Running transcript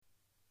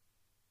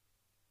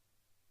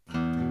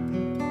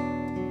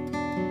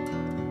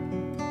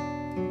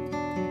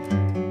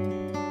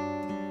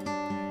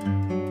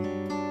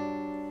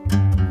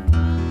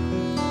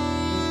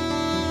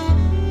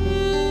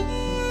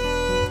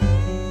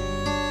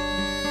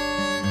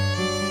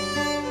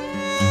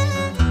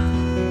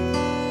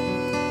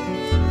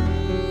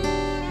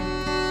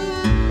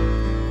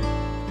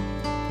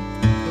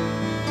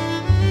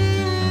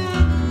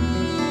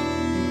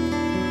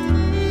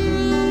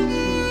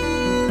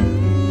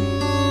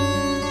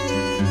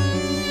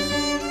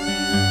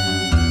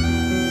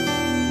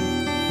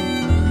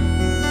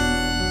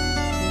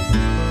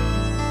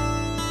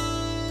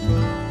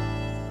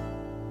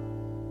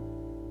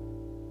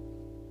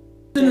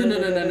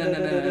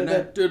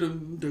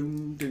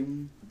doom,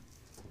 doom.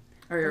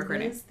 Are you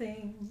recording? This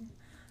thing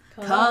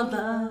Called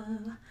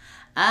love.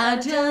 I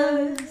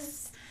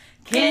just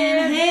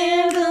can't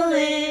handle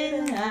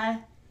it.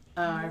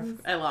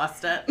 I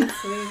lost it.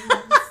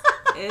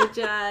 It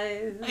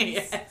jives.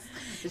 Yes.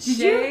 It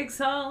shakes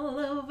all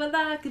over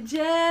like a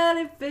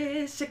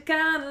jellyfish. I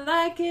kind of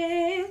like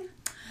it.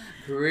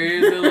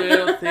 Crazy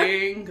little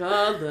thing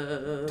called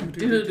love.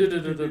 You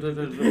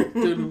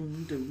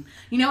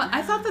know what?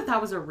 I thought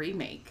that was a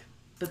remake,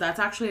 but that's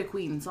actually a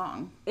Queen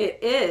song. It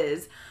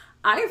is.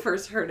 I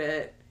first heard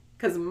it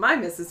because my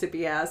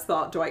Mississippi ass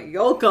thought Dwight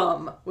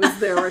Yoakam was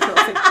the original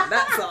singer of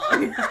that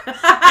song.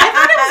 I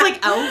thought it was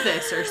like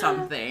Elvis or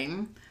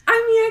something.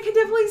 I mean, I could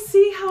definitely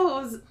see how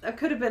it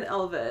could have been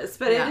Elvis,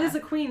 but it is a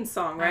Queen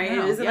song, right? It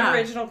is an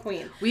original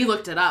Queen. We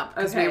looked it up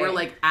because we were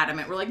like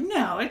adamant. We're like,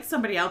 no, it's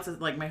somebody else's.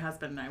 Like my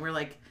husband and I were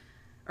like,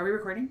 are we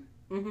recording?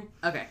 Mm-hmm.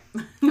 Okay.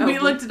 We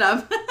looked it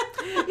up.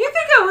 You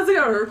think I wasn't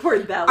going to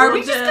record that? Are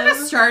we just going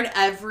to start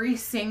every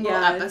single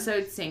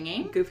episode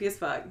singing? Goofy as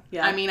fuck.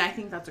 Yeah. I mean, I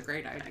think that's a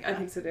great idea. I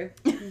think so too.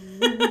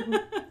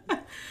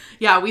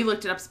 Yeah, we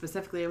looked it up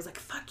specifically. I was like,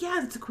 fuck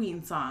yeah, it's a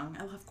Queen song.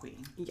 I love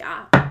Queen.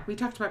 Yeah. We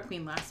talked about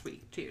Queen last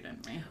week too,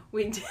 didn't we?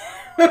 We did.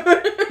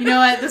 You know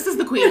what? This is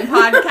the Queen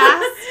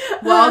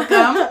podcast.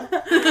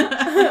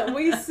 Welcome.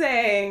 We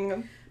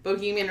sang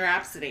Bohemian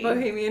Rhapsody.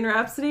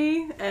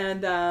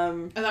 And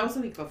oh, that was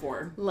the week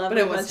before. Love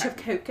a bunch of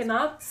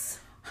coconuts.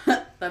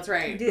 That's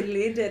right.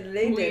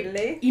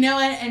 Diddly. You know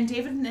what? And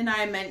David and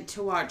I meant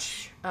to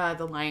watch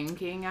The Lion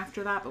King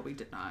after that, but we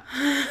did not.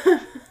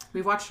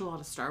 We've watched a lot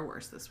of Star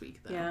Wars this week,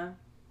 though. Yeah.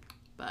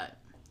 But,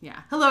 yeah.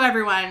 Hello,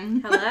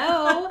 everyone.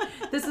 Hello.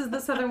 This is the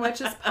Southern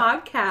Witches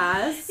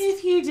podcast.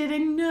 If you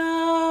didn't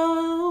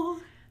know.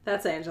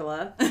 That's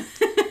Angela.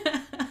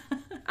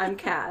 I'm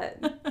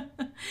Kat.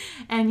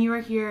 And you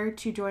are here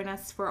to join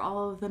us for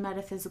all of the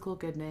metaphysical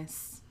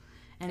goodness.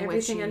 And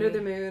everything under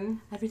the moon.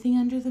 Everything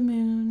under the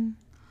moon.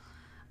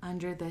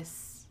 Under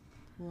this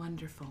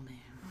wonderful moon.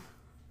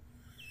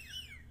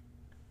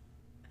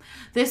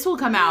 This will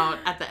come out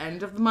at the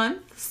end of the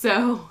month,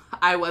 so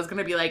I was going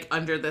to be like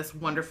under this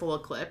wonderful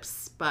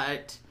eclipse,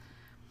 but...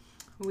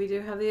 We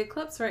do have the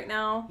eclipse right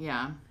now.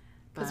 Yeah.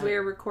 Because we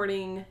are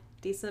recording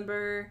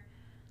December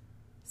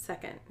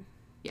 2nd.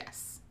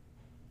 Yes.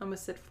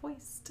 Almost said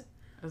foist.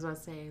 I was about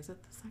to say, is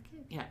it the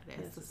second? Yeah,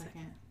 it is the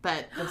second.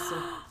 But this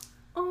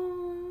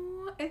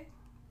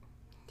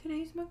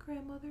today's my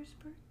grandmother's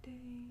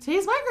birthday.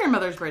 Today's my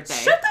grandmother's birthday.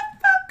 Shut the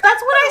fuck up.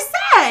 That's what I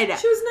said.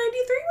 She was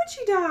 93 when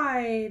she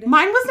died.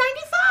 Mine was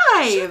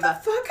 95. Shut the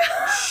fuck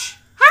up. Shh.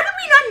 How did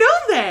we not know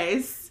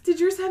this? Did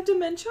yours have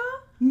dementia?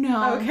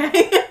 No.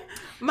 Okay.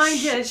 Mine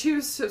did. She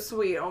was so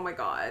sweet. Oh my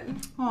god.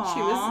 Aww. She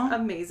was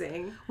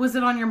amazing. Was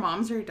it on your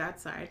mom's or your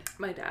dad's side?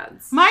 My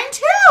dad's. Mine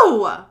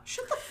too.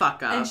 Shut the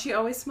fuck up. And she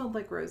always smelled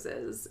like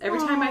roses. Every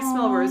time I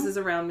smell roses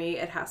around me,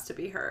 it has to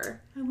be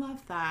her. I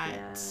love that.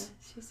 Yeah.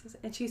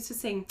 She used to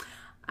sing,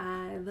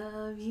 I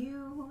love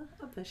you,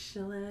 a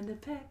bushel and a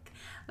peck,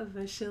 a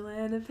bushel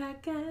and a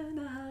peck, and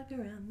a hug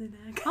around the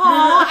neck.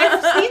 Aw,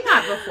 I've seen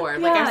that before. Yeah,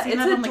 like I've seen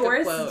it's that on a like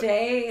Doris a quote.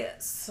 Day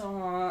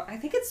song. I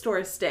think it's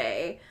Doris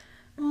Day.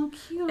 Oh,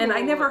 cute. And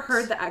I never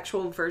heard the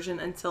actual version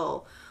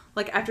until,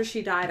 like, after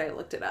she died, I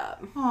looked it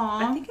up.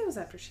 Aww. I think it was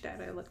after she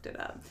died I looked it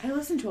up. I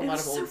listen to a lot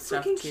of old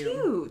stuff, too. It's so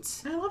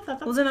freaking cute. I love that.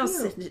 That's well, then cute.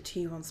 I'll send it to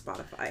you on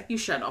Spotify. You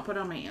should. Not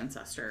on my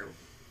ancestor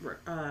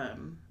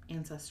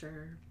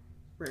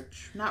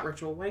not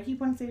ritual. Why do I keep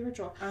wanting to say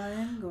ritual?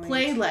 I'm going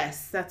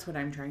playlist. That's what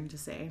I'm trying to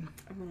say.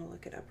 I'm going to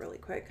look it up really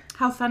quick.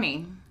 How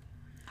funny.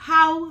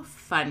 How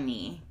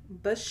funny.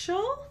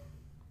 Bushel?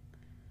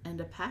 And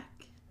a peck.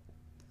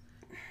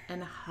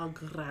 And a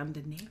hug around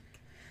the neck.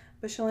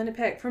 Bushel and a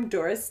peck from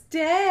Doris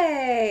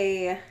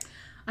Day.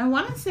 I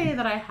want to say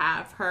that I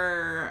have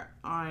her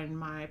on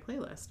my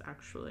playlist,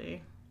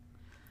 actually.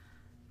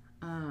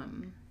 I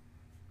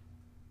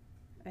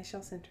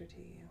shall send her to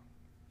you.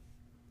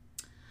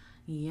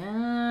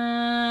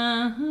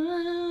 Yeah.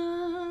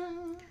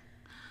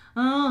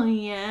 Oh,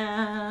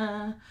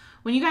 yeah.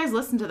 When you guys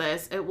listen to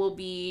this, it will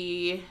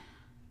be,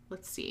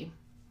 let's see.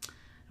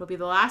 It'll be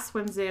the last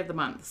Wednesday of the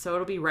month. So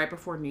it'll be right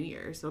before New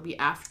Year's. It'll be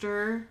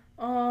after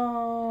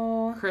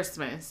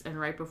Christmas and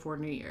right before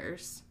New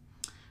Year's.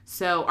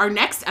 So our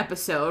next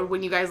episode,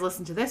 when you guys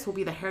listen to this, will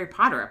be the Harry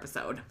Potter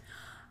episode.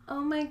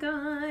 Oh my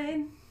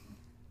god.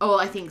 Oh,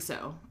 I think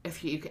so.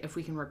 If we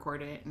can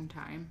record it in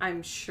time.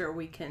 I'm sure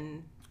we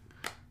can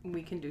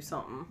do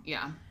something.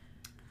 Yeah.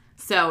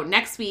 So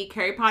next week,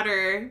 Harry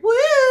Potter. Woo!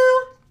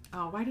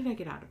 Oh, why did I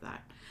get out of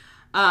that?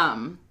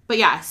 But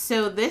yeah,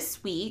 so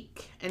this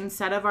week,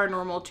 instead of our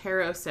normal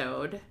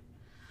tarot-sode,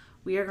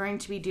 we are going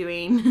to be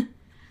doing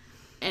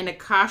an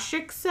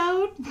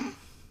Akashic-sode.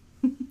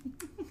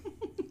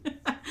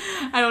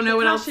 I don't know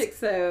what else.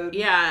 Akashic-sode.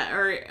 Yeah,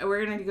 or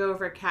we're going to go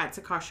over Kat's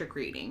Akashic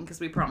reading, because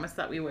we promised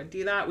that we would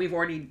do that. We've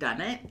already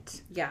done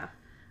it. Yeah.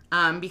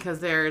 Because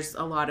there's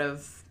a lot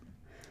of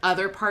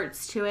other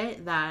parts to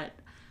it that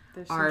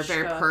are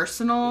very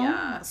personal.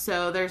 Yeah.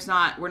 So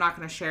we're not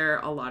going to share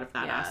a lot of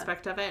that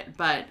aspect of it,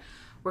 but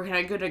we're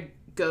going to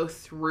go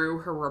through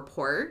her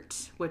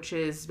report, which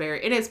is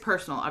it is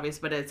personal,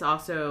 obviously, but it's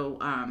also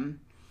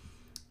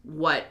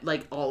what,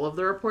 like, all of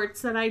the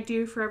reports that I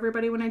do for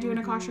everybody when I do an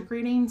Akashic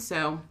reading.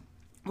 So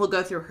we'll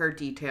go through her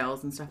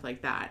details and stuff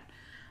like that.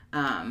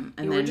 And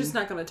then we're just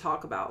not going to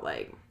talk about,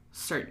 like,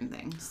 certain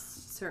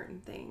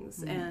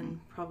things and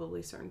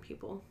probably certain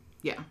people.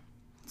 Yeah.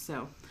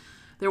 So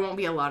there won't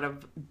be a lot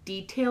of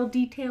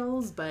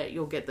details, but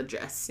you'll get the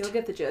gist.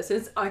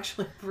 It's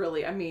actually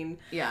really,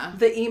 yeah.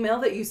 The email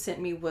that you sent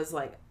me was,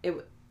 like,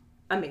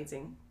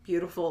 amazing.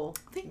 Beautiful.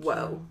 Thank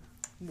you.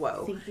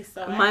 Whoa. Thank you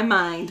so much. My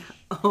mind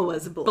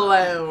was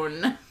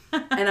blown.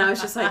 And I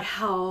was just like,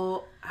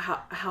 how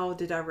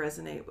did I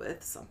resonate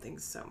with something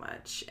so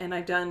much? And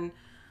I've done,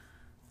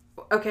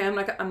 okay, I'm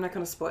not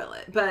going to spoil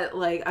it, but,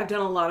 like, I've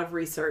done a lot of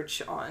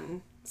research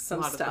on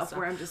some stuff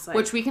where I'm just like,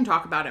 which we can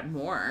talk about it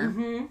more,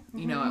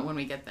 you know, when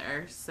we get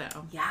there. So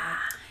yeah,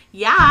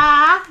 yay!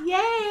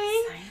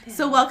 Excited.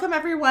 So welcome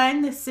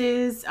everyone. This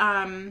is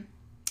how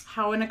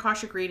an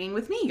Akashic reading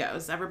with me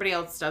goes. Everybody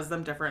else does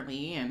them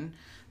differently, and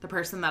the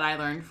person that I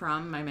learned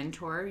from, my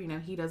mentor, you know,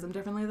 he does them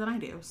differently than I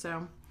do.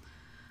 So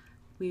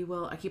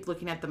I keep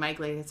looking at the mic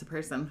like it's a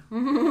person.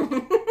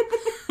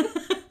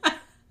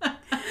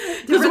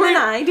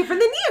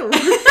 Different than you.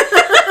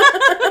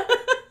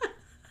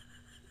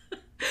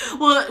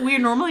 Well, we're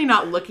normally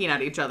not looking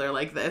at each other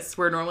like this.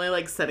 We're normally,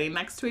 like, sitting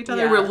next to each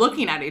other. Yeah. We're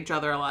looking at each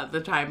other a lot of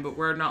the time, but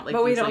we're not, like,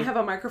 But we don't have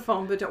a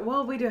microphone. We do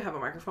have a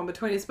microphone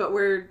between us, but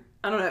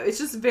I don't know. It's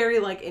just very,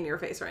 like, in your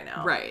face right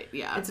now. Right,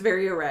 yeah. It's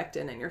very erect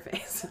and in your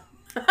face.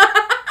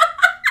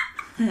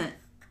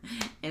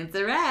 It's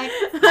erect.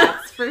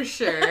 That's for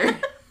sure.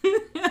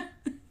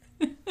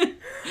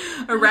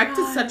 Erect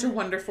is such a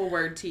wonderful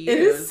word to use. It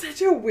is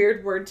such a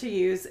weird word to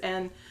use,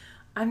 and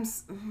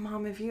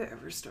Mom, if you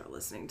ever start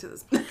listening to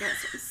this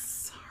podcast, I'm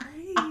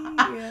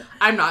sorry.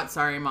 I'm not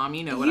sorry, Mom.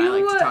 You know what I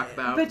like to talk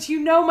about. But you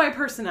know my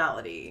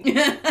personality.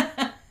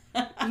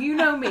 You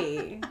know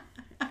me.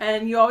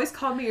 And you always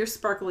call me your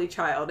sparkly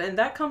child, and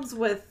that comes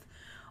with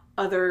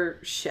other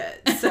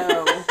shit,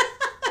 so...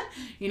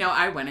 You know,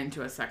 I went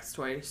into a sex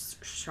toy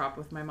shop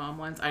with my mom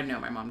once. I know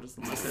my mom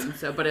doesn't listen,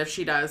 but if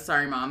she does,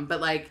 sorry, Mom.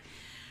 But, like,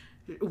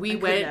 we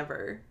went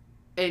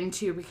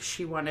into, because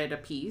she wanted a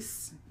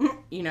piece,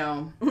 you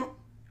know...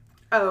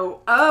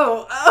 Oh.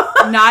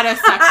 Not a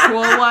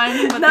sexual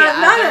one, but the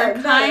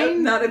other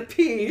kind. Not a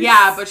piece.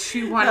 Yeah, but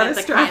she wanted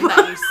the kind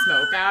that you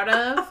smoke out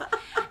of.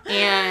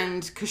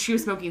 And, because she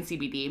was smoking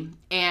CBD.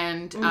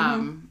 And,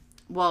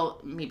 well,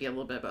 maybe a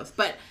little bit of both.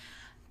 But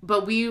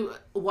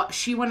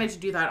she wanted to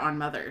do that on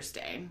Mother's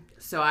Day.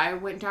 So I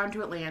went down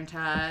to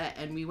Atlanta,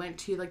 and we went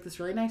to, like, this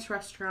really nice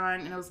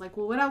restaurant. And I was like,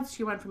 well, what else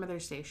do you want for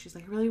Mother's Day? She's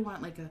like, I really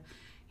want, like,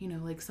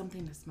 like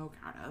something to smoke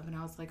out of. And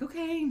I was like,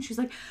 okay. And she's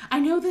like, I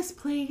know this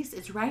place.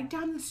 It's right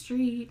down the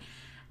street.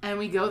 And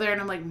we go there,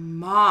 and I'm like,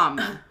 Mom,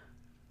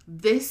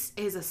 this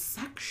is a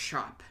sex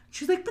shop.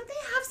 She's like, but they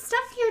have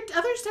stuff here,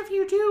 other stuff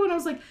here too. And I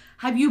was like,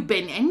 have you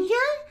been in here?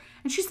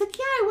 And she's like,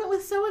 yeah, I went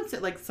with so-and-so,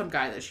 like some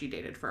guy that she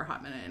dated for a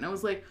hot minute. And I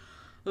was like,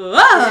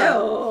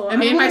 oh. And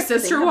me and my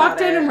sister walked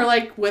in, and we're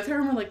like, with her,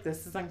 and we're like,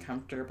 this is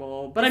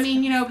uncomfortable. But I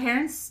mean, you know,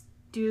 parents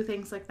do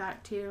things like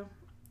that too.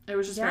 It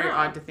was just very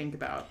odd to think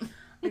about.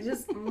 I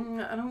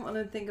don't want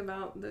to think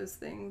about those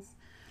things.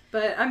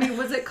 But, I mean,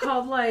 was it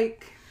called,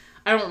 like...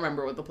 I don't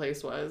remember what the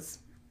place was.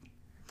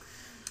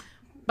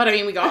 But, I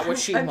mean, we got what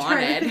she wanted. I'm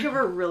trying to think of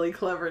a really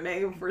clever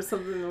name for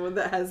something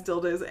that has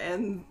dildos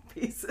and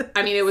pieces.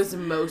 I mean, it was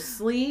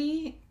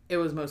mostly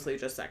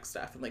just sex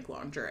stuff and, like,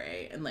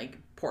 lingerie and, like,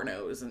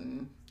 pornos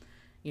and,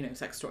 you know,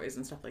 sex toys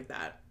and stuff like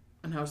that.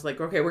 And I was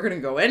like, okay, we're going to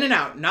go in and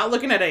out. Not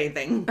looking at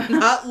anything.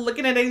 Not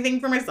looking at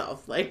anything for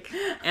myself. Like,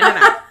 in and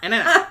out, in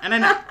and out, in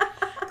and out.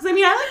 Because, I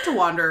mean, I like to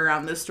wander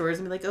around the stores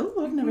and be like,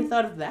 oh, I've never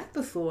thought of that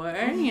before.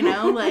 You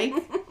know, like,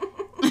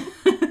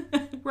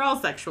 we're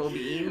all sexual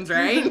beings,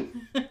 right?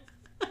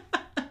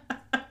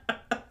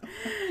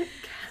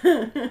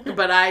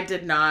 But I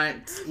did not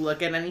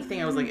look at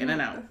anything. I was like, in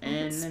and out.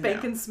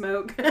 Spank and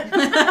smoke.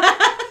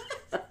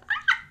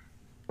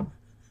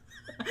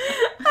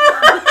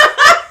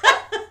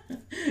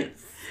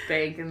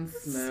 Spank and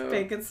smoke.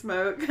 Spank and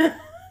smoke.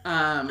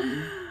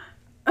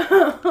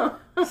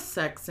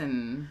 Sex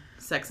and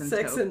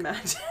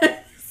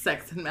magic.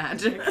 Sex and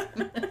magic.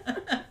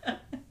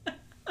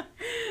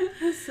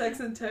 Sex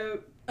and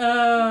tote.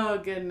 Oh,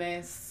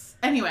 goodness.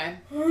 Anyway.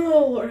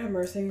 Oh, Lord have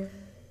mercy.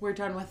 We're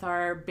done with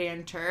our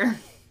banter.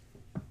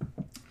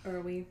 Are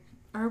we?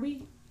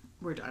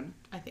 We're done.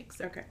 I think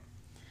so.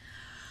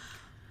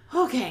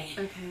 Okay.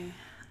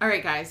 All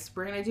right, guys.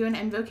 We're going to do an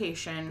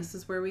invocation. This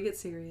is where we get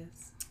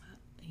serious.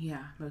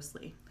 Yeah,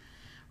 mostly.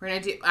 We're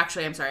going to do...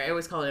 Actually, I'm sorry. I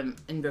always call it an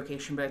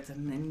invocation, but it's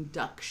an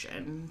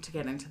induction to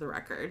get into the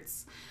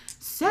records.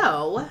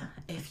 So,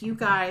 if you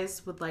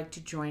guys would like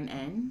to join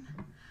in,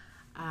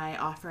 I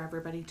offer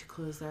everybody to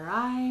close their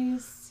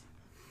eyes.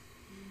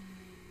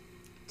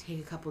 Take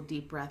a couple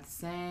deep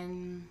breaths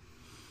in.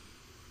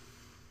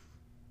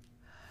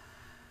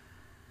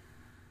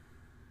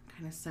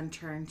 Kind of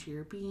center into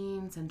your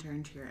being, center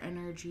into your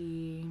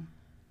energy.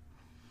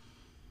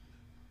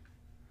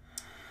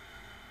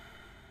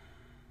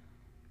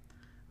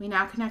 We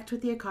now connect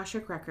with the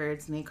Akashic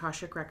Records and the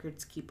Akashic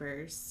Records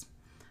keepers.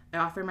 I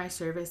offer my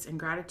service in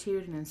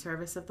gratitude and in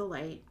service of the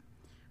light.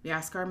 We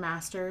ask our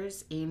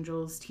masters,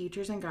 angels,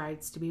 teachers, and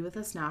guides to be with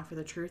us now for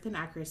the truth and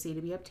accuracy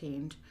to be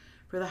obtained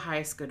for the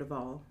highest good of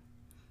all.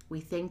 We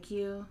thank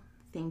you,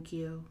 thank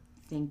you,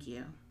 thank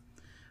you.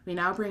 We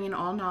now bring in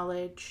all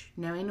knowledge,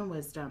 knowing, and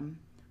wisdom,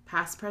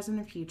 past, present,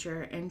 and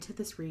future, into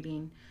this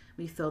reading.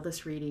 We fill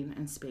this reading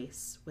and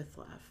space with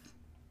love.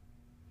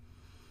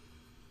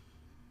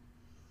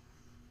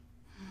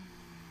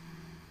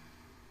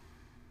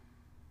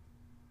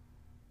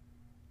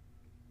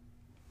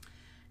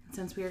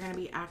 Since we are going to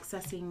be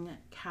accessing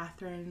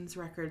Catherine's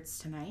records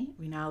tonight,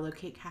 we now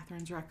locate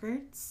Catherine's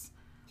records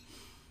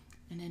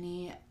and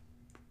any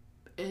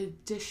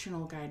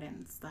additional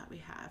guidance that we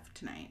have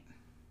tonight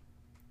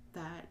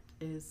that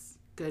is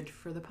good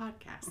for the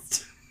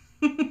podcast.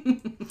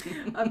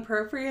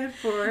 Appropriate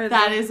for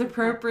that is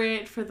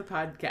appropriate for the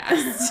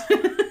podcast.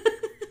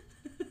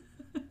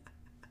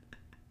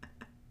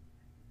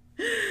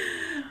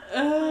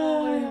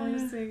 Lord have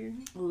mercy.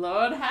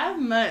 Lord have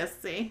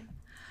mercy.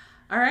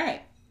 All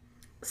right.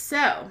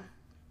 So,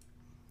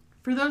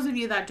 for those of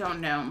you that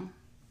don't know,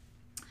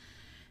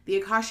 the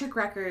Akashic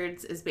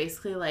Records is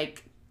basically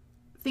like,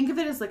 think of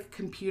it as like a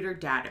computer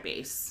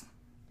database.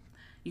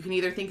 You can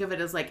either think of it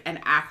as like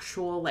an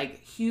actual like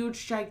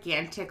huge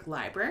gigantic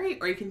library,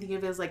 or you can think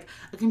of it as like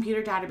a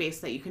computer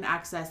database that you can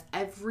access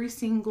every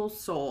single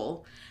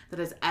soul that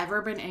has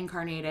ever been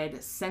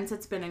incarnated since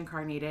it's been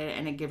incarnated,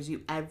 and it gives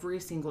you every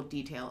single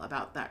detail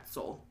about that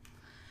soul.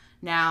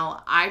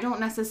 Now, I don't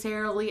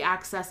necessarily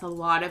access a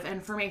lot of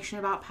information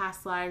about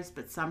past lives,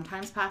 but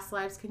sometimes past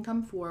lives can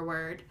come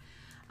forward,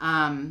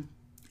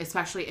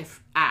 especially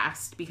if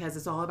asked, because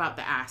it's all about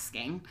the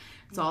asking.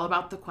 It's all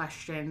about the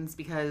questions,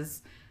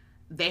 because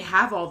they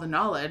have all the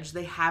knowledge,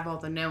 they have all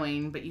the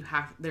knowing, but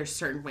there's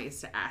certain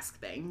ways to ask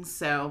things.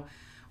 So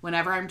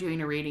whenever I'm doing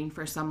a reading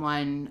for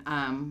someone,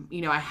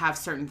 I have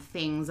certain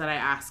things that I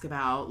ask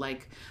about,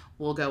 like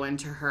we'll go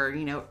into her,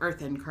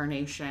 earth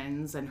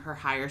incarnations and her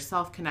higher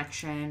self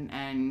connection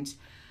and,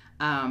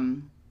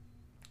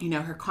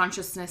 her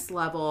consciousness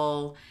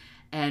level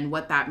and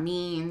what that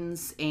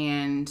means,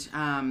 and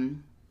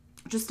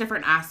just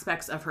different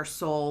aspects of her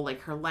soul, like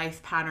her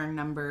life pattern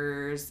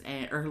numbers,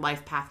 or her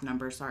life path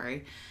numbers,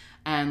 sorry,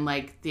 and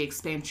like the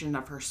expansion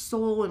of her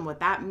soul and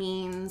what that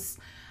means.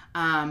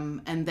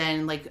 And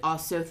then like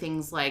also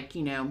things like,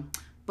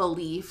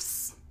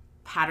 beliefs,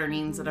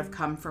 patternings that have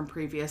come from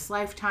previous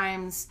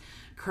lifetimes,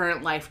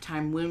 current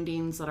lifetime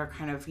woundings that are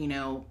kind of,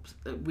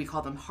 we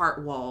call them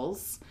heart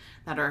walls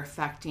that are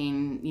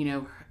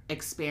affecting,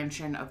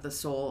 expansion of the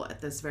soul at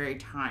this very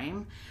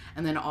time.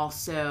 And then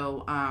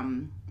also,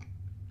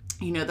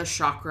 the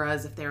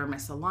chakras, if they were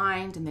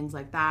misaligned and things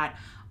like that.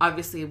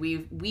 Obviously,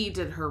 we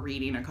did her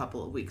reading a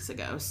couple of weeks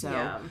ago.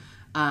 So,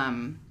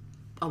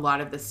 a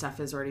lot of this stuff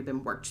has already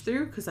been worked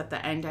through, because at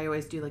the end I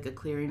always do like a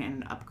clearing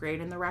and an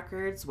upgrade in the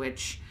records,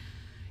 which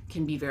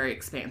can be very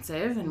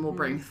expansive and will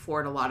bring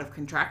forward a lot of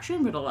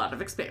contraction, but a lot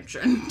of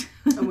expansion.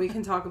 And we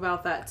can talk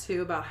about that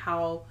too, about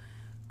how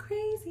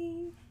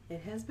crazy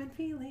it has been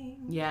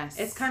feeling. Yes.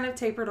 It's kind of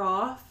tapered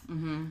off,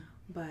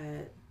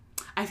 but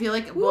I feel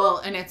like,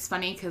 and it's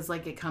funny because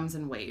like it comes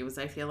in waves,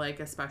 I feel like,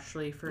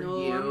 especially for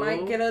you. I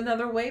might get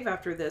another wave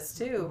after this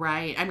too.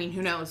 Right. I mean,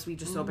 who knows? We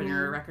just open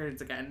your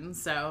records again,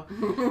 so.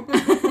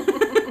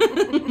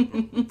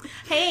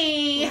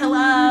 Hey,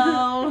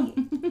 hello.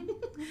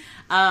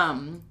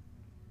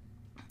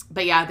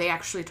 But yeah, they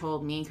actually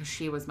told me, because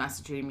she was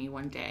messaging me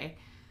one day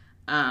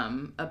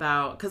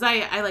about, because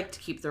I like to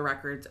keep the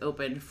records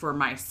open for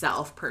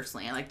myself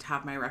personally. I like to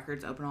have my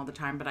records open all the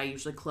time, but I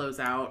usually close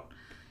out,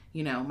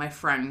 my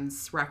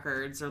friends'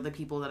 records or the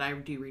people that I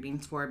do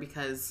readings for,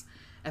 because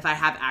if I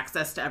have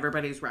access to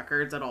everybody's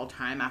records at all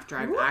time after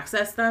I've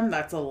accessed them,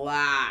 that's a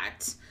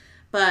lot.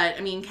 But,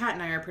 I mean, Kat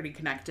and I are pretty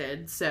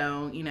connected,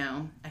 so,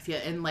 I feel,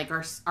 and, like,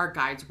 our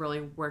guides really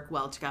work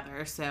well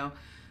together, so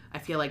I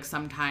feel like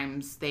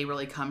sometimes they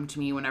really come to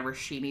me whenever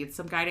she needs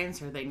some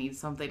guidance or they need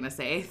something to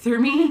say through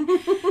me.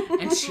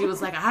 And she was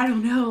like, I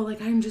don't know,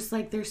 like, I'm just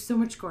like, there's so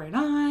much going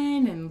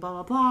on and blah,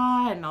 blah,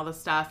 blah, and all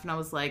this stuff. And I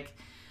was like,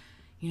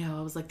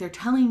 they're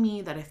telling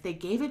me that if they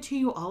gave it to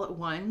you all at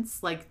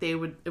once, like, it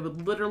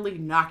would literally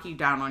knock you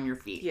down on your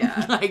feet.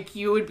 Yeah. Like,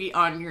 you would be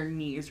on your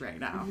knees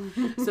right now.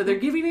 So they're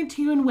giving it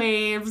to you in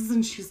waves.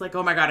 And she's like,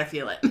 oh my God, I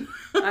feel it.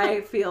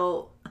 I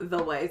feel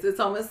the waves.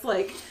 It's almost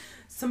like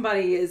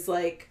somebody is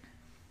like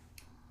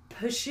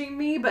pushing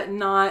me, but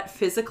not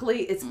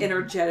physically. It's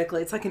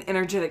energetically. It's like an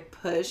energetic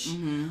push.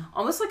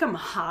 Almost like I'm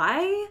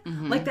high.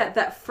 Like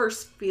that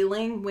first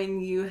feeling when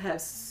you have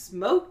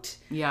smoked.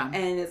 Yeah.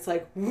 And it's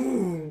like,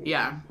 woo,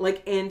 yeah,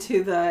 like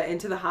into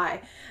the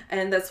high.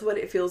 And that's what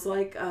it feels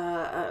like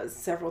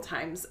several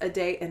times a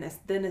day, and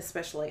then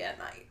especially at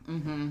night.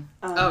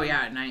 Oh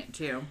yeah, at night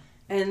too.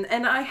 And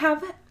I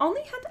have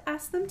only had to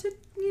ask them to,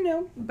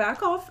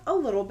 back off a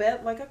little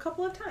bit, like a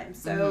couple of times.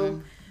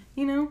 So,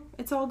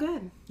 it's all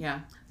good.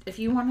 Yeah. If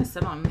you want to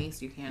sit on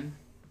these, you can.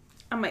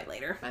 I might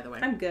later. By the way.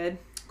 I'm good.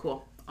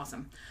 Cool.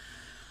 Awesome.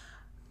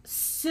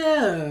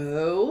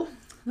 So,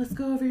 let's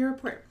go over your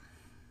report.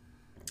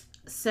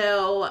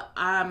 So,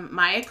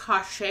 my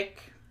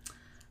Akashic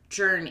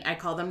journey, I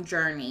call them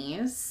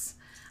journeys.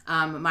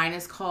 Mine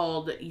is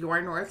called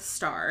Your North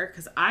Star,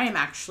 because I am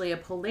actually a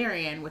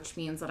Polarian, which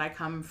means that I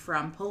come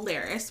from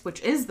Polaris,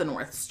 which is the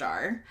North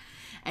Star.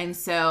 And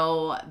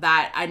so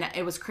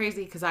it was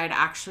crazy because I'd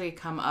actually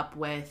come up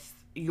with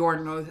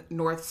Your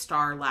North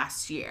Star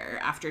last year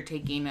after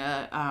taking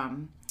a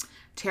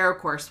tarot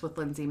course with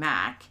Lindsay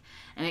Mack.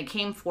 And it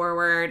came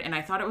forward, and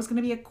I thought it was going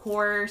to be a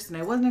course, and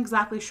I wasn't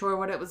exactly sure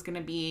what it was going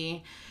to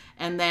be.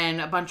 And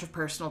then a bunch of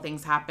personal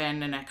things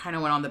happened, and it kind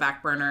of went on the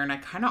back burner, and I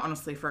kind of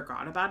honestly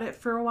forgot about it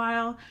for a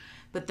while.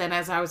 But then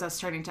as I was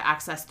starting to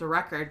access the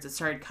records, it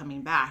started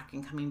coming back.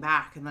 And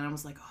then I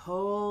was like,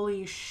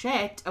 holy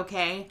shit,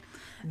 okay.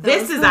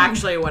 This is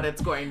actually what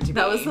it's going to be.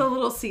 That was the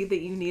little seed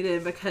that you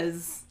needed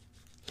because...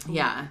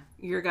 Yeah.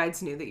 Your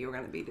guides knew that you were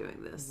going to be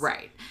doing this.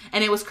 Right.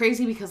 And it was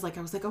crazy because, like,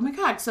 I was like, oh my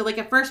God. So, like,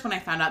 at first when I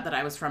found out that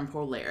I was from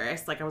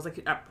Polaris, like, I was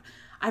like,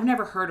 I've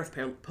never heard of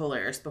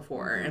Polaris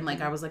before. Mm-hmm. And,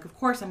 like, I was like, of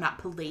course I'm not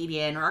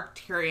Palladian or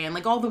Arcturian,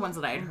 like, all the ones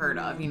that I had heard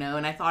of, you know,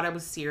 and I thought I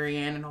was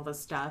Syrian and all this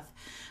stuff.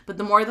 But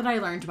the more that I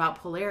learned about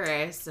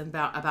Polaris and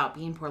about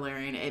being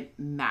Polarian, it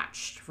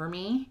matched for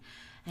me.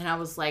 And I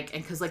was like,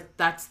 and because, like,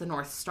 that's the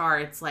North Star.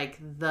 It's like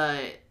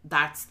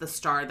that's the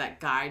star that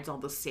guides all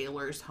the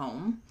sailors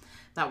home.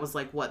 That was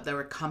like what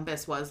their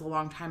compass was a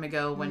long time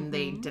ago when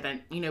they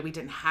didn't, you know, we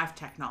didn't have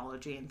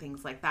technology and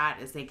things like that,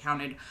 as they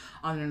counted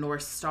on a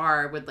North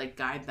Star would like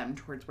guide them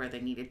towards where they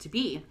needed to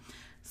be.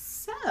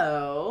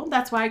 So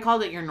that's why I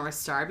called it Your North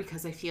Star,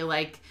 because I feel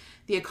like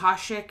the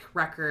Akashic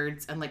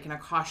records and like an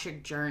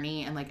Akashic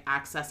journey and like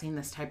accessing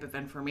this type of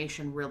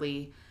information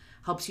really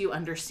helps you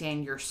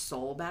understand your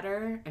soul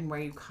better and where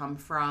you come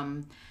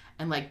from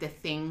and like the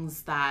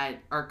things that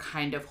are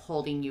kind of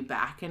holding you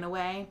back in a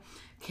way,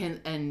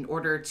 in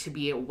order to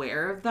be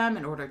aware of them,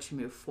 in order to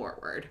move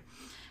forward.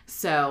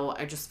 So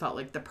I just felt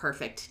like the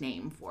perfect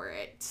name for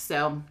it.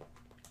 So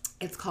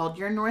it's called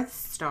Your North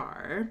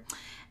Star,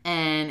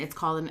 and it's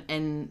called,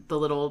 and the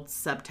little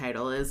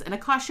subtitle is An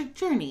Akashic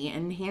Journey,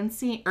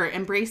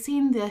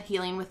 embracing the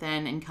healing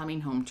within and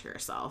coming home to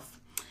yourself.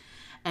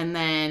 And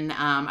then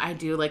I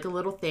do like a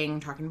little thing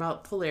talking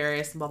about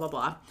Polaris and blah, blah,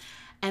 blah.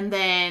 And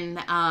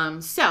then,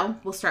 so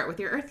we'll start with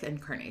your Earth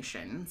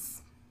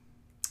incarnations.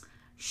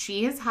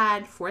 She has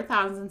had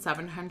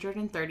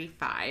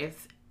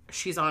 4,735.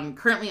 She's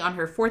currently on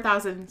her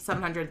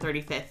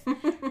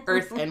 4,735th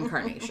Earth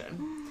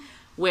incarnation,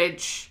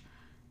 which,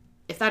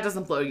 if that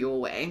doesn't blow you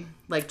away,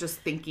 like just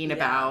thinking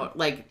about,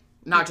 like,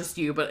 not just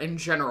you, but in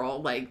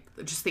general, like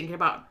just thinking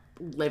about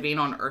living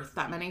on Earth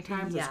that many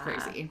times is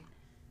crazy.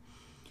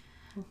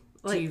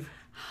 Like,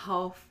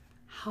 how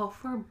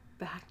far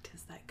back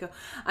does that go?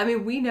 I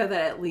mean, we know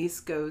that at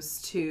least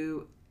goes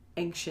to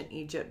ancient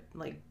Egypt,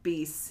 like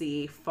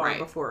BC, far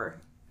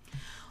before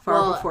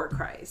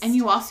Christ. And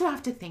you also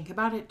have to think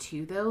about it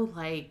too, though,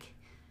 like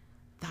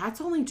that's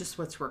only just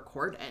what's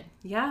recorded.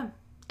 Yeah.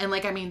 And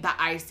like, I mean, the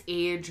Ice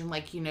Age and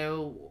like, you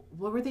know,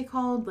 what were they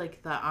called?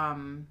 Like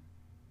the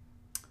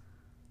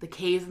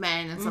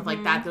cavemen and stuff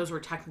like that. Those were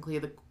technically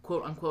the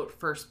quote unquote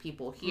first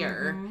people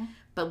here.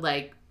 But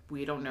like,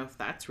 we don't know if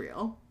that's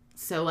real.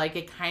 So like,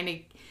 it kind of,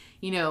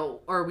 you know,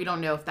 or we don't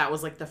know if that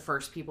was like the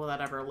first people that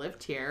ever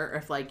lived here, or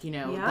if like, you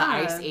know, the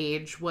Ice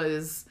Age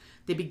was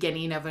the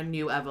beginning of a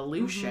new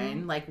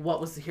evolution. Like, what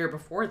was here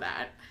before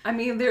that? I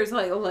mean, there's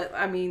like,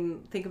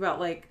 think about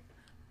like,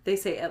 they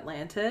say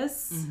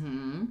Atlantis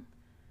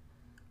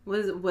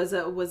was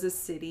a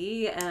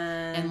city,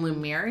 and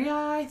Lemuria,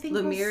 I think.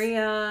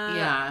 Lemuria,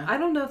 yeah. I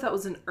don't know if that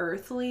was an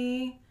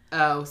earthly.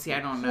 Oh, see,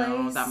 I don't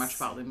know that much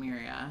about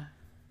Lemuria.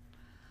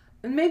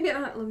 And maybe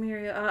not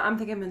Lemuria. I'm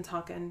thinking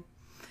Mintonkan.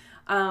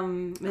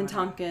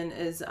 Mintonkan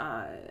is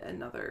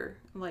another,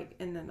 like,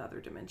 in another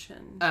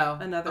dimension. Oh,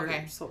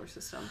 another solar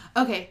system.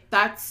 Okay,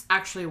 that's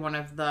actually one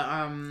of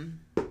the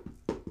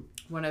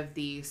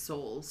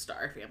soul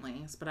star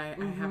families, but I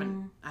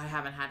haven't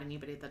had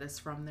anybody that is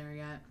from there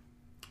yet.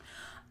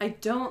 I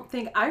don't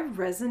think I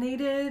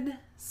resonated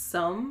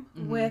some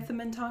with the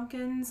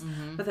Mintonkans,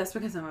 but that's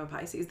because I'm a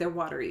Pisces. They're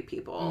watery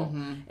people.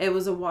 It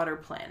was a water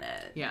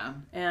planet. Yeah.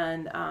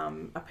 And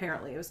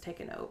apparently it was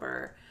taken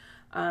over.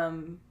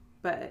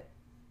 But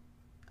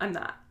I'm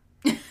not.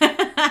 The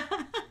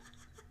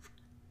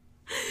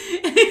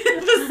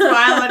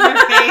smile on your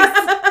face.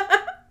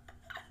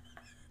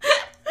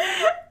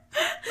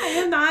 I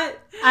am not.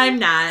 I'm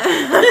not.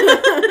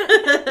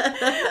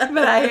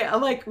 But I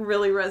like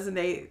really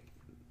resonate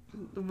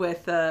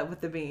with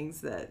the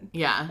beings that.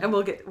 Yeah. And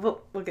we'll get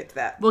to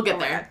that. We'll get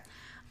there.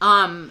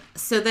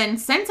 So then,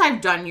 since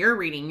I've done your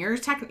reading,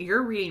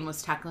 your reading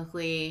was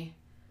technically.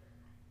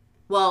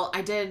 Well,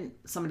 I did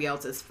somebody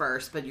else's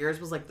first, but yours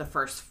was like the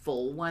first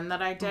full one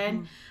that I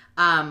did.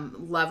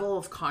 Level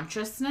of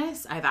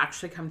consciousness, I've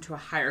actually come to a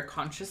higher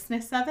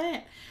consciousness of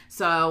it.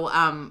 So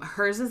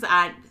hers is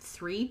at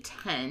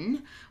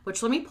 310,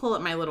 which let me pull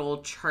up my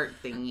little chart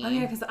thingy. Oh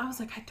yeah, because I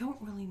was like, I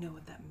don't really know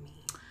what that means.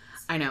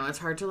 I know, it's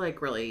hard to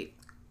like really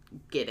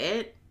get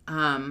it.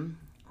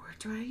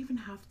 do I even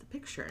have the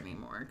picture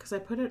anymore? Because I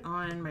put it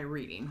on my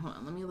reading. Hold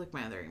on, let me look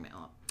my other email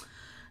up.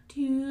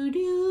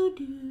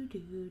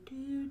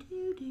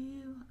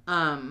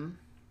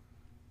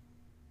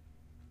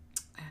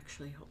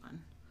 Actually, hold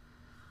on.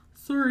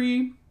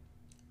 Sorry.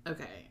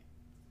 Okay.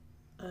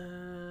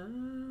 I'm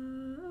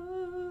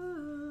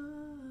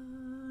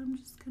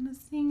just gonna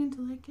sing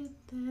until I get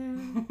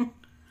there.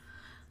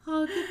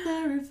 I'll get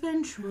there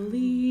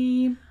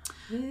eventually.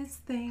 This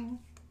thing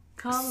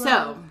called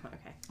So,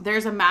 okay.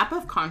 There's a map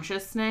of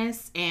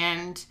consciousness,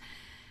 and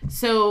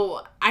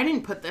so I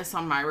didn't put this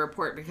on my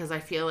report because I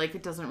feel like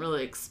it doesn't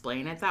really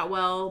explain it that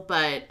well,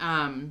 but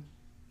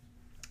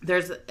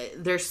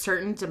there's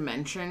certain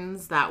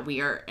dimensions that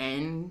we are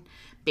in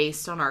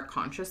based on our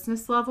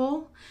consciousness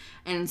level.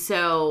 And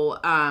so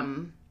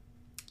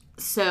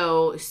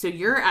so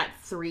you're at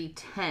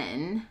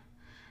 310,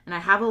 and I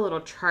have a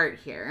little chart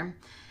here,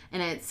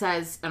 and it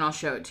says, and I'll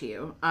show it to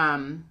you.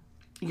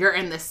 You're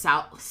in the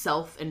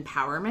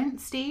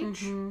self-empowerment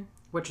stage,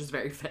 which is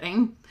very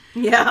fitting.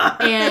 Yeah.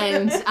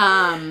 And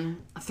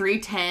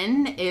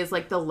 310 is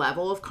like the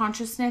level of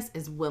consciousness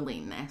is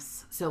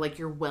willingness. So like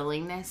your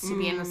willingness to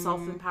be in the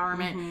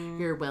self-empowerment,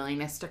 your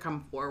willingness to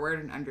come forward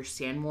and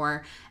understand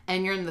more.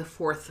 And you're in the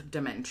 4th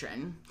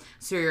dimension.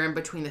 So you're in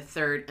between the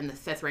 3rd and the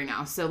 5th right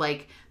now. So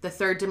like the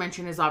 3rd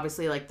dimension is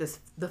obviously like the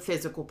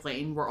physical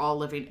plane. We're all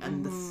living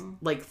in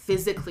like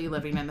physically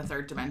living in the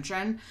 3rd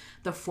dimension.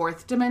 The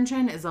 4th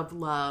dimension is of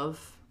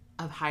love,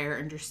 of higher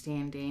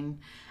understanding.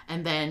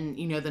 And then,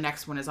 you know, the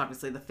next one is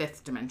obviously the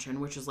 5th dimension,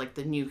 which is like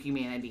the new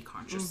humanity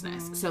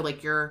consciousness. So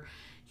like you're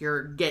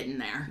getting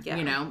there,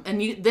 you know,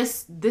 and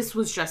this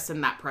was just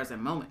in that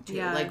present moment too.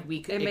 Yeah. Like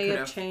it may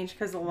have changed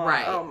because a lot.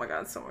 Right. Oh my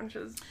God, so much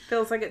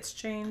feels like it's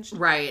changed.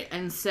 Right.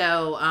 And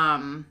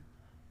so,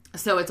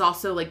 so it's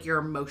also like your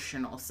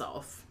emotional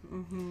self.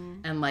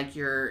 And like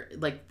your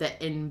like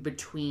the in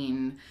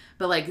between,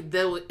 but like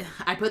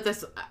I put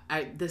this.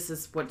 This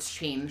is what's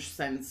changed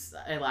since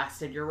I last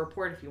did your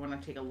report. If you want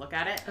to take a look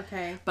at it,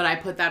 okay. But I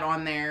put that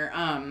on there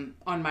on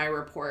my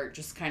report,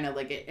 just kind of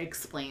like it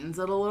explains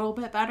it a little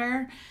bit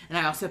better. And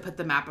I also put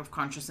the map of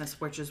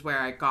consciousness, which is where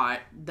I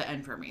got the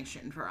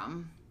information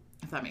from.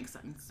 If that makes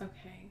sense.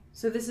 Okay.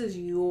 So this is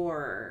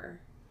your.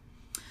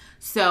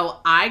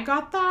 So I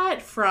got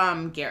that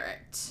from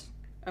Garrett.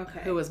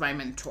 Okay. Who was my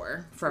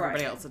mentor for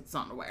everybody else that's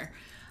not aware.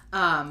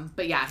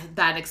 But yeah,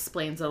 that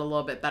explains it a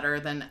little bit better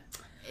than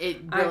it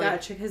really... I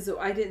gotcha, because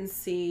I didn't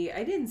see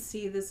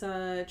this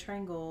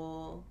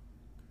triangle.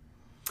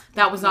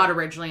 That was not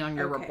originally on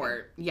your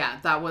report. Yeah,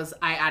 that was,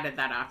 I added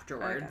that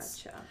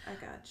afterwards. I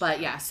gotcha. But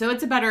yeah, so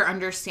it's a better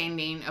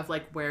understanding of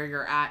like where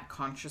you're at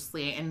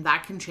consciously, and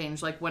that can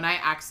change. Like when I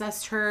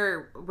accessed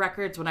her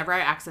records, whenever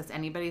I access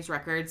anybody's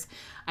records,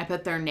 I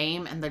put their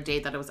name and the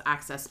date that it was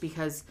accessed,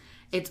 because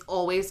it's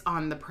always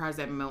on the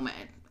present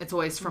moment. It's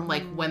always from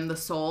like when the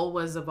soul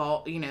was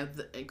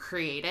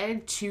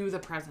created to the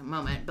present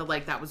moment. But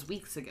like that was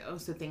weeks ago.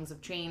 So things have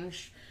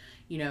changed.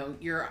 You know,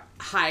 your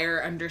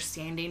higher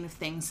understanding of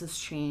things has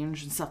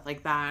changed and stuff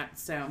like that.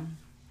 So,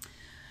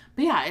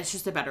 but yeah, it's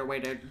just a better way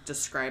to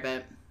describe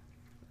it.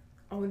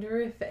 I wonder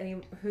if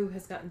who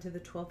has gotten to the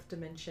 12th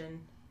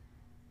dimension.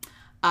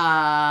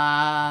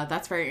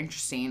 That's very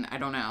interesting. I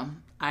don't know.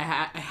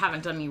 I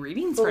haven't done any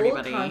readings for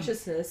anybody. Full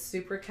consciousness,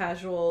 supra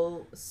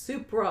casual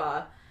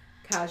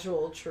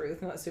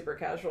truth, not super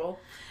casual.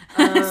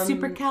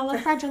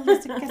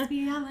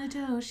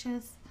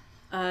 Supercalifragilisticexpialidocious.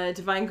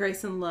 Divine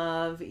grace and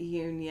love,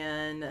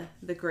 union,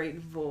 the great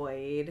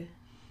void.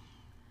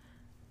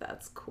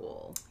 That's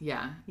cool.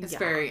 Yeah, it's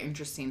very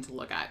interesting to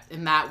look at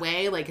in that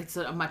way. Like it's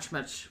a much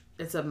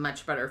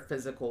better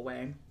physical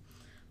way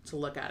to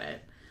look at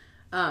it.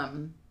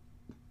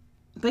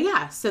 But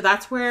yeah, so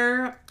that's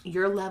where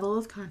your level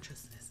of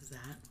consciousness is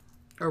at,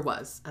 or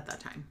was at that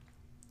time.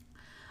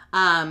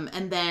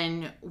 And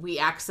then we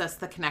access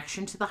the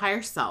connection to the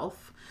higher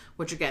self,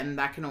 which again,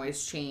 that can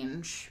always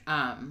change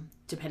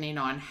depending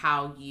on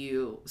how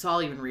you... So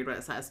I'll even read what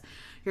it says.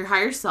 Your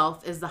higher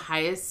self is the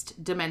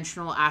highest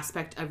dimensional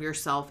aspect of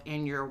yourself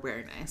and your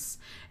awareness.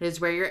 It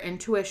is where your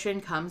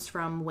intuition comes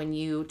from when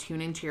you tune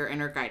into your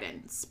inner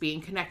guidance.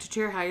 Being connected to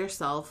your higher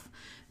self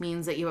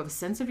means that you have a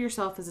sense of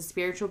yourself as a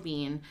spiritual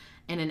being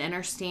and an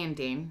inner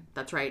standing.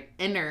 That's right,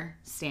 inner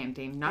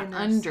standing, not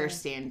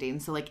understanding.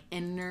 So like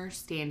inner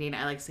standing,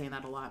 I like saying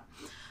that a lot,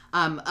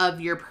 of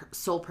your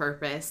soul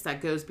purpose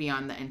that goes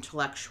beyond the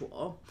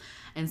intellectual.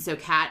 And so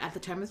Kat, at the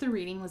time of the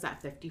reading, was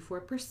at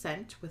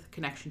 54% with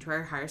connection to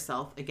her higher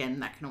self. Again,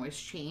 that can always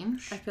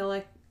change. I feel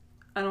like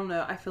I'm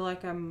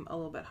a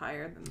little bit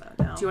higher than that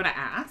now. Do you want to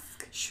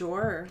ask?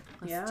 Sure.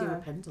 Let's do a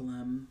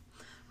pendulum.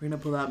 We're going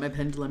to pull out my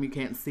pendulum. You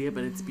can't see it,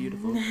 but it's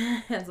beautiful.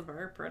 It's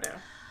very pretty.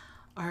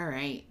 All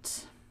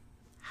right.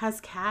 Has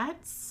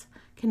Kat's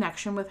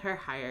connection with her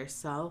higher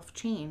self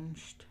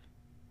changed?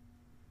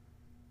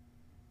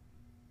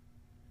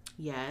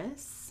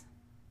 Yes.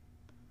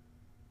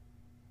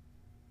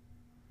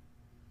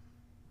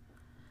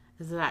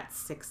 Is it at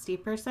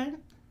 60%?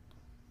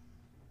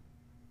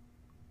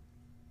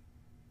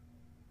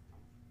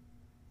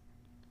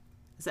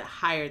 Is it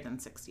higher than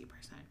 60%?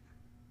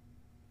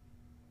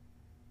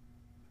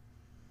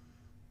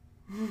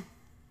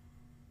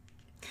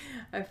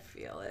 I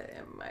feel it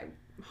in my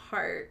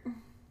heart.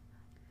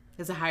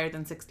 Is it higher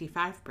than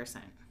 65%?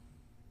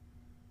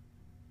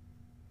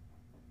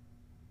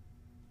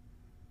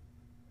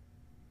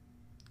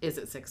 Is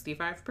it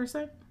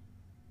 65%?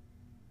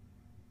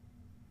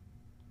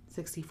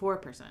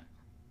 64%?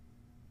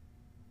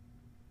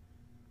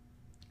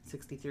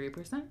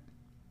 63%?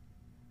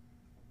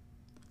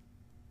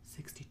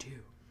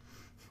 62.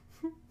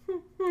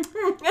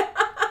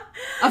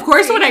 Of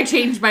course, when I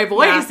change my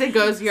voice, it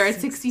goes, you're at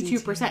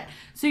 62%.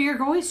 So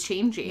you're always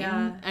changing.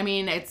 Yeah. I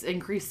mean, it's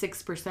increased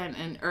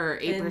 6% or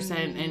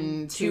 8%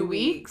 in 2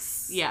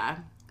 weeks. Yeah.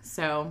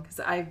 So. Because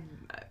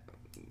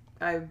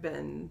I've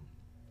been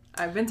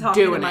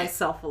talking to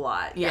myself a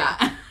lot.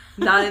 Yeah.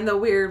 Not in the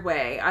weird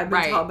way. But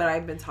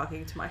I've been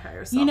talking to my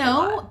higher self a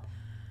lot.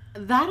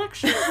 That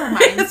actually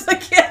reminds me.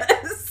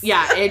 Yes.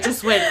 Yeah, it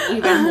just went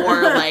even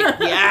more like,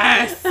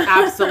 yes,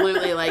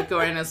 absolutely, like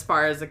going as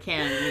far as it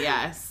can,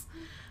 yes.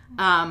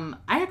 I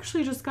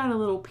actually just got a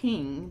little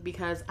ping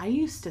because I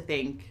used to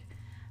think,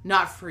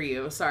 not for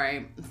you,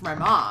 sorry, for my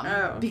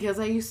mom, because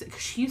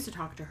she used to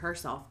talk to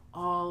herself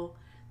all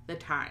the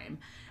time.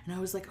 And I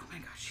was like, oh my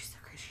gosh, she's so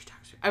crazy. She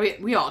talks to her. I mean,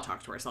 we all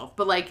talk to ourselves,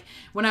 but like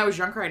when I was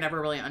younger, I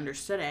never really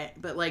understood it.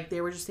 But like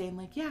they were just saying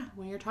like, yeah,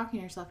 when you're talking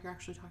to yourself, you're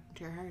actually talking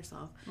to your higher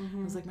self.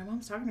 Mm-hmm. I was like, my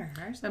mom's talking to her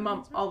higher self. My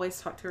mom always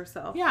talked to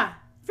herself. Yeah,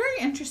 very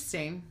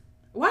interesting.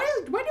 Why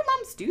do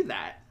moms do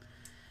that?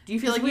 Do you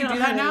feel like you do that now?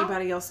 We don't have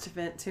anybody else to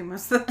vent to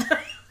most of the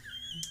time.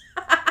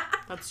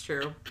 That's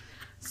true.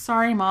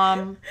 Sorry,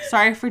 Mom.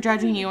 Sorry for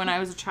judging you when I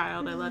was a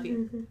child. I love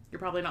you. You're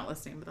probably not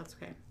listening, but that's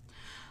okay.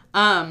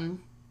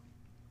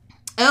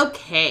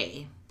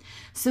 Okay.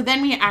 So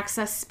then we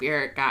access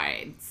spirit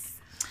guides.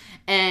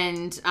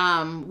 And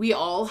we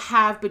all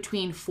have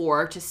between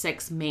 4 to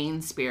 6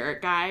 main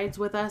spirit guides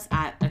with us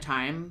at a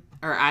time,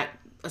 or at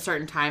a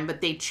certain time,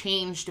 but they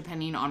change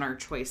depending on our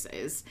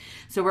choices.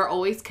 So we're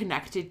always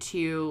connected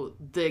to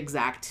the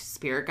exact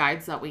spirit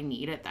guides that we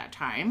need at that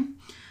time.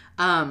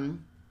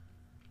 And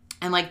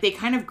like they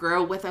kind of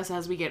grow with us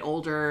as we get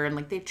older, and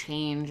like they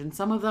change, and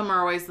some of them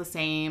are always the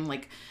same.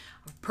 Like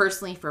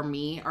personally for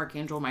me,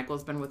 Archangel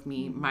Michael's been with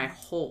me my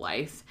whole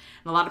life.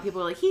 And a lot of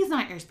people are like, he's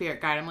not your spirit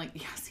guide. I'm like,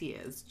 yes, he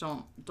is.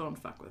 Don't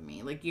fuck with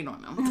me. Like, you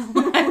don't know.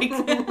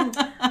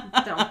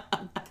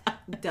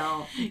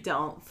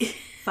 Don't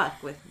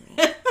fuck with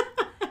me.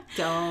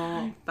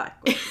 Don't fuck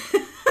with me.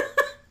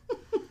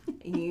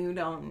 You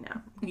don't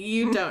know.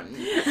 You don't know.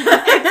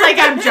 It's like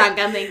I'm drunk.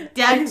 I'm like,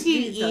 don't you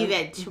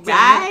even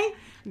try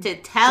to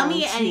tell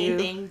me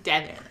anything,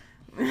 Devin.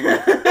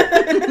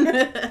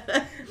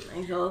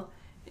 Michael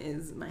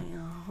is my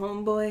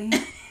homeboy.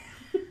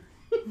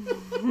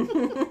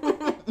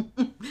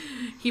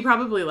 He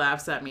probably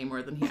laughs at me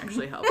more than he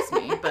actually helps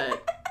me,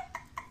 but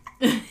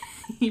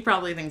he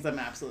probably thinks I'm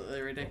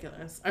absolutely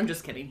ridiculous. I'm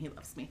just kidding. He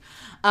loves me.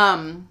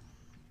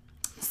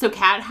 So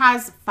Kat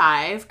has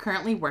 5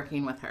 currently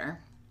working with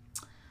her.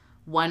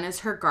 1 is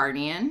her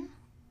guardian,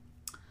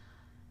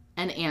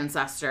 an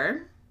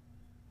ancestor,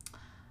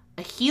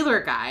 a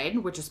healer guide,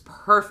 which is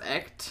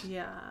perfect.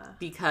 Yeah.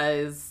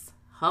 Because,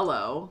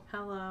 hello.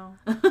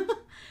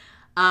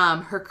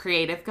 Her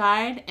creative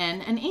guide,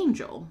 and an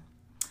angel.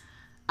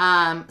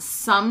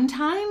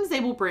 Sometimes they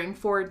will bring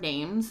forward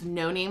names.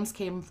 No names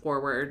came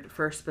forward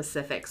for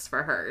specifics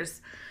for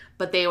hers.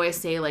 But they always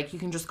say, like, you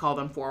can just call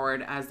them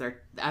forward as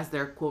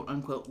their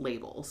quote-unquote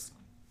labels.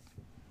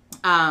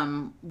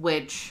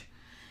 Which,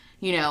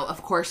 you know,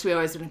 of course, we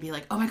always want to be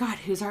like, oh my God,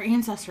 who's our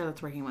ancestor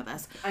that's working with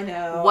us? I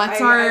know.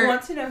 I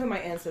want to know who my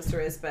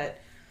ancestor is, but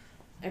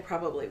I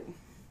probably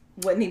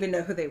wouldn't even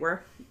know who they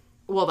were.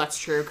 Well, that's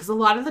true. Because a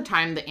lot of the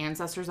time, the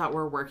ancestors that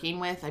we're working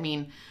with, I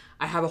mean,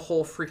 I have a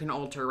whole freaking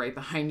altar right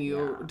behind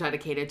you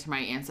dedicated to my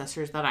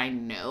ancestors that I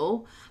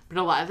know. But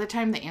a lot of the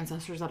time, the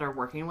ancestors that are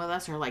working with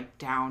us are like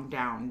down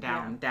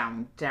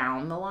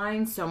the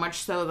line. So much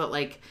so that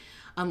like,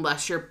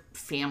 unless your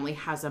family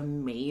has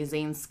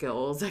amazing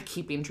skills at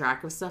keeping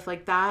track of stuff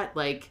like that,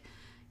 like,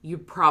 you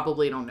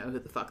probably don't know who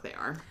the fuck they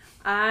are.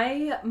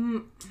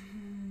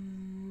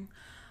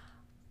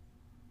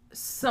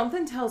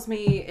 Something tells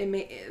me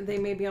they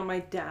may be on my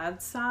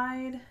dad's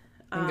side.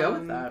 And go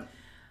with that.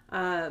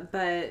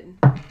 But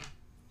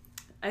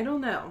I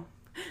don't know.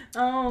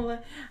 Oh,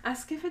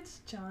 ask if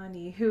it's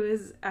Johnny, who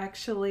is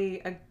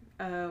actually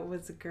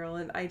was a girl,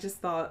 and I just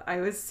thought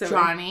I was so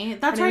Johnny.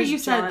 That's right. You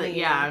said that.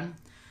 Yeah.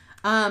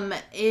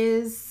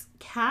 Is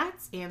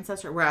Kat's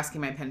ancestor? We're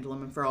asking my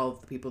pendulum, and for all of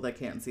the people that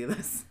can't see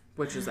this,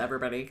 which is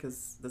everybody,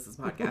 because this is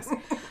a podcast.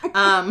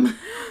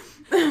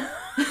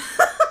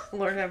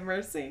 Lord have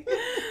mercy.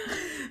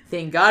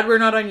 Thank God we're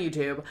not on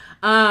YouTube.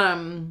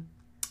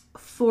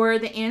 For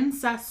the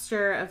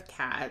ancestor of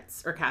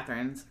Kat's, or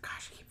Catherine's,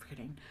 gosh, I keep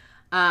forgetting.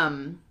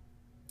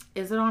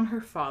 Is it on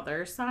her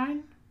father's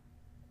side?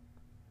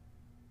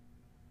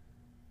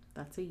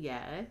 That's a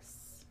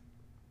yes.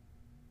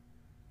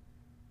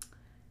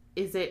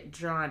 Is it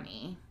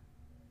Johnny?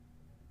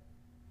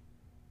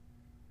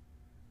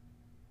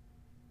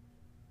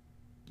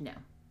 No.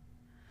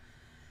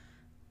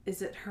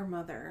 Is it her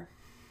mother?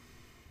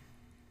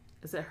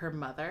 Is it her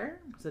mother?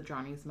 Is it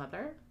Johnny's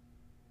mother?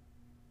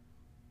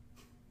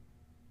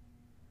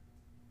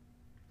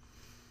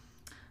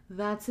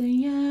 That's a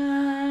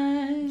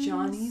yes.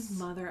 Johnny's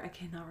mother, I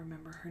cannot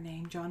remember her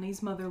name.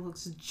 Johnny's mother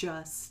looks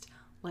just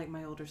like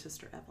my older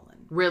sister,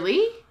 Evelyn.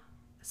 Really?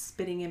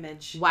 Spitting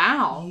image.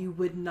 Wow. You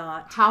would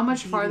not. How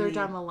much farther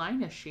down the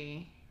line is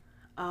she?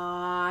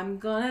 I'm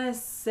gonna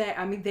say,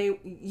 I mean,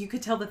 you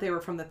could tell that they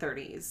were from the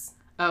 30s.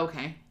 Oh,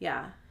 okay.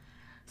 Yeah.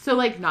 So,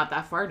 like, not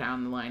that far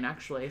down the line,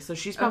 actually. So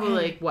she's probably,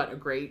 like, what, a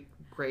great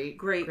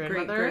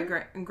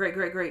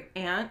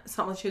aunt?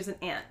 Something like she was an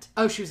aunt.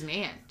 Oh, she was an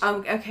aunt.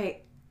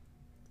 Okay.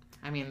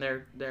 I mean,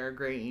 they're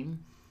agreeing.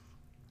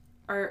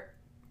 I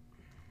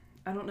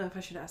don't know if I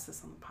should ask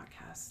this on the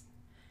podcast.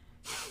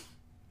 Is it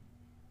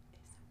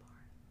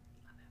part of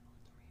Evelyn's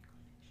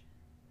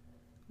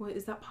reincarnation? What,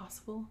 is that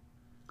possible?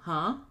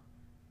 Huh?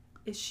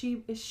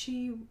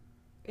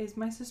 Is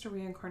my sister a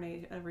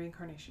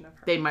reincarnation of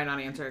her? They might not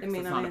answer because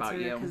it's not about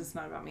you. Because it's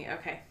not about me.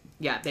 Okay.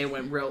 Yeah, they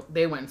went silent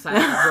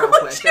real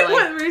quick.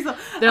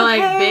 They're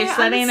like, bitch,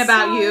 that ain't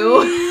about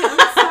you. I'm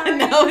sorry.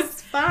 No,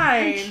 it's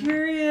fine. I'm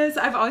curious.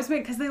 I've always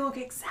been, because they look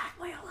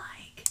exactly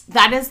alike.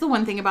 That is the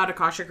one thing about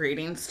Akashic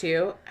readings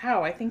too.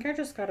 Ow, I think I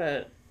just got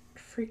a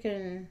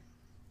freaking...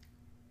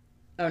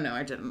 Oh no,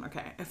 I didn't.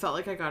 Okay. I felt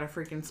like I got a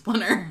freaking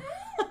splinter.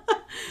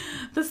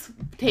 This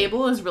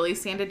table is really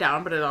sanded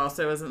down, but it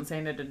also isn't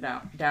sanded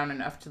down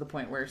enough to the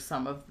point where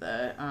some of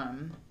the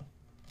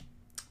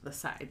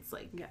sides,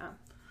 like,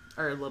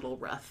 are a little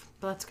rough.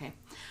 But that's okay.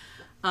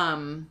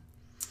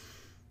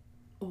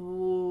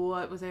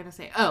 What was I going to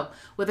say? Oh,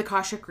 with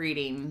Akashic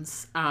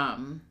readings,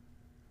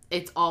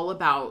 it's all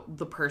about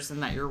the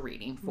person that you're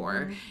reading for.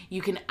 Mm-hmm.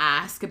 You can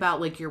ask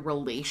about, like, your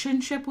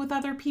relationship with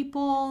other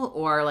people,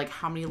 or, like,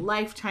 how many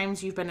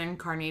lifetimes you've been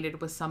incarnated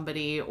with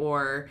somebody,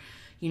 or...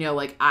 You know,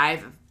 like,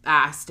 I've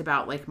asked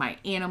about, like, my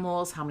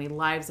animals, how many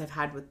lives I've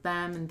had with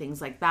them, and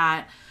things like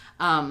that.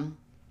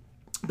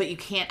 But you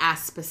can't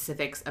ask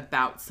specifics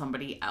about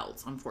somebody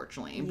else,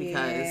 unfortunately,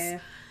 because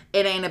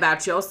it ain't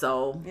about your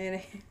soul.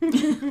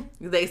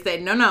 They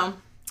say, no,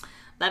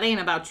 that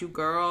ain't about you,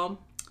 girl.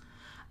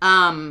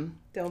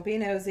 Don't be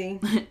nosy.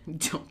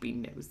 Don't be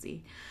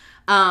nosy.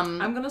 I'm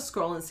going to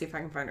scroll and see if I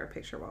can find her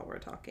picture while we're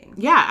talking.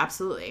 Yeah,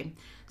 absolutely.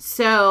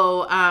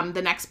 So,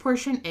 the next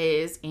portion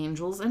is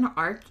angels and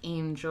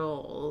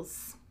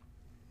archangels.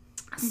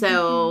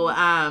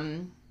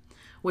 So,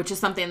 which is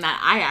something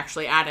that I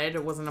actually added.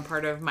 It wasn't a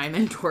part of my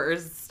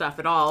mentor's stuff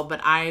at all, but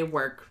I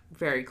work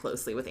very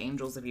closely with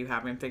angels, if you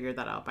haven't figured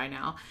that out by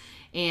now.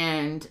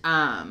 And,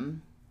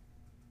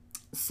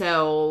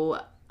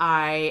 so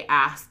I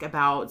ask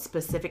about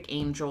specific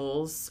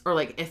angels, or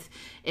like if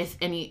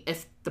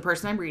the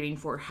person I'm reading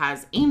for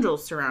has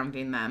angels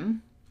surrounding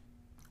them,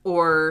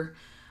 or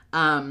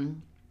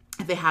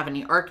if they have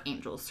any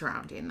archangels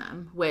surrounding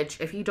them,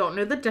 which, if you don't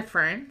know the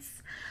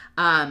difference,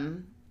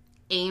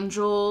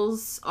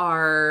 angels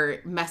are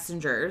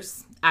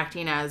messengers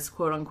acting as,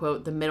 quote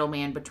unquote, the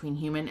middleman between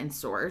human and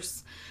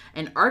source,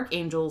 and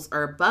archangels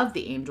are above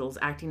the angels,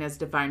 acting as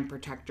divine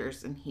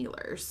protectors and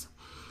healers.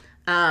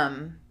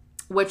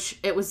 Which,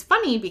 it was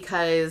funny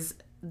because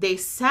they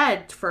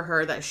said for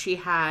her that she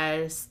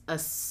has a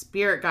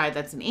spirit guide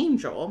that's an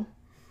angel,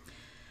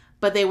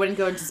 but they wouldn't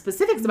go into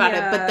specifics about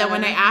it. But then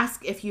when I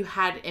asked if you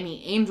had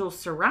any angels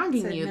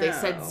surrounding you, they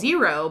said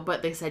 0,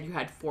 but they said you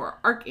had 4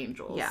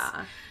 archangels.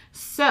 Yeah.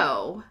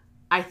 So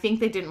I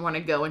think they didn't want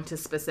to go into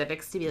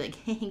specifics to be like,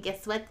 hey,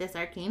 guess what? This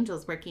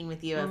archangel's working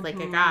with you as like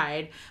a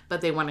guide.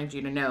 But they wanted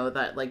you to know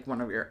that, like, one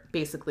of your,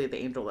 basically the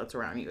angel that's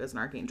around you is an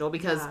archangel,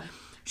 because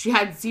she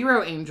had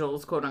 0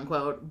 angels, quote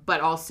unquote, but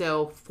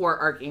also 4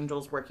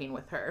 archangels working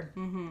with her.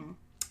 Mm-hmm.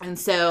 And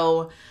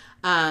so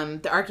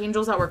the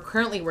archangels that were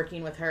currently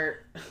working with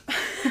her,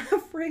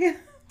 Freya,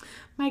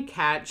 my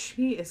cat,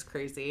 she is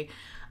crazy,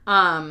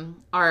 are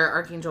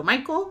Archangel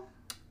Michael,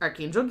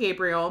 Archangel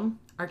Gabriel,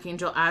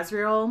 Archangel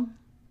Azrael,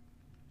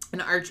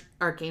 and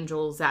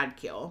Archangel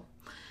Zadkiel.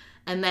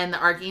 And then the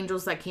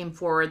archangels that came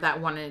forward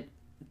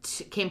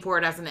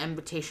as an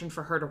invitation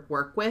for her to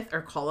work with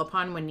or call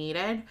upon when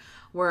needed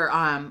were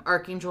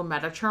Archangel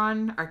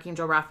Metatron,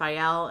 Archangel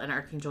Raphael, and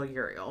Archangel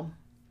Uriel,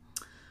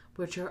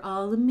 which are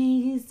all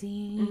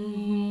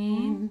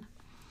amazing.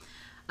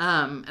 Mm-hmm.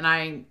 And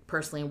I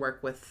personally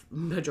work with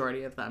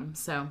majority of them.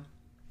 So,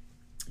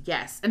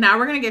 yes. And now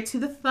we're going to get to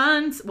the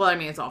fun. Well, I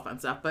mean, it's all fun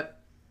stuff, but.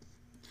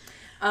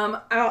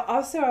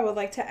 I would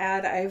like to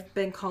add, I've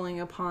been calling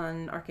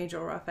upon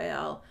Archangel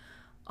Raphael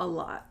a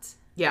lot.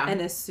 Yeah.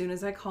 And as soon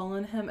as I call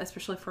on him,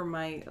 especially for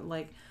my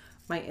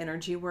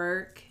energy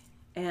work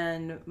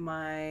and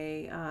my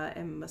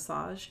and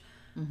massage,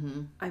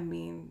 mm-hmm. I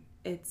mean,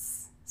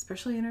 it's,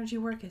 especially energy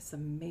work, it's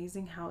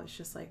amazing how it's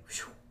just like,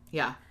 whew,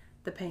 yeah,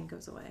 the pain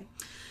goes away.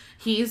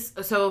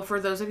 So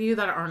for those of you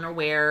that aren't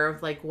aware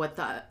of like what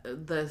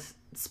the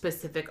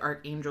specific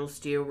archangels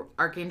do,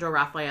 Archangel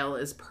Raphael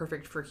is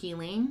perfect for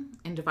healing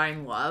and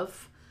divine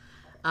love.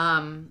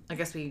 I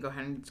guess we can go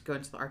ahead and go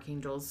into the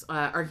archangels.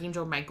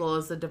 Archangel Michael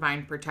is the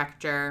divine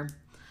protector.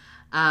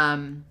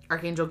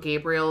 Archangel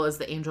Gabriel is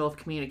the angel of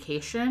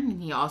communication,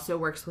 and he also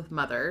works with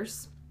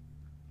mothers.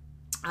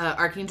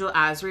 Archangel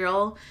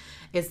Azrael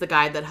is the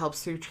guide that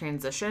helps through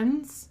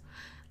transitions.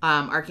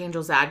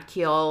 Archangel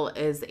Zadkiel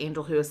is the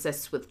angel who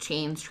assists with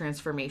change,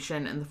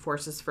 transformation, and the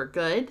forces for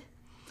good.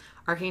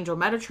 Archangel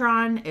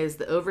Metatron is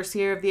the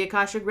overseer of the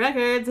Akashic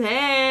records.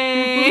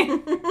 Hey!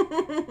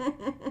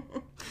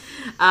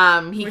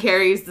 He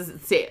carries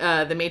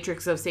the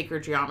matrix of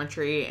sacred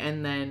geometry,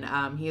 and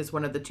then he is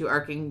one of the 2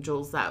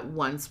 archangels that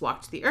once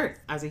walked the earth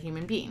as a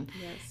human being.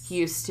 Yes. He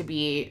used to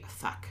be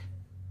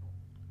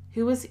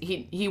Who was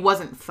he? He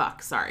wasn't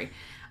sorry.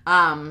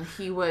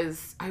 He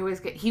was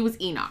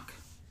Enoch,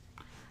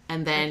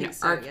 and then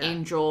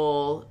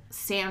Archangel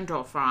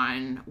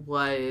Sandalphon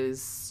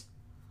was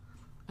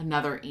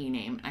another E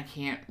name. I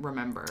can't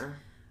remember.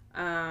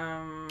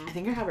 I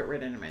think I have it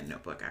written in my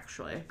notebook,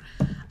 actually.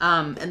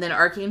 And then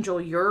Archangel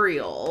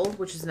Uriel,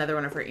 which is another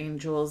one of her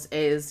angels,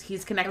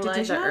 he's connected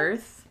to the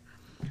earth.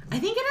 I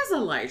think it is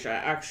Elijah,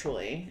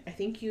 actually. I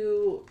think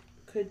you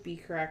could be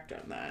correct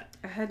on that.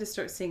 I had to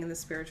start singing the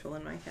spiritual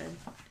in my head.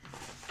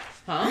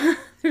 Huh?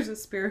 There's a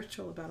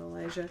spiritual about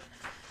Elijah.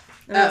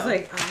 And I was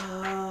like,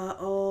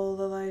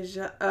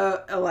 Elijah.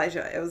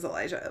 Elijah. It was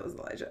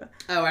Elijah.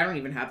 Oh, I don't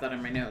even have that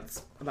in my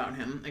notes about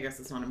him. I guess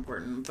it's not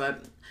important.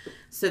 But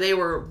so they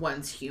were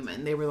once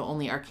human. They were the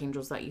only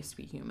archangels that used to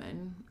be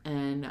human.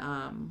 And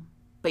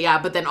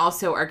but then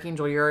also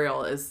Archangel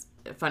Uriel is,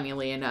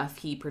 funnily enough,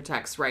 he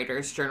protects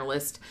writers,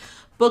 journalists,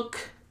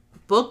 books,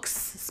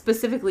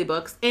 specifically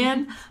books,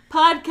 and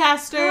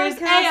podcasters.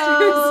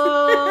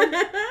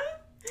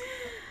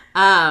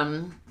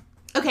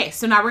 Okay,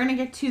 so now we're going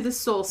to get to the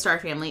Soul Star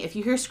family. If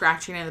you hear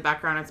scratching in the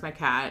background, it's my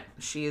cat.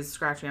 She's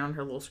scratching on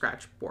her little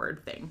scratch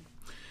board thing.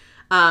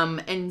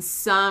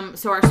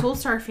 So our Soul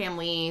Star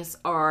families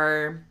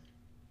are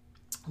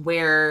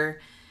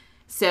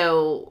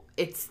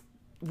it's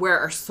where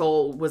our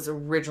soul was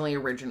originally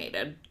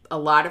originated.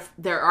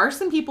 There are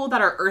some people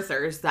that are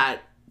earthers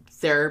that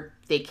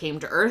they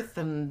came to Earth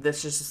and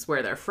this is just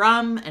where they're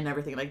from and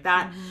everything like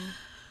that. Mm-hmm.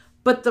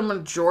 But the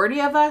majority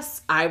of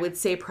us, I would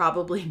say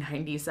probably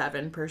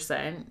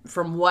 97%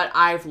 from what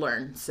I've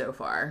learned so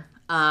far,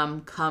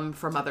 come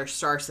from other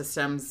star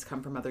systems,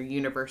 come from other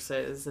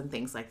universes and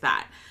things like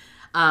that.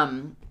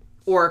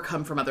 Or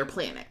come from other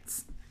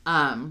planets.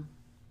 And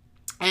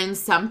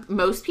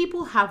most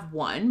people have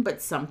 1,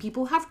 but some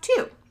people have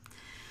 2.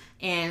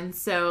 And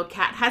so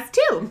Kat has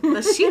 2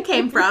 that she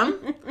came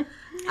from.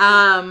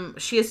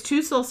 She has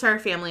 2 Soul Star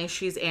families.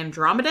 She's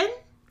Andromedan.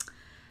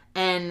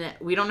 And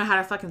we don't know how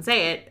to fucking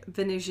say it.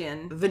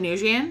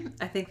 Venusian?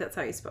 I think that's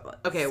how you spell it.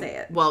 Okay. Say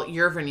it. Well,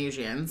 you're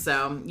Venusian,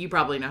 so you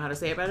probably know how to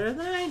say it better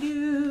than I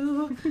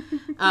do.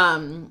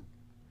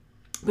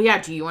 But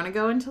yeah, do you want to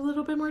go into a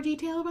little bit more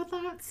detail about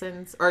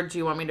that? Or do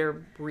you want me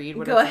to read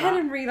what Go ahead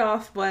and read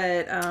off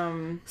what...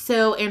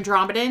 So,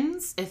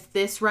 Andromedans, if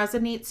this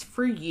resonates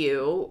for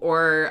you,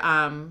 or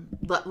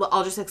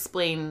I'll just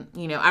explain,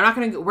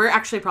 we're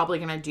actually probably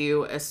going to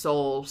do a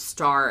Soul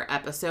Star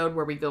episode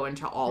where we go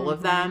into all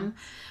of them.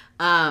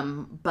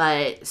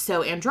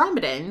 So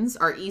Andromedans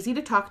are easy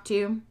to talk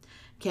to,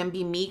 can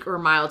be meek or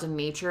mild in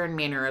nature and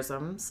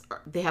mannerisms.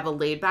 They have a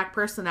laid-back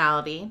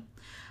personality,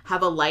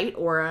 have a light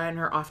aura, and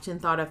are often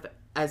thought of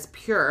as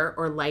pure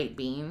or light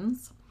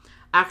beings.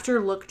 Act or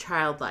look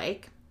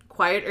childlike,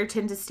 quiet or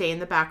tend to stay in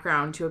the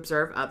background to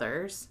observe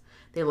others.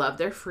 They love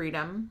their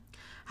freedom,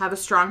 have a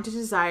strong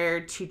desire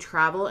to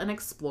travel and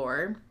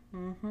explore.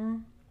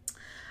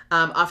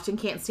 Often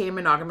can't stay in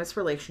monogamous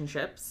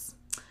relationships.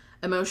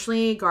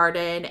 Emotionally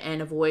guarded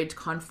and avoid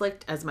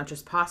conflict as much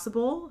as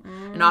possible,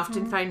 and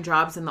often find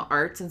jobs in the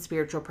arts and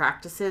spiritual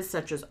practices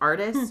such as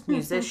artists,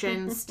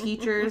 musicians,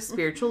 teachers,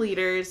 spiritual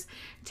leaders,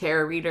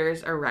 tarot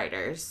readers, or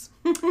writers.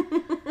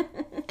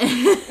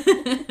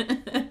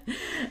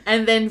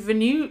 And then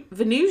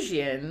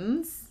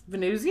Venusians,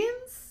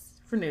 whatever.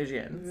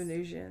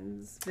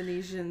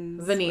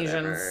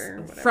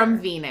 From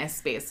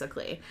Venus,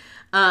 basically.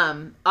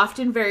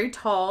 Often very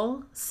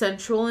tall,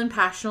 sensual, and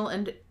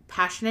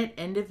passionate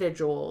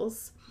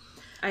individuals.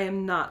 I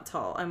am not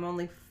tall. I'm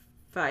only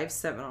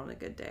 5'7" on a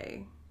good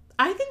day.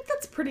 I think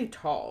that's pretty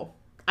tall.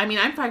 I mean,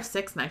 I'm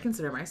 5'6" and I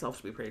consider myself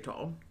to be pretty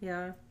tall.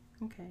 Yeah.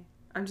 Okay.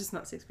 I'm just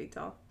not 6 feet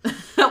tall.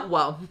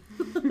 Well.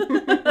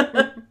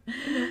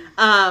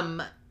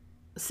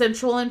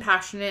 Sensual and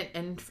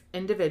passionate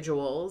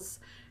individuals,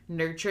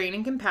 nurturing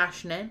and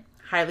compassionate,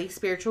 highly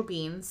spiritual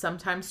beings,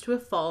 sometimes to a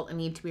fault, and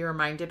need to be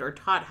reminded or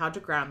taught how to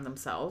ground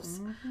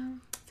themselves.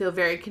 Feel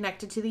very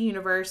connected to the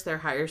universe, their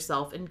higher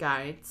self, and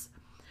guides.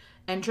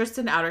 Interest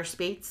in outer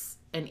space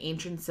and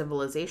ancient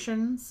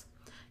civilizations.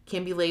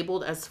 Can be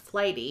labeled as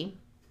flighty.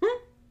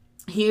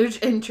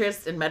 Huge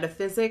interest in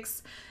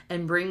metaphysics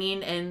and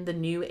bringing in the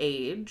new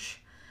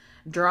age.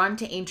 Drawn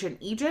to ancient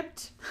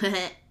Egypt,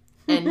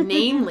 and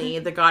namely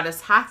the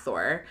goddess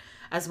Hathor,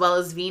 as well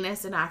as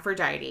Venus and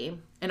Aphrodite,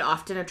 and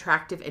often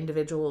attractive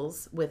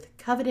individuals with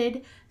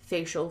coveted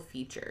facial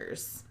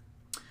features.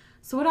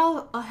 So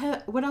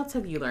what else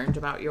have you learned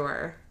about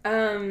your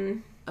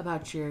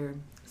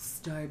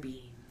star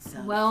being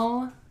self?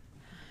 Well,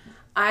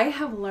 I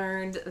have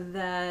learned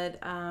that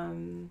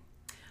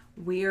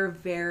we are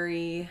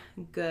very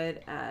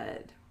good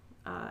at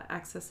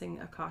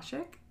accessing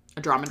Akashic.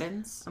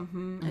 Andromedans.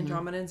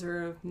 Andromedans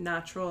are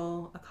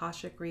natural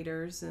Akashic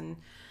readers, and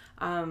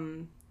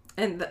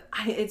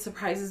it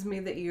surprises me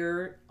that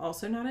you're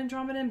also not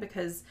Andromedan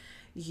because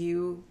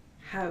you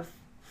have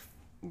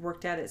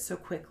worked at it so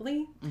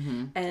quickly,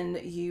 and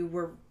you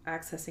were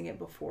accessing it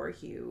before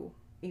you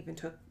even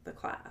took the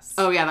class.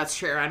 Oh yeah, that's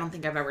true. I don't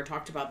think I've ever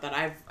talked about that.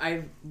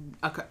 I've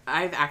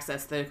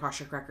accessed the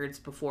Akashic records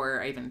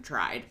before I even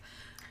tried.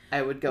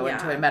 I would go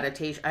into a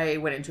meditation. I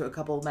went into a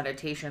couple of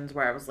meditations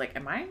where I was like,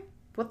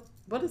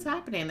 what is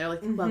happening? They're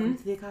like, welcome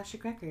to the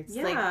Akashic records.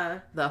 Yeah.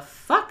 Like, the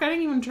fuck? I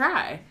didn't even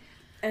try.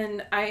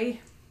 And I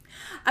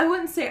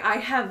wouldn't say I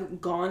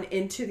have gone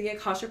into the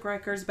Akashic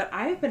records, but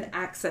I have been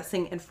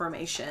accessing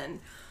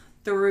information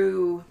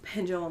through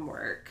pendulum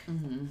work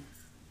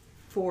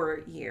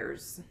for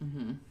years.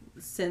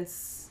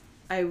 Since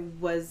I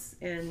was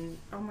in,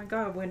 oh my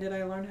God, when did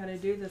I learn how to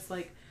do this?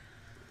 Like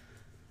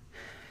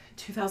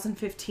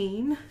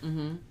 2015.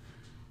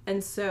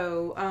 And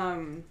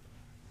so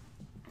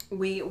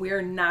we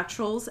are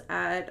naturals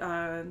at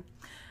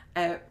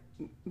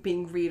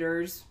being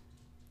readers,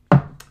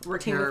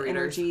 working with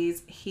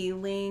energies,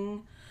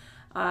 healing,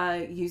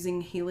 using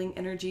healing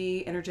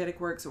energy, energetic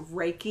works,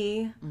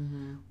 Reiki.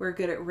 We're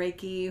good at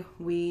Reiki.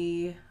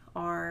 We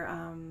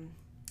are,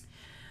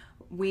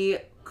 we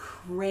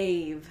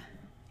crave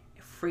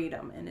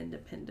freedom and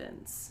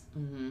independence.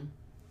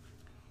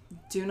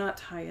 Do not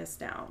tie us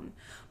down.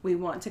 We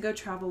want to go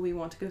travel. We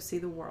want to go see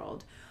the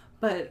world.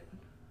 But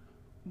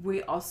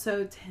we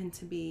also tend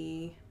to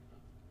be,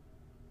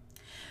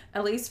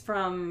 at least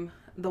from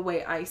the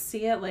way I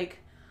see it, like,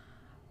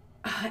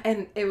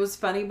 and it was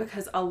funny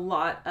because a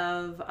lot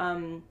of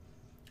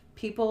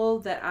people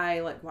that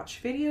I like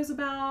watch videos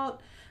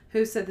about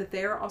who said that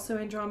they're also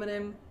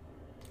Andromedan,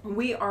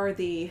 we are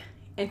the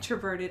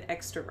extroverted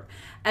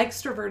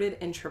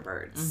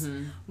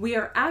introverts. We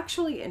are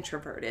actually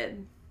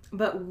introverted,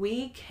 but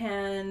we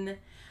can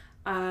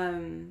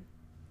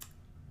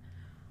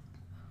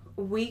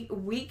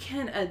we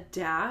can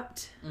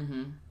adapt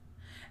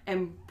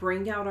and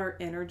bring out our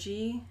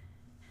energy.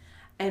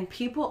 And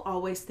people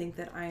always think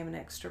that I am an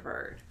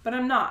extrovert, but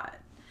I'm not.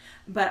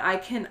 But I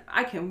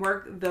can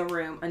work the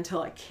room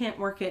until I can't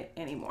work it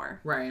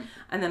anymore. Right.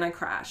 And then I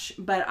crash.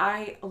 But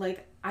I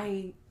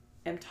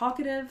am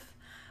talkative.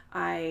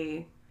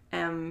 I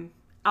am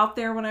out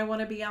there when I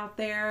want to be out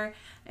there,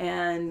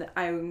 and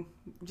I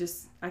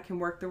can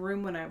work the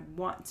room when I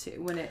want to,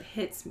 when it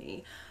hits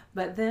me.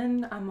 But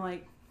then I'm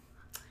like,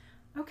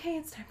 okay,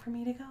 it's time for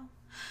me to go.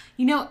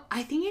 You know,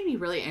 I think it'd be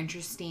really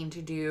interesting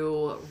to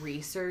do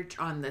research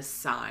on the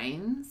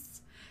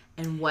signs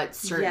and what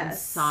certain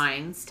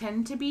signs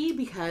tend to be,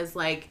 because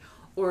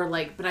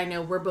but I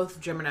know we're both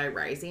Gemini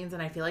risings,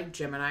 and I feel like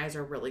Geminis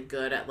are really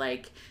good at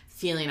like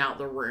feeling out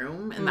the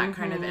room and that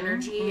kind of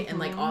energy. And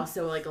like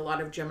also like a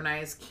lot of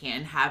Geminis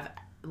can have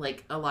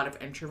like a lot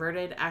of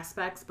introverted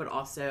aspects, but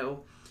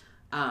also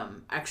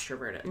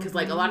extroverted, because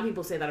like a lot of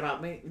people say that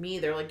about me.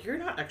 They're like, you're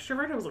not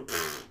extroverted. I was like,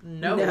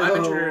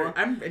 no.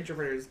 I'm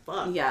introverted as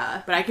fuck.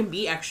 Yeah, but I can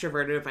be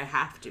extroverted if I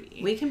have to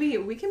be. We can be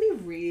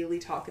really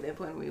talkative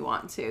when we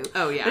want to.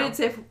 Oh yeah, but it's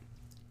if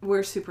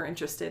we're super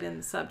interested in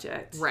the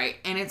subject, right?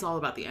 And it's all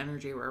about the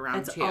energy we're around.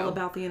 It's all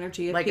about the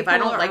energy. If I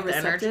don't like the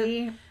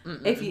energy,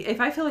 if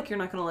I feel like you're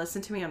not going to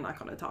listen to me, I'm not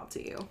going to talk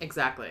to you.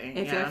 Exactly.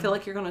 If I feel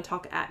like you're going to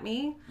talk at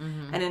me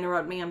and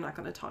interrupt me, I'm not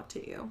going to talk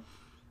to you.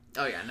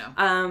 Oh yeah,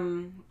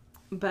 no.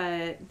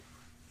 But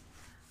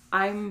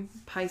I'm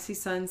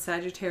Pisces Sun,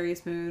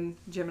 Sagittarius Moon,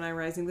 Gemini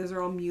Rising. Those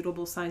are all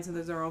mutable signs, and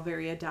those are all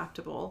very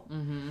adaptable.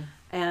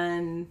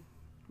 And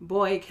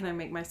boy, can I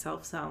make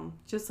myself sound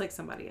just like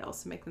somebody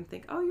else and make them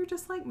think, oh, you're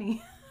just like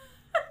me.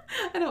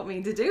 I don't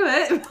mean to do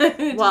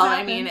it. Well,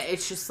 I mean,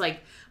 it's just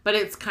like, but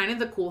it's kind of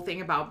the cool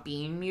thing about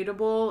being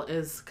mutable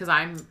is because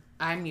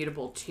I'm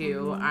mutable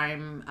too.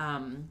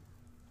 I'm,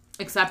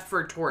 except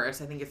for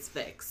Taurus, I think it's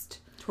fixed.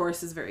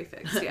 Taurus is very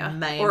fixed, yeah.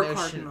 Or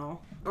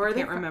cardinal. Or I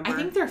can't remember. I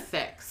think they're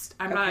fixed.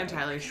 I'm not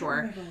entirely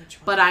sure.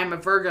 But I'm a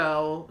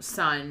Virgo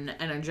sun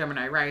and a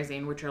Gemini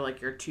rising, which are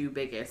like your two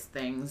biggest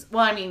things.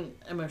 Well, I mean,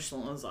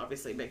 emotional is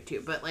obviously big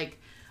too, but like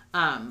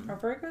are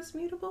Virgos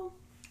mutable?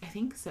 I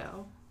think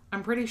so.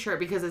 I'm pretty sure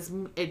because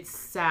it's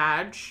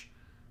Sag,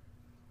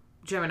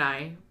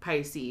 Gemini,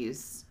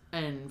 Pisces,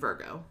 and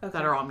Virgo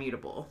that are all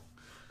mutable.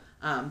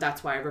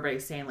 That's why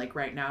everybody's saying, like,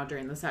 right now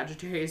during the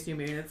Sagittarius new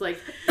moon, it's like,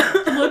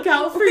 look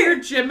out for your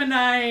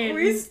Gemini. And,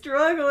 we're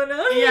struggling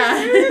out here.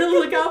 Yeah,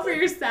 look out for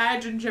your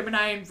Sag and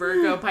Gemini and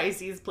Virgo,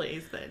 Pisces,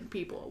 please, then,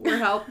 people. We're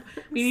help.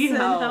 We need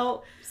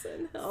help.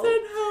 Send help.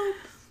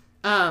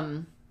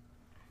 But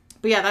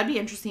yeah, that'd be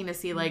interesting to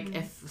see, like,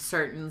 if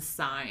certain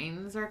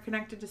signs are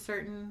connected to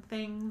certain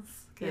things.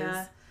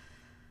 Yeah.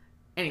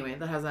 Anyway,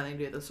 that has nothing to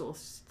do with the soul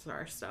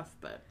star stuff,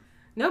 but.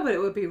 No, but it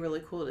would be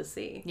really cool to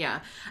see.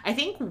 Yeah. I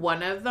think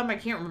one of them, I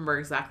can't remember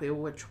exactly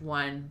which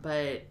one,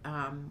 but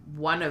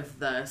one of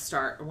the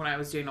when I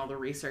was doing all the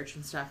research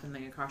and stuff in the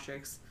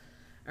Akashics,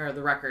 or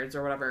the records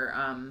or whatever,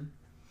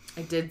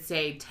 I did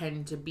say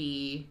tend to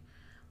be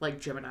like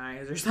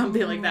Geminis or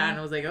something like that. And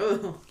I was like,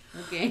 oh,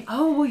 okay.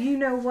 Oh, well, you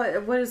know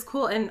what is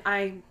cool? And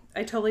I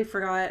totally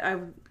forgot. I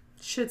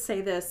should say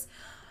this.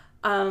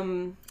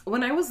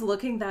 When I was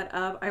looking that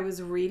up, I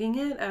was reading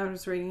it. I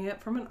was reading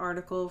it from an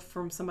article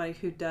from somebody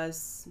who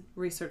does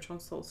research on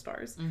soul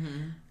stars.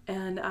 Mm-hmm.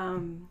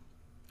 And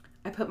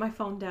I put my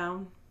phone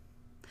down.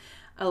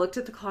 I looked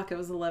at the clock. It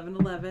was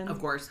 11:11. Of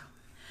course.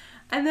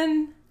 And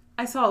then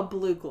I saw a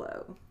blue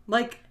glow.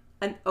 Like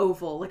an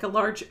oval. Like a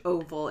large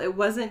oval. It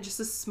wasn't just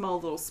a small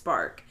little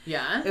spark.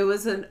 Yeah? It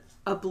was a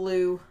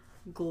blue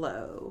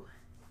glow.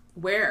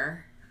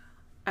 Where?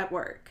 At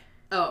work.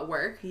 Oh, at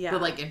work? Yeah.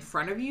 But like in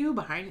front of you?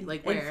 Behind?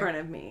 Like where? In front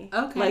of me.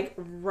 Okay. Like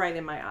right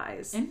in my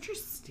eyes.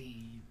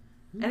 Interesting.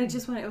 And it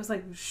just went, it was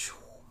like,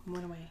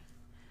 went away.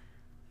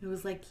 It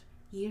was like,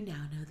 you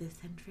now know this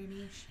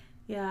information.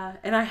 Yeah.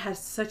 And I had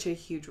such a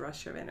huge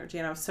rush of energy.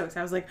 And I was so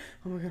excited. I was like,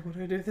 oh my God, what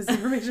do I do with this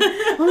information?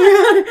 Oh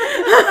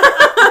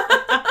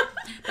my God.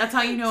 That's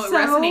how you know it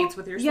resonates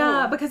with your soul.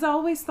 Yeah, because I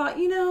always thought,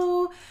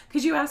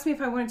 because you asked me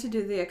if I wanted to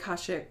do the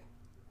Akashic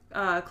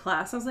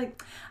class. I was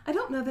like, I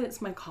don't know that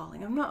it's my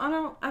calling. I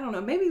don't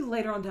know. Maybe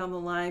later on down the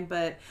line,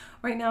 but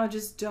right now I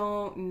just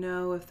don't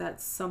know if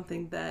that's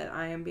something that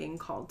I am being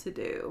called to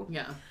do.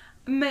 Yeah.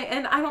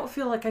 And I don't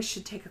feel like I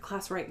should take a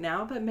class right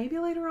now, but maybe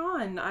later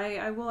on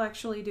I will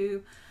actually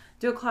do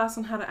a class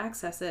on how to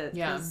access it.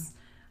 Yeah.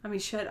 I mean,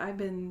 shit, I've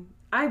been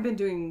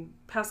doing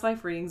past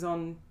life readings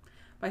on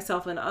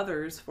myself and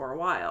others for a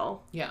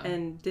while. Yeah.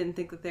 And didn't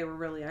think that they were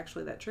really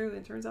actually that true.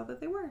 It turns out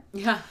that they were.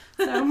 Yeah.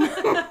 So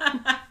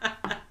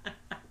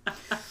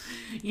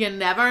you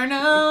never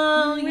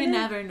know. You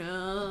never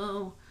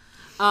know.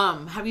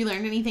 Have you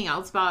learned anything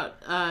else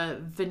about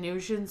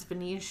Venetians?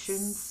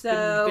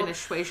 So,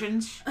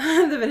 Venezuelans?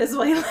 The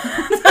Venezuelans.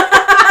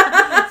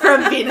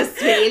 From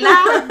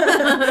Venezuela?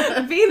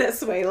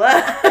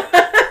 Venezuela.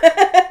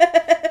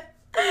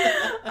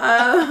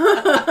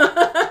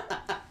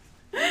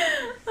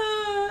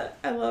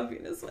 I love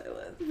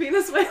Venezuela.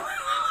 Venezuela.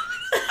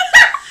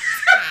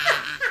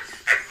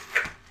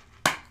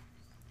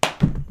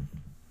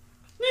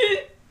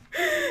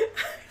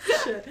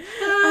 Shit.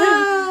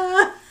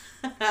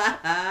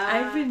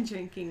 I've been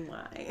drinking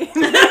wine.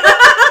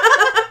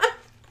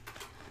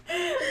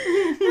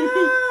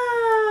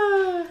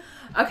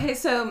 Okay,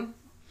 so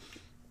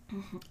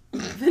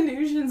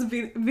Venusians,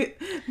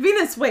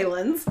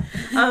 Venezuelans,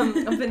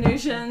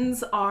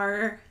 Venusians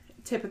are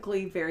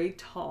typically very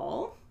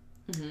tall.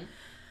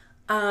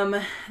 Mm-hmm.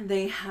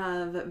 They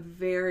have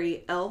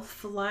very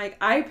elf-like.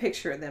 I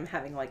picture them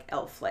having like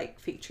elf-like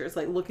features,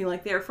 like looking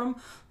like they're from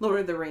Lord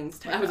of the Rings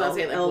type. I was gonna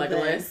say like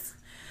Legolas.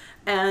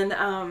 And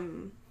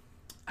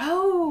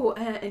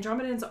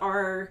Andromedans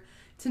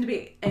tend to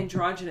be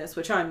androgynous,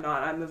 which I'm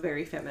not. I'm a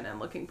very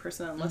feminine-looking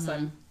person, unless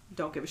I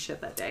don't give a shit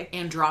that day.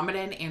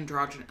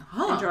 Andromedans.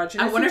 Huh.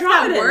 Androgynous. I wonder if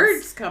that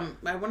words come.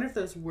 I wonder if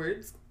those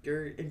words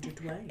are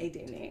intertwined. I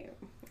don't know,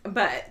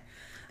 but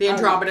the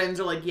Andromedans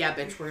are like, yeah,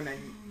 bitch, we're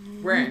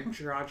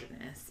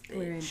androgynous. Bitch.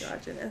 We're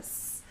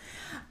androgynous.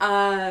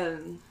 I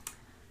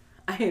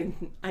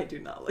do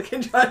not look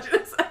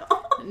androgynous at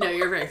all. No,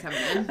 you're very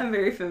feminine. I'm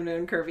very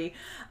feminine and curvy.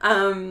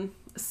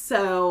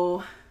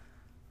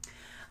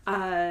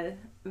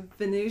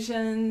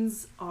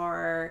 Venusians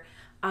are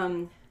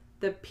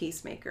the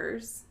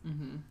peacemakers,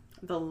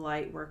 the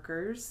light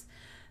workers.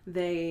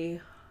 I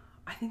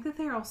think that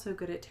they're also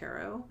good at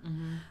tarot.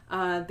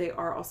 Mm-hmm. They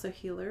are also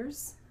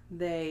healers.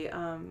 They,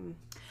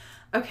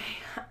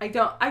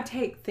 I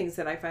take things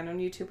that I find on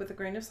YouTube with a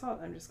grain of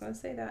salt. I'm just going to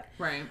say that.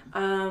 Right.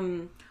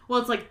 Well,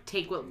 it's like,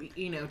 take what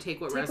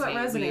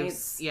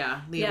resonates.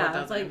 Leave what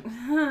doesn't. Like,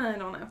 I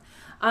don't know.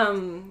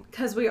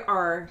 Because we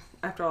are,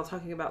 after all,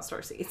 talking about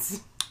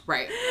starseeds.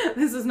 Right.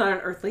 This is not an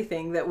earthly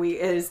thing that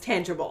it is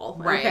tangible.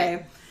 Right.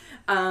 Okay.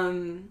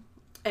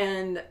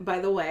 And by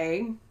the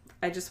way,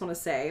 I just want to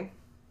say,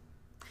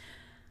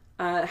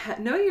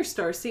 knowing your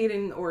starseed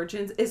and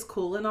origins is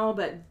cool and all,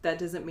 but that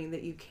doesn't mean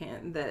that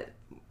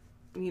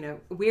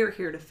we're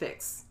here to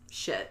fix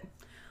shit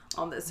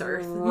on this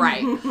earth.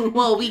 Right.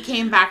 Well, we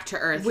came back to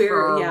earth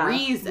for a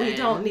reason. We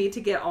don't need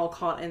to get all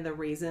caught in the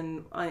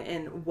reason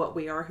in what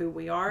we are, who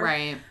we are.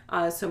 Right.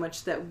 So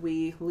much that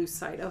we lose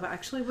sight of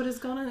actually what is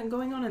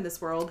going on in this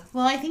world.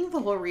 Well, I think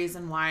the whole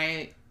reason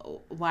why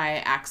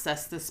I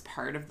access this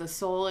part of the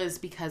soul is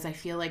because I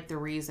feel like the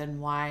reason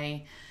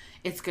why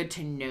it's good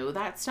to know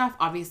that stuff.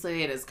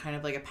 Obviously, it is kind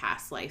of like a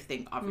past life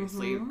thing,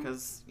 obviously,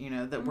 because,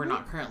 that we're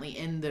not currently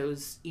in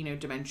those,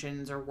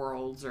 dimensions or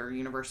worlds or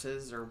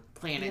universes or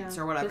planets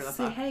or whatever the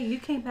fuck. Hey, you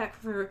came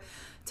back to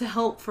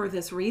help for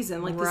this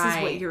reason. Like, this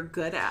is what you're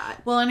good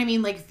at. Well, and I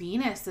mean, like,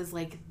 Venus is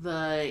like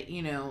the,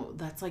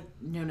 that's like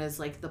known as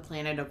like the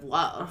planet of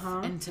love.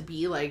 And to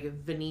be like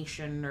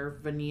Venetian or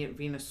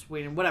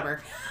Venezuelan,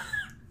 whatever.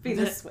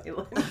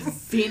 Venezuelan.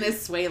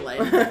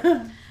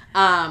 Venezuelan.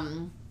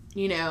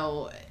 you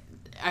know,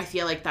 I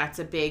feel like that's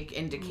a big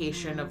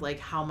indication of like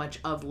how much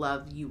of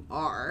love you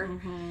are,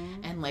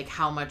 and like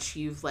how much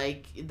you've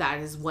like that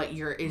is what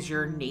your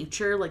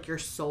nature, like your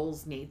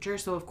soul's nature.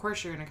 So of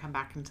course you're gonna come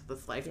back into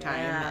this lifetime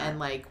and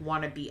like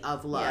want to be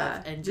of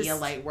love and just be a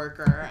light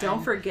worker.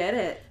 Don't forget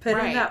it. Put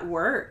in that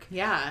work.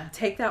 Yeah.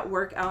 Take that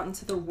work out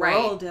into the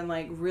world and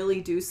like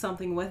really do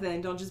something with it,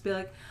 and don't just be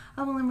like,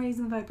 oh, well, I'm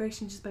raising the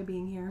vibration just by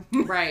being here.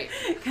 Right.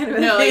 Kind of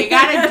no, thing. you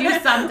gotta do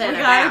something we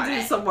about gotta do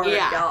it. some work,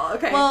 y'all.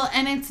 Okay. Well,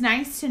 and it's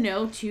nice to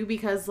know, too,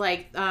 because,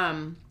 like,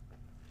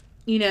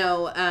 you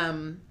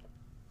know,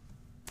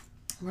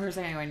 where was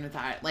I going with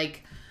that?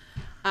 Like,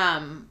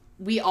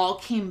 we all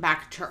came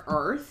back to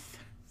Earth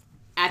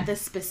at this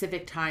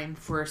specific time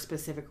for a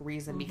specific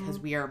reason because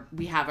we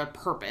have a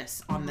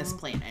purpose on this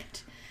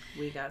planet.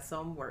 We got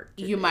some work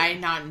to You do. might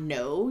not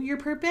know your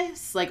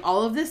purpose. Like,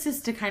 all of this is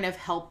to kind of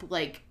help,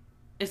 like,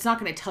 it's not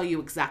going to tell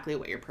you exactly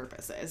what your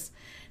purpose is.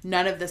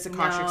 None of this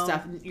Akashic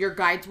stuff. Your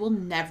guides will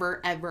never,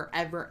 ever,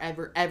 ever,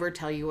 ever, ever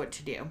tell you what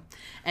to do.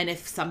 And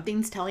if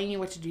something's telling you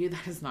what to do,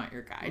 that is not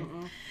your guide.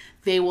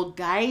 They will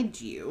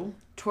guide you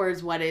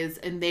towards what is,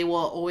 and they will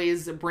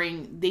always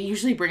they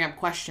usually bring up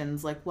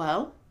questions like,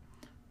 well,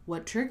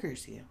 what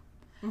triggers you?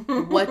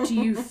 What do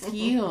you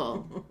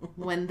feel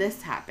when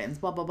this happens?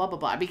 Blah, blah, blah, blah,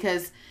 blah.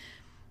 Because,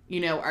 you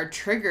know, our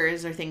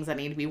triggers are things that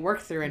need to be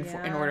worked through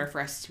in order for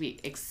us to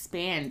be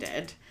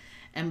expanded.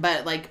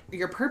 But like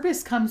your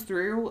purpose comes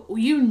through,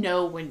 you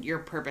know when your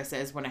purpose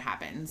is when it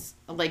happens.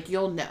 Like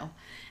you'll know.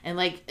 And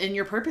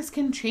your purpose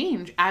can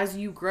change as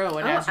you grow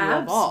and as you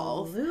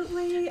evolve.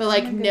 Absolutely. But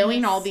like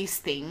knowing all these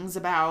things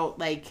about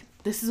like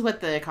this is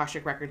what the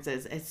Akashic Records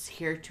is. It's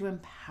here to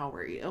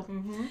empower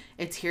you.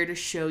 It's here to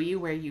show you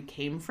where you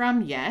came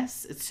from.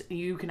 Yes,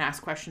 you can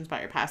ask questions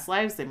about your past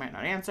lives. They might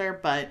not answer,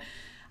 but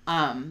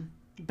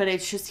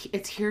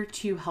it's here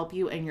to help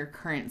you in your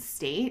current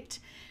state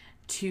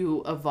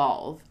to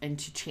evolve and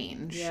to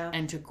change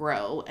and to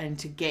grow and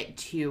to get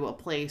to a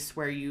place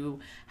where you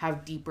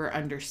have deeper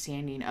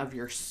understanding of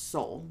your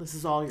soul. This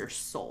is all your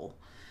soul.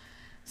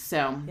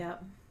 So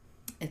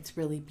it's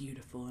really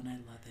beautiful and I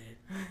love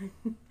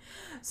it.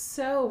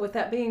 So with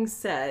that being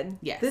said,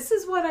 this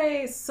is what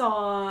I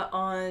saw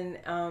on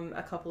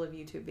a couple of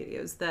YouTube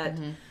videos that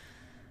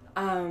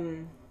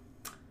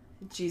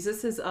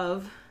Jesus is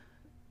of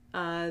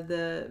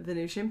the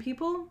Venusian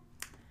people.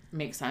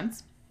 Makes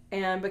sense.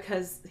 And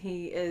because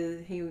he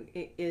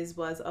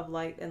was of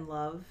light and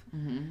love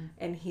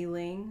and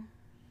healing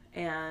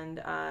and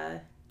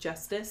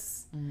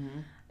justice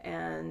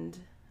and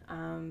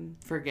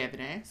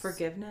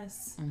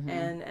forgiveness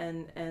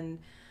and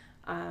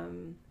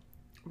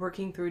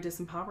working through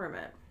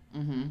disempowerment.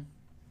 And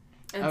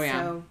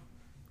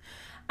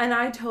and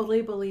I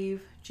totally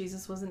believe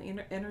Jesus was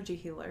an energy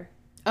healer.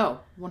 Oh,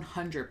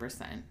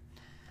 100%.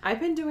 I've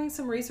been doing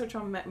some research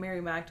on Mary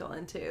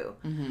Magdalene too,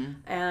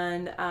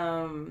 and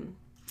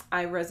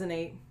I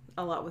resonate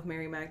a lot with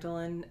Mary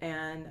Magdalene,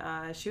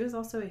 and she was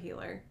also a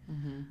healer,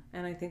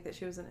 and I think that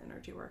she was an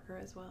energy worker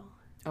as well.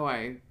 Oh,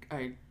 I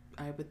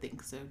would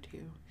think so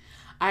too.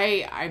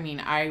 I mean,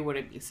 I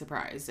wouldn't be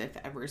surprised if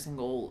every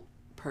single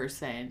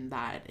person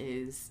that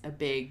is a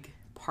big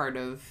part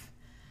of,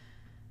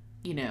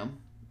 you know,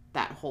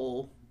 that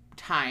whole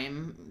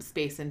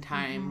space and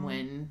time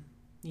when,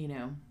 you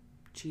know,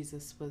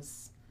 Jesus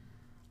was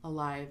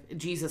alive.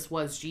 Jesus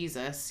was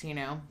Jesus, you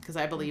know, because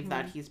I believe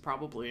that he's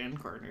probably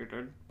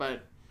incarnated,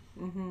 but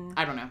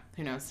I don't know.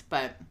 Who knows?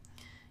 But,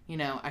 you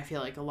know, I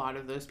feel like a lot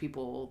of those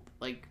people,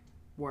 like,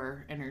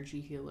 were energy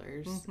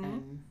healers.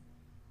 And,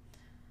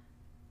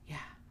 yeah,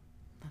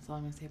 that's all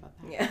I'm going to say about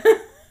that. Yeah.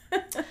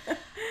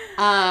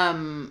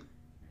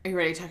 Are you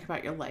ready to talk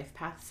about your life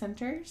path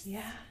centers?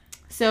 Yeah.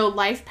 So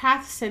life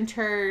path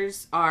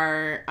centers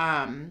are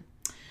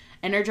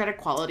energetic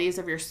qualities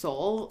of your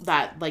soul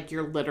that like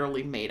you're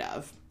literally made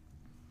of.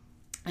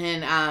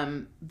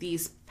 And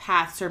these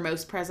paths are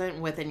most present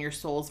within your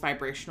soul's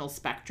vibrational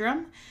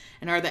spectrum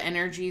and are the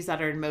energies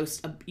that are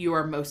you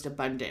are most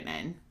abundant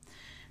in.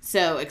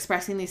 So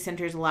expressing these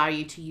centers allow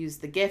you to use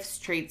the gifts,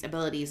 traits,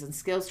 abilities, and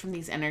skills from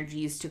these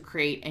energies to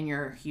create in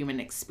your human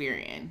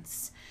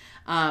experience.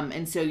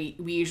 And so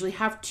we usually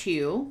have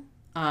two.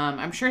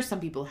 I'm sure some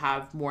people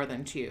have more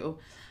than two.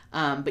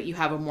 But you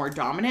have a more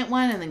dominant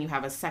one and then you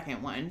have a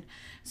second one.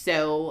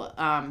 So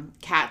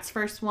Kat's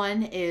first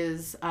one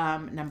is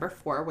number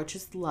 4, which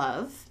is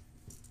love,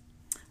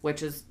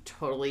 which is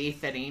totally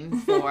fitting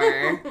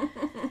for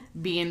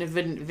being a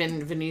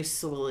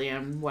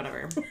Venusian,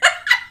 whatever.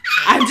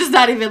 I'm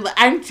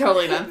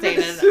totally not saying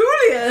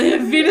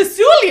it.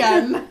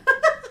 Venusian.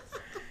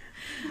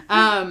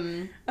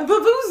 A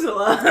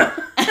babuzela.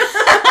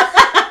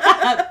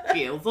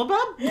 Beelzebub?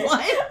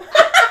 What?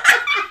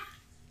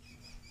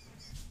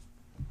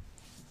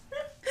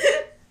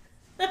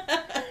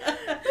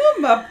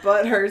 My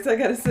butt hurts. I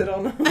gotta sit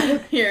on them.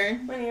 Here.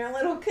 In your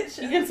little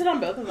kitchen. You can sit on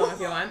both of them if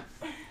you want.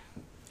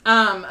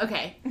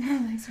 Okay.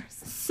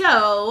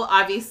 So,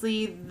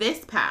 obviously,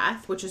 this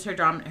path, which is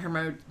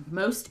her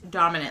most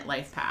dominant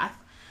life path,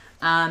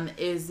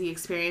 is the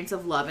experience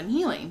of love and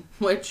healing,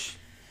 which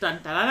Dun,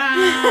 da,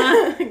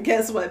 da, da.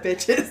 Guess what,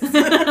 bitches?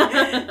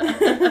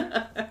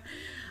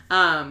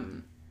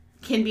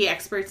 Can be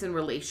experts in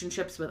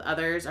relationships with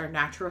others, are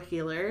natural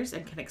healers,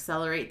 and can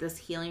accelerate this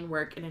healing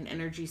work in an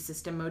energy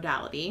system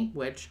modality,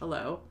 which,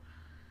 hello,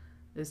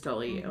 is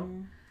totally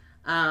you.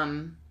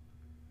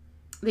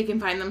 They can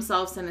find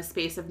themselves in a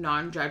space of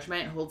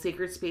non-judgment, hold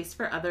sacred space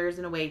for others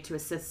in a way to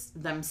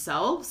assist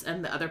themselves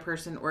and the other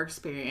person or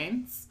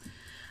experience.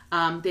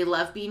 They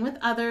love being with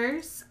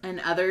others, and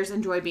others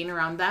enjoy being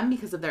around them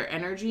because of their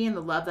energy and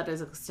the love that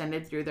is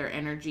extended through their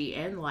energy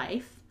and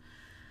life.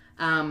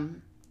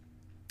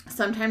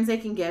 Sometimes they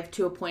can give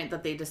to a point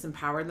that they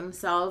disempower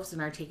themselves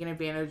and are taken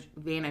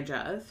advantage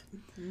of.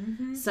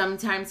 Mm-hmm.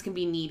 Sometimes can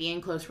be needy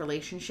in close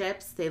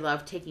relationships. They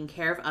love taking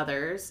care of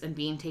others and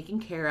being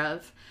taken care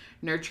of,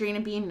 nurturing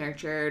and being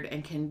nurtured,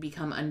 and can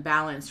become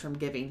unbalanced from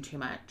giving too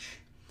much.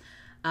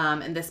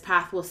 And this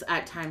path will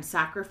at times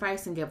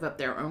sacrifice and give up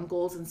their own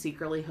goals and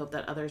secretly hope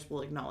that others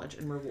will acknowledge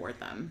and reward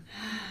them.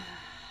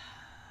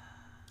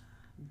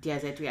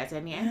 Does it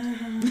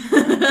resonate?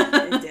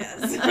 It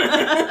does.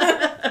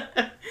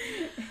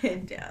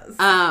 It does.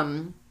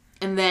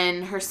 And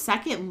then her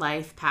second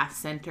life path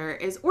center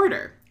is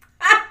order.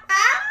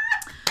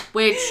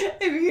 Which,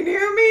 if you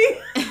knew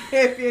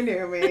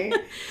me.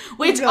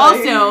 Which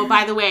also,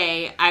 by the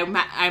way,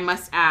 I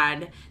must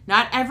add,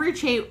 not every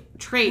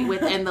trait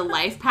within the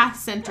life path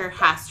center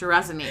has to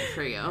resonate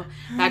for you.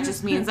 That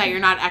just means that you're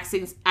not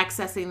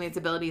accessing these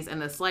abilities in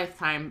this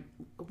lifetime.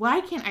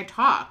 Why can't I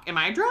talk? Am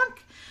I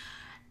drunk?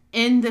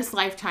 In this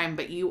lifetime,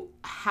 but you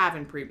have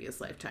in previous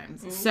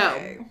lifetimes. Okay.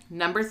 So,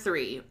 number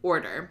 3,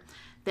 order.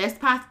 This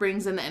path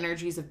brings in the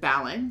energies of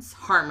balance,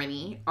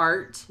 harmony,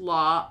 art,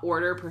 law,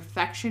 order,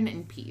 perfection,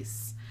 and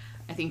peace.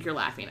 I think you're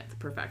laughing at the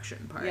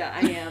perfection part. Yeah, I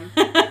am.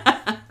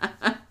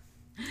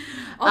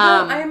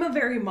 Although I am a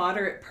very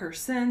moderate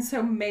person,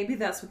 so maybe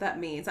that's what that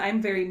means.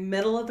 I'm very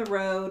middle of the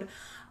road.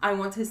 I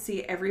want to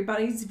see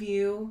everybody's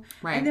view.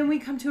 Right. And then we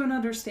come to an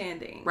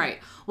understanding. Right.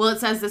 Well, it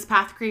says this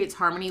path creates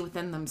harmony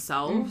within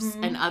themselves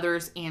and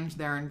others and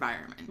their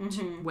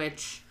environment,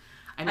 which,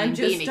 I mean,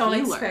 just being a don't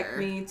healer, expect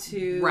me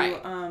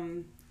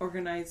to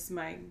organize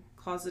my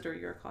closet or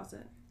your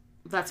closet.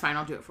 That's fine.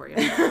 I'll do it for you.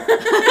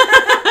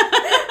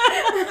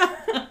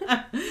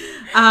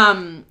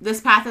 This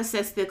path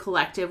assists the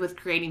collective with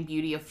creating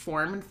beauty of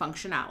form and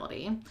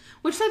functionality,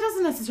 which that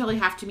doesn't necessarily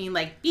have to mean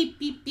like beep,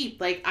 beep,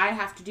 beep. Like I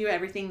have to do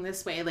everything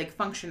this way. Like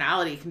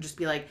functionality can just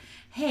be like,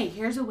 hey,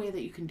 here's a way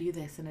that you can do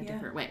this in a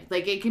different way.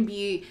 Like it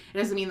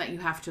doesn't mean that you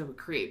have to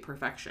create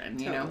perfection,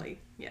 you know?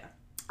 Yeah.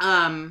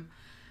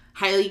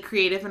 Highly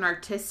creative and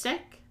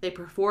artistic. They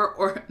prefer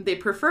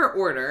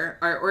order,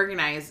 are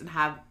organized,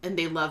 and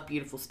they love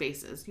beautiful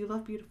spaces. You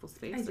love beautiful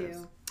spaces. I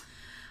do.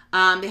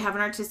 They have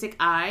an artistic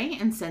eye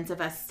and sense of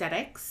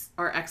aesthetics,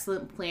 are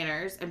excellent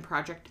planners and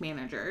project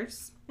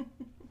managers.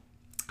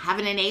 Have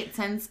an innate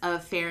sense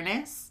of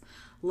fairness,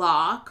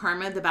 law,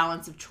 karma, the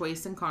balance of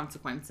choice and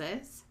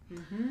consequences.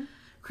 Mm-hmm.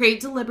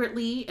 Create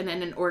deliberately and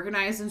in an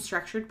organized and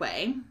structured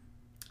way.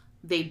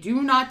 They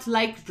do not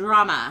like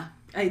drama.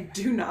 I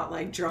do not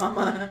like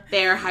drama.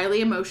 They are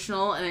highly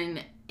emotional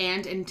and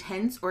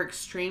intense or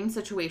extreme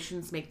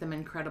situations make them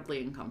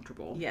incredibly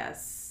uncomfortable.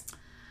 Yes.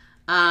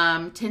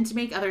 Tend to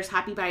make others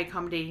happy by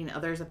accommodating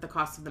others at the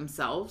cost of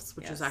themselves,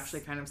 which is actually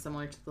kind of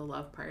similar to the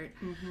love part.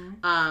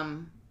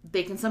 Mm-hmm.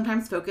 They can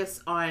sometimes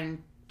focus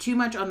on too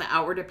much on the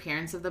outward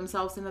appearance of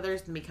themselves and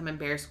others and become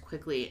embarrassed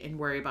quickly and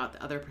worry about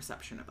the other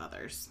perception of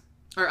others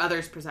or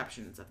others'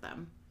 perceptions of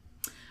them.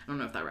 I don't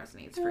know if that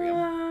resonates for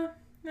you.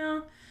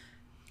 No.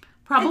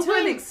 Probably to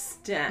an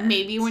extent.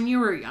 Maybe when you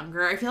were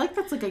younger. I feel like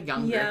that's like a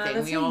younger thing. Yeah,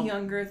 that's a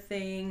younger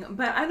thing.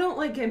 But I don't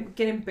like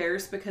get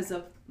embarrassed because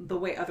of the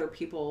way other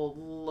people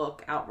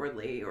look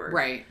outwardly or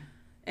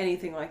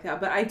anything like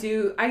that. But I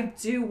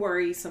do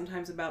worry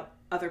sometimes about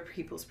other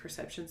people's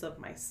perceptions of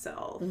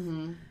myself.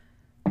 Mm-hmm.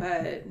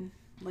 But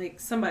like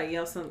somebody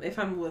else, if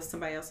I'm with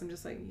somebody else, I'm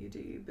just like, you do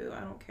you, boo.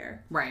 I don't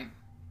care. Right.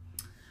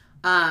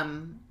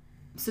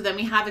 So then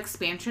we have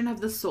expansion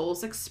of the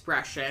soul's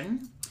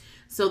expression.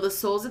 So the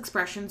soul's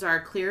expressions are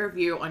a clearer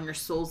view on your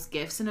soul's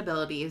gifts and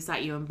abilities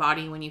that you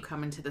embody when you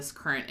come into this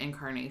current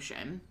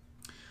incarnation.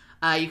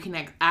 You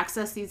can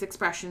access these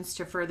expressions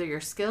to further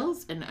your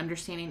skills and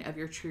understanding of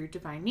your true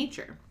divine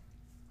nature.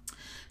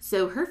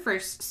 So her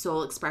first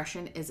soul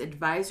expression is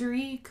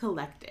Advisory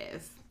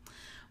Collective,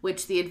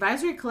 which the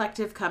Advisory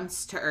Collective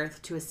comes to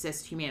Earth to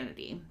assist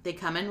humanity. They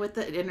come in with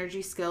the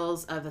energy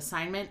skills of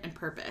assignment and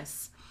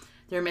purpose.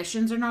 Their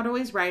missions are not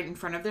always right in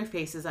front of their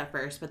faces at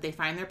first, but they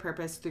find their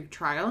purpose through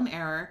trial and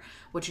error,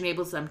 which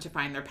enables them to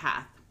find their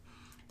path.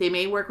 They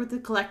may work with the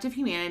collective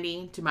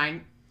humanity,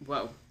 divine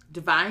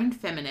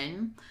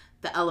feminine,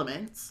 the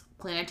elements,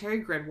 planetary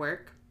grid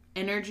work,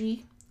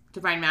 energy,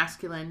 divine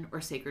masculine,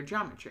 or sacred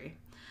geometry.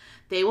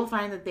 They will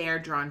find that they are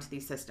drawn to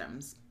these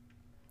systems.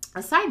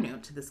 A side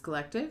note to this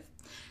collective,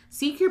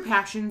 seek your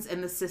passions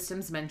in the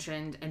systems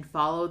mentioned and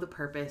follow the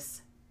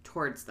purpose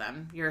towards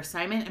them. Your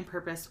assignment and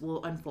purpose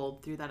will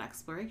unfold through that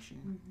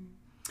exploration. Mm-hmm.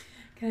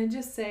 Can I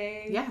just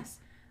say... Yes.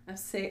 I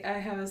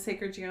have a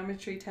sacred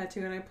geometry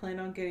tattoo, and I plan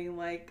on getting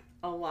like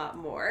a lot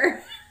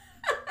more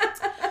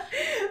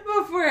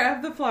before I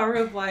have the flower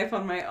of life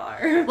on my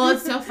arm. Well,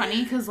 it's so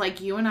funny because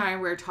like you and I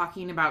were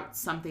talking about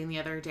something the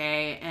other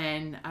day,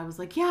 and I was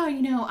like, yeah,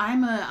 you know,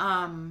 I'm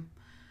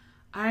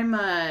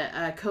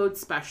a code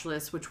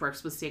specialist, which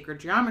works with sacred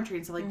geometry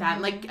and stuff like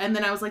that. And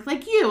then I was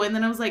like you. And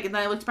then I was like, and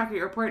then I looked back at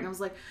your report and I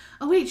was like,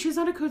 oh wait, she's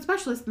not a code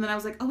specialist. And then I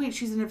was like, oh wait,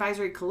 she's an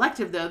advisory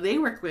collective though. They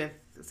work with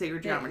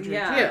sacred geometry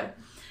too.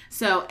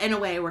 So in a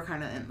way, we're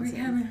kind of in the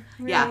same.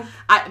 Yeah.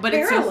 But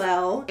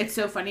parallel. It's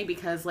so funny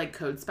because like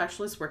code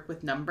specialists work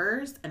with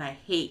numbers and I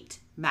hate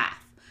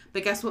math.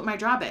 But guess what my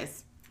job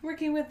is?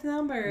 Working with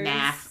numbers.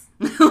 Math.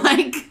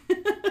 Like,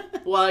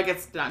 well, I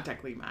guess not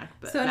technically math.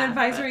 But so an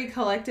advisory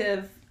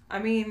collective, I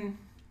mean,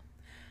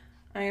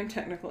 I am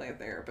technically a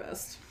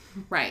therapist.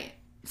 Right.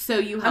 So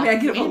you help I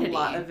give humanity. a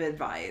lot of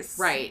advice.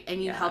 Right.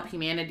 And you help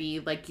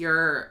humanity. Like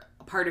you're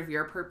part of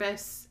your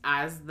purpose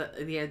as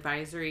the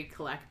advisory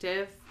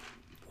collective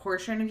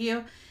portion of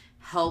you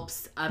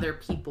helps other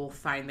people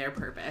find their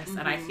purpose.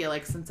 And I feel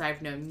like since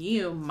I've known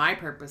you, my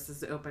purpose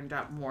has opened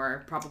up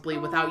more probably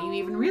without you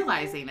even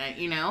realizing it,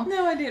 you know?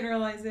 No, I didn't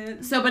realize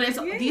it. So, but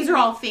these are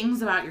all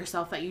things about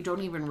yourself that you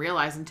don't even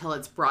realize until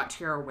it's brought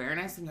to your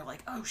awareness and you're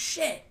like, oh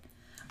shit,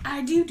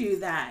 I do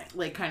that,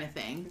 like kind of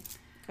thing.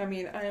 I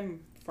mean,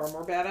 I'm far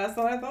more badass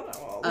than I thought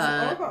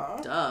I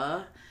was.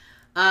 Duh.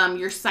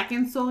 Your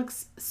second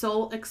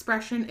soul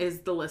expression is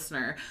the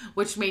listener,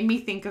 which made me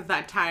think of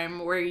that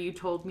time where you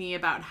told me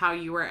about how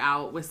you were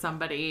out with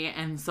somebody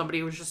and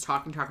somebody was just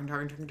talking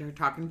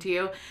to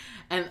you.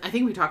 And I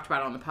think we talked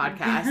about it on the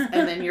podcast.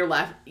 And then you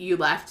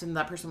left and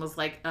that person was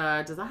like,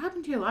 does that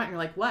happen to you a lot? And you're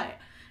like, what?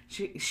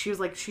 She was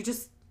like, she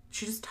just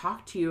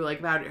talked to you like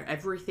about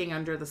everything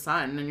under the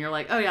sun. And you're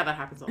like, oh yeah, that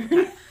happens all the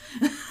time.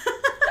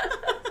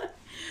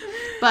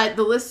 But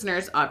the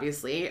listeners,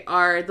 obviously,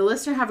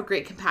 have a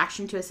great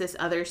compassion to assist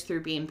others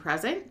through being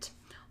present,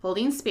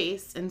 holding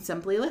space, and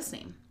simply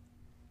listening.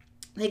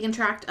 They can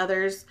attract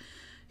others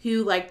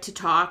who like to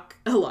talk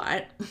a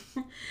lot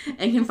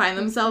and can find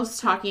themselves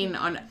taking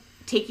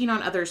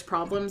on others'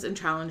 problems and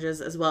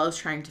challenges as well as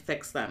trying to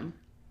fix them.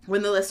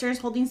 When the listener is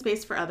holding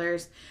space for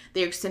others,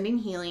 they are extending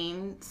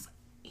healing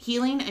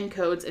and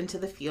codes into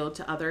the field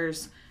to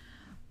others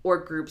or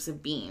groups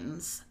of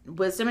beings.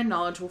 Wisdom and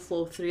knowledge will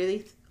flow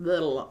freely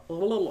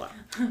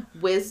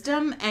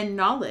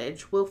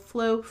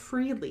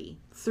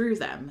through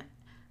them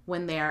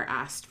when they are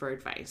asked for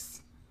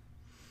advice.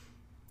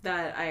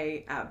 That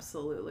I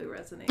absolutely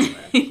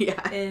resonate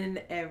with. In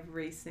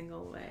every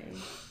single way.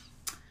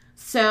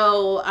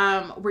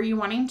 So, were you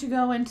wanting to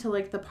go into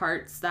like the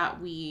parts that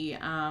we,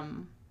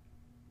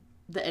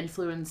 the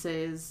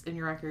influences in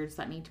your records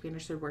that need to be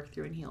understood, worked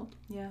through, and healed?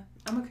 Yeah,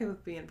 I'm okay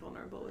with being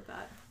vulnerable with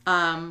that.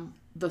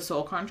 The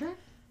soul contract?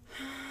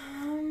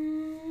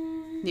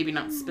 Maybe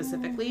not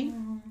specifically.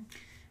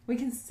 We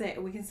can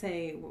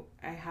say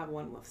I have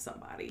one with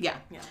somebody. Yeah.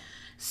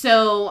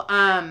 So,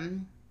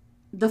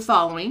 the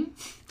following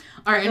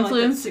are influence.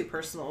 Like that's too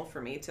personal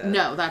for me to.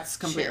 No, that's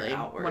completely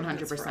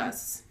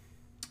 100%.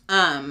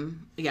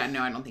 Yeah,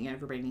 no, I don't think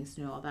everybody needs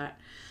to know all that.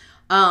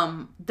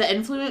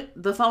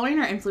 The following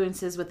are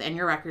influences within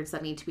your records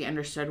that need to be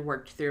understood,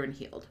 worked through, and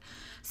healed.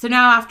 So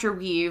now after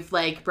we've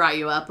like brought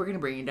you up, we're going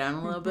to bring you down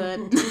a little bit.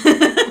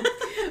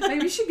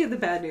 Maybe you should give the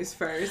bad news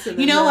first. And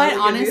you know what?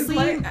 Honestly,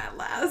 at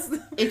last.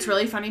 It's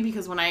really funny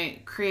because when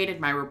I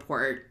created my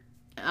report,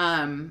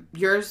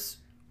 yours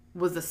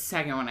was the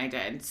second one I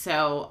did.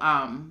 So,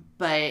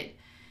 but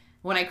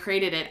when I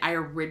created it, I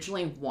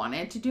originally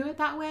wanted to do it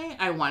that way.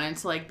 I wanted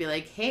to like be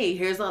like, hey,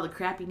 here's all the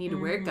crap you need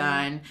to work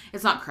on.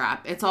 It's not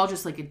crap. It's all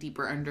just like a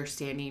deeper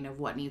understanding of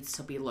what needs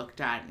to be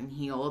looked at and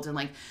healed. And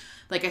like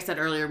I said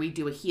earlier, we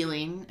do a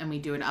healing and we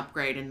do an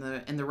upgrade in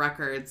the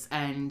records.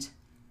 And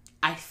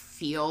I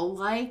feel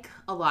like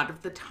a lot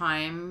of the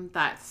time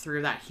that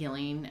through that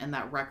healing and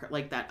that record,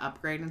 like that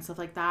upgrade and stuff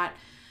like that,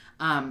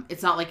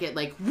 it's not like it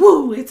like,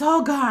 woo, it's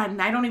all gone.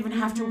 I don't even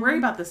have to worry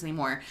about this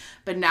anymore.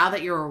 But now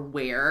that you're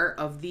aware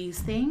of these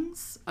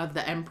things, of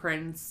the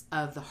imprints,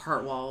 of the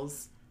heart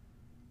walls,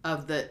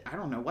 of the, I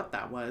don't know what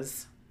that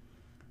was.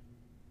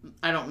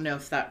 I don't know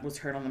if that was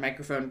heard on the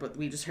microphone, but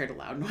we just heard a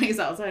loud noise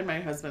outside. My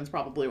husband's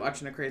probably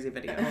watching a crazy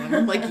video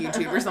on like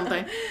YouTube or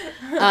something.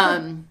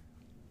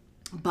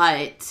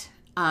 But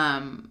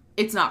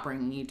it's not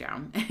bringing you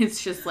down.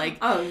 It's just like,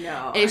 oh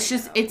no,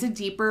 it's a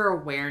deeper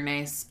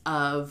awareness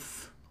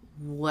of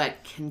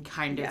what can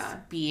kind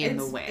of be in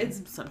the way.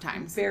 It's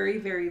sometimes very,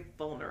 very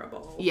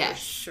vulnerable. Yes,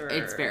 sure.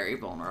 It's very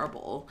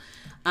vulnerable.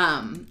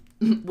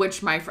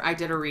 Which I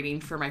did a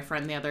reading for my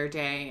friend the other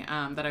day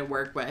that I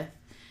work with.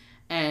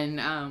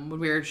 And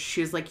when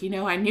she was like,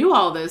 I knew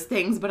all those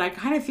things, but I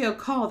kind of feel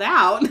called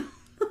out.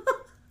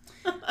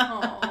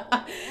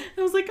 I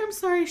was like, I'm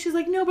sorry. She's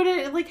like, no, but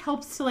it like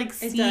helps to like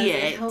see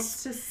it. It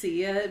helps to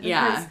see it.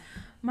 Because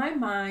my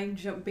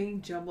mind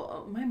being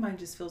jumbled. My mind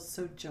just feels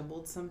so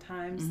jumbled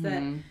sometimes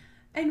that,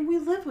 and we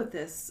live with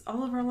this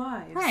all of our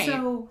lives. Right.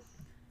 So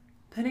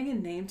putting a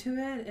name to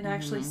it and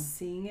actually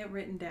seeing it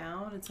written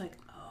down, it's like,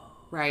 oh,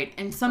 Right.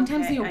 And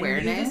sometimes the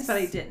awareness. I knew this, but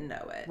I didn't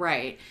know it.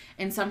 Right.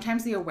 And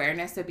sometimes the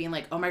awareness of being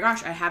like, oh my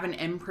gosh, I have an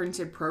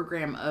imprinted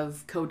program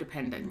of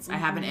codependence. I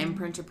have an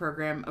imprinted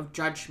program of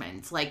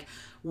judgment. Like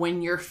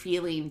when you're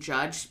feeling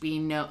judged,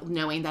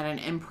 knowing that an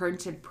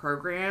imprinted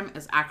program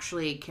is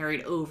actually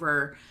carried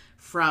over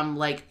from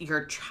like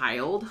your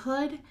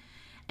childhood.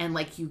 And,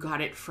 like, you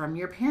got it from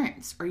your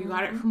parents, or you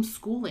got it from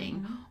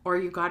schooling, or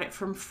you got it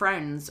from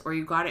friends, or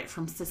you got it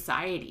from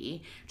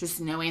society.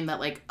 Just knowing that,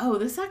 like, oh,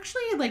 this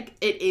actually, like,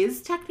 it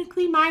is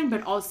technically mine,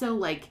 but also,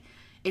 like,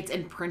 it's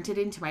imprinted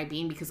into my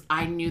being because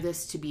I knew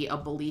this to be a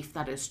belief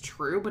that is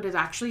true, but it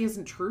actually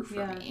isn't true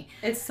for me.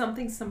 It's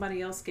something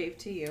somebody else gave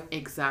to you.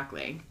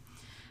 Exactly.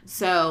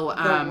 So,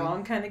 the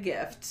wrong kind of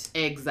gift.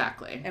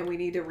 Exactly. And we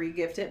need to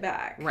re-gift it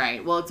back.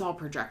 Right. Well, it's all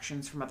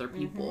projections from other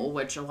people,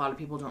 which a lot of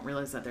people don't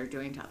realize that they're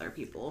doing to other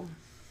people.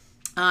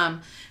 So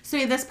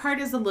yeah, this part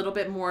is a little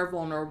bit more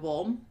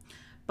vulnerable,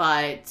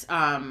 but,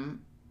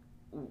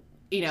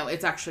 you know,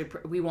 it's actually,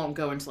 we won't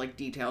go into like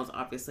details.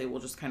 Obviously,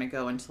 we'll just kind of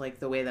go into like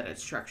the way that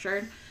it's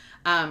structured.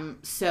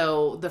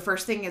 So the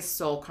first thing is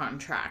soul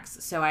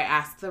contracts. So I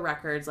asked the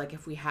records, like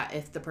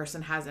if the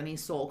person has any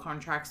soul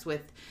contracts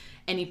with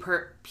any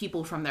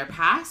people from their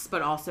past,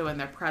 but also in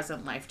their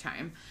present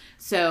lifetime.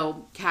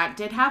 So Kat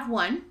did have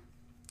one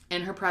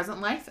in her present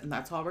life, and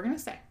that's all we're going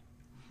to say.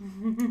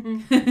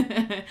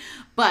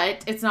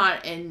 But it's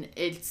not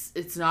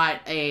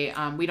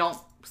we don't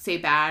say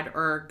bad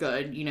or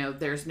good, you know,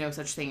 there's no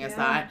such thing as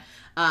that.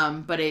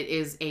 But it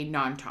is a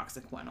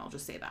non-toxic one. I'll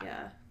just say that.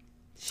 Yeah.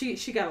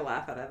 She got a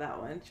laugh out of that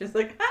one. She was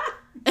like, ah!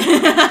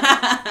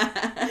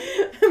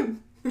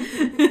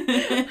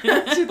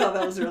 She thought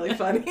that was really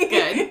funny.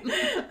 Good.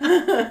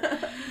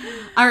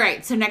 All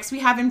right. So next we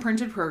have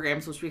imprinted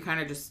programs, which we kind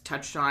of just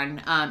touched on.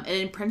 An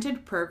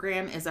imprinted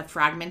program is a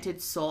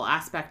fragmented soul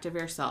aspect of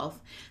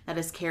yourself that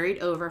is carried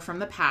over from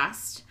the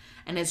past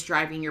and is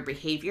driving your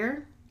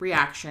behavior,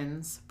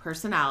 reactions,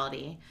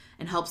 personality,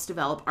 and helps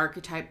develop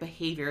archetype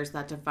behaviors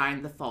that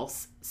define the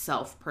false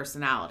self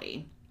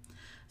personality.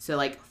 So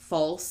like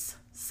false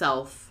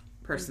self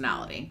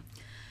personality.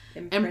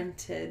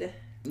 Imprinted.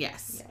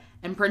 Yes. Yeah.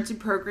 Imprinted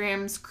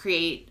programs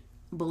create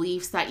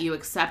beliefs that you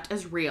accept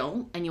as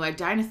real and you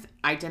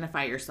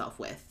identify yourself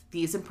with.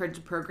 These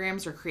imprinted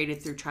programs are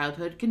created through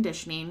childhood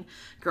conditioning,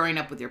 growing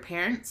up with your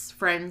parents,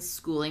 friends,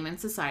 schooling, and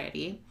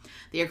society.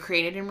 They are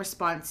created in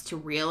response to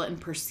real and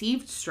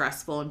perceived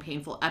stressful and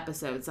painful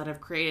episodes that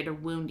have created a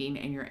wounding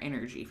in your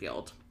energy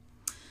field.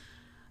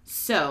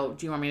 So,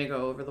 do you want me to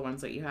go over the ones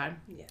that you had?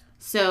 Yeah.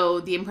 So,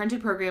 the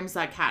imprinted programs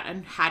that Kat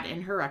had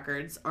in her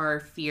records are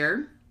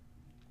fear,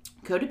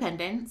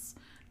 codependence,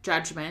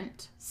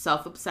 judgment,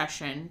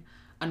 self-obsession,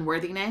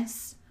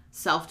 unworthiness,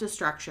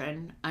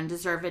 self-destruction,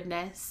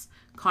 undeservedness,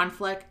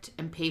 conflict,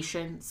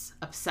 impatience,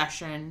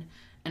 obsession,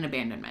 and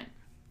abandonment,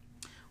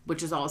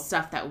 which is all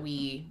stuff that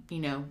we, you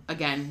know,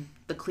 again,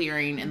 the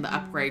clearing and the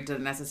upgrade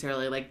didn't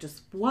necessarily like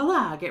just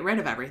voila, get rid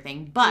of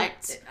everything.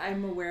 But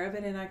I'm aware of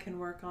it and I can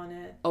work on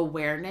it.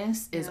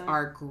 Awareness is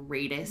our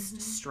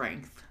greatest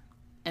strength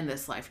in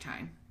this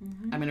lifetime.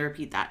 I'm going to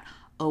repeat that.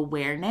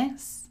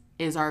 Awareness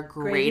is our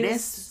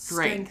greatest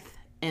strength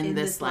in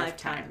this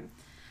lifetime.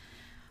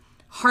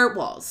 Heart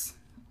walls.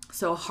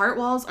 So heart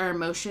walls are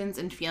emotions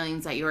and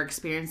feelings that you're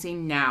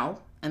experiencing now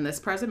in this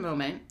present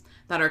moment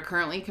that are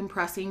currently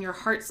compressing your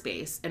heart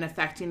space and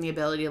affecting the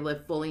ability to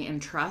live fully in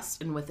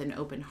trust and with an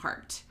open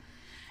heart.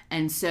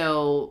 And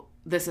so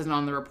this isn't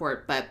on the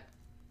report, but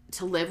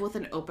to live with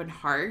an open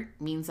heart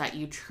means that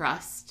you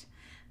trust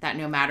that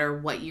no matter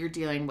what you're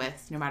dealing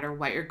with, no matter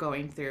what you're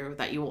going through,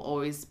 that you will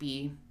always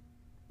be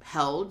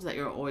held, that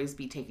you'll always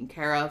be taken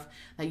care of,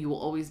 that you will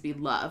always be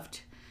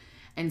loved.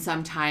 And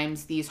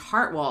sometimes these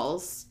heart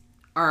walls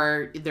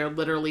they're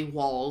literally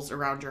walls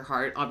around your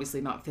heart, obviously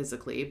not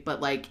physically,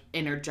 but like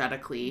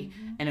energetically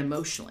and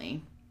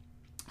emotionally.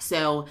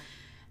 So,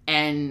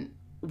 and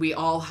we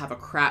all have a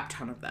crap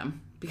ton of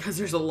them because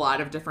there's a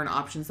lot of different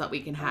options that we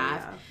can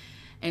have. Oh, yeah.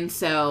 And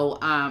so,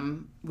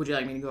 would you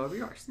like me to go over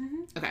yours?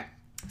 Okay.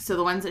 So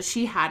the ones that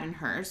she had in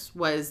hers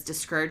was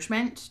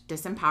discouragement,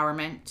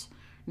 disempowerment,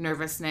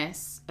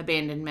 nervousness,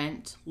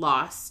 abandonment,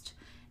 lost,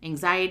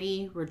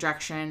 anxiety,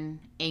 rejection,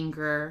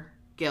 anger,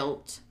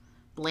 guilt,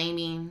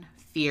 blaming,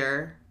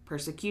 fear,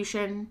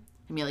 persecution,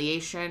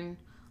 humiliation,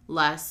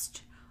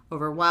 lust,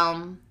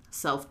 overwhelm,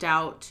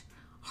 self-doubt,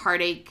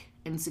 heartache,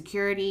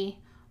 insecurity,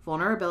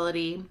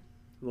 vulnerability,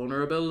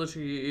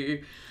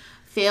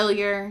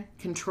 failure,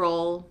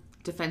 control,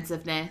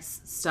 defensiveness,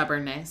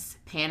 stubbornness,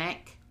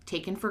 panic,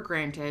 taken for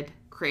granted,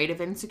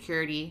 creative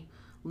insecurity,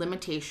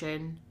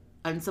 limitation,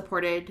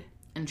 unsupported,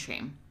 and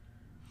shame.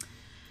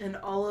 And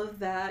all of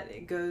that,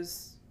 it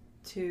goes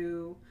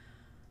to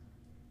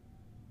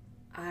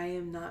I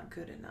am not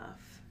good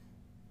enough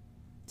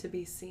to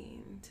be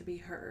seen, to be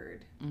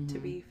heard, to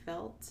be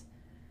felt.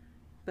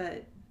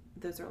 But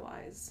those are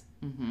lies.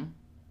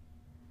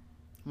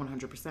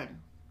 100%.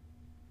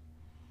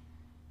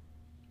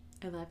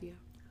 I love you.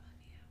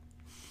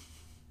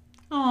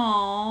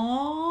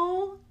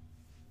 Aww.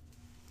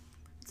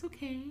 It's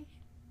okay.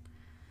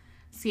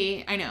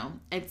 See, I know.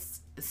 It's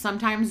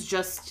sometimes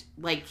just,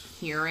 like,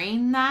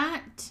 hearing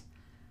that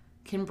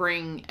can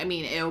bring, I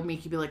mean, it'll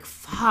make you be like,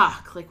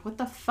 fuck, like, what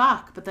the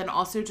fuck? But then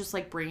also just,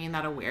 like, bringing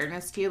that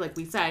awareness to you. Like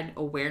we said,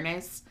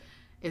 awareness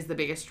is the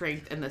biggest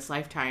strength in this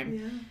lifetime.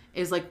 Yeah.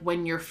 Is, like,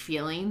 when you're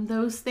feeling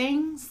those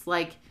things,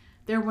 like,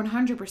 they're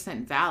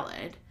 100%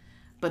 valid.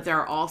 But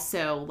they're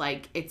also,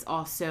 like, it's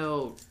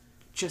also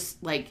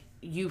just, like,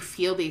 you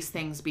feel these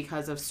things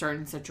because of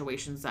certain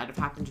situations that have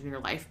happened in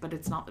your life, but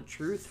it's not the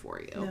truth for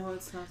you. No,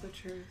 it's not the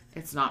truth.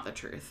 It's not the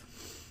truth.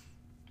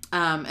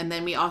 And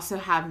then we also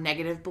have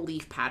negative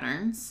belief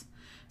patterns.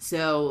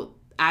 So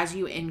as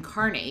you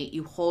incarnate,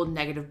 you hold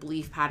negative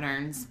belief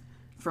patterns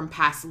from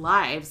past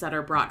lives that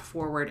are brought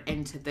forward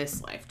into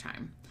this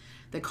lifetime.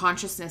 The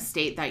consciousness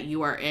state that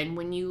you are in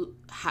when you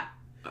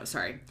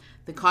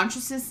the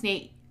consciousness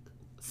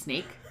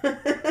snake.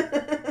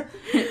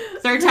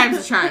 Third time's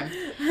a charm.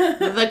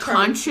 The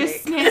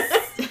consciousness.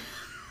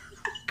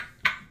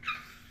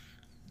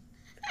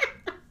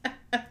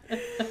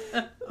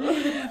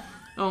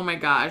 Oh my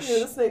gosh. You're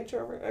the snake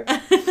charmer.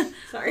 Okay.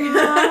 Sorry.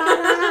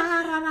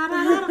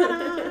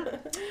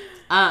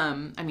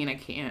 I mean, I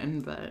can,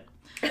 but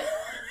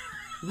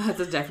that's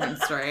a different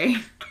story.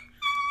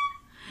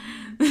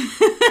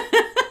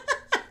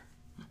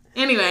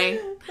 Anyway,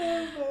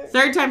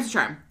 third time's a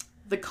charm.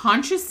 The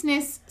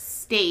consciousness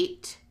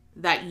state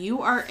that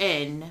you are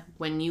in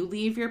when you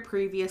leave your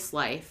previous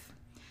life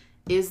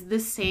is the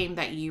same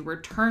that you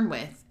return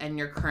with in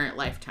your current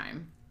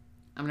lifetime.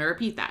 I'm going to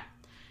repeat that.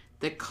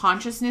 The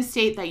consciousness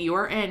state that you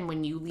are in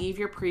when you leave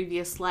your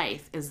previous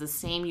life is the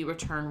same you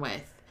return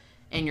with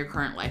in your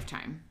current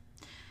lifetime.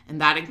 And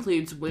that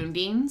includes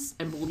woundings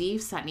and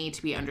beliefs that need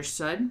to be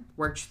understood,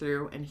 worked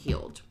through, and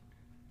healed.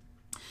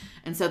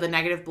 And so the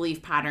negative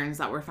belief patterns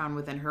that were found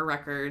within her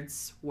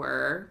records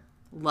were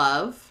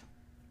love,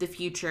 the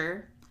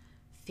future,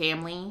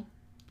 family,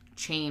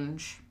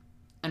 change,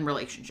 and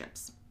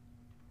relationships.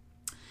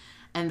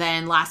 And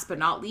then last but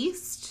not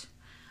least,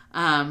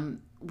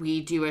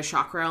 we do a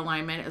chakra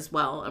alignment as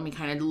well, and we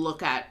kind of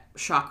look at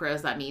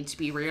chakras that need to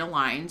be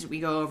realigned. We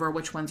go over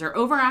which ones are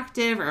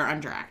overactive or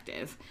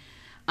underactive,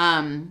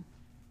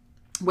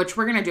 which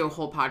we're going to do a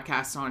whole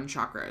podcast on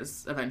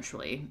chakras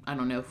eventually. I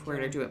don't know if we're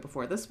going to do it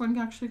before this one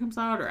actually comes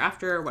out or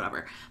after or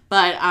whatever.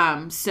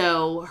 But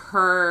so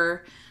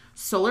her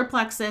solar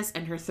plexus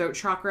and her throat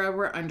chakra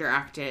were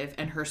underactive,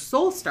 and her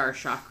soul star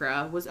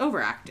chakra was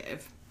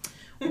overactive,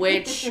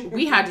 which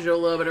we had to do a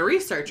little bit of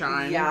research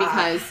on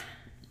because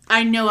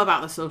I know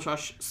about the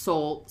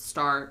soul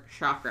star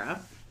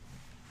chakra.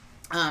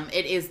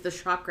 It is the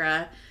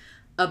chakra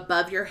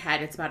above your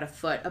head. It's about a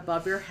foot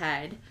above your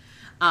head.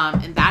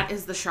 And that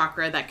is the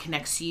chakra that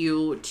connects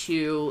you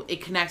to,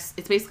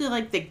 it's basically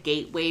like the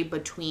gateway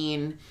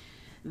between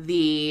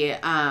the,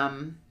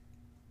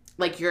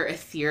 like your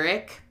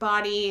etheric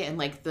body and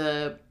like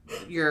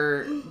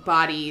your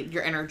body,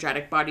 your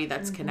energetic body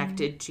that's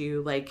connected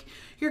to like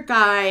your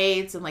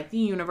guides and like the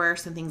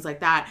universe and things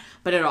like that.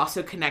 But it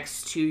also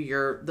connects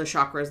to the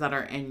chakras that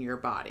are in your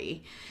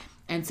body.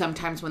 And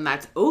sometimes when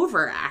that's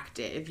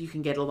overactive, you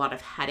can get a lot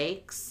of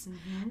headaches.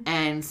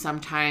 And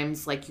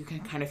sometimes like you can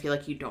kind of feel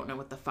like you don't know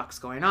what the fuck's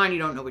going on. You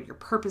don't know what your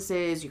purpose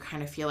is. You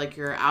kind of feel like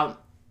you're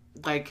out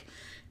like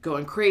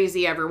going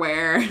crazy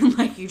everywhere.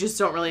 Like you just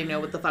don't really know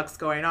what the fuck's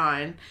going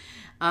on.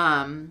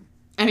 I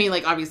mean,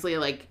 like obviously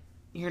like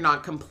you're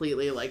not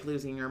completely like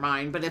losing your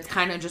mind, but it's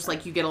kind of just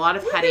like you get a lot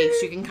of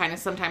headaches. You can kind of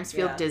sometimes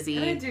feel dizzy.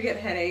 And I do get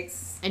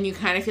headaches. And you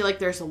kind of feel like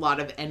there's a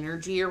lot of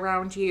energy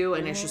around you,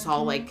 and it's just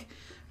all like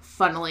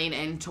funneling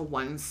into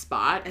one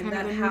spot. And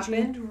that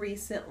happened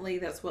recently.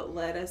 That's what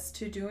led us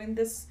to doing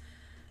this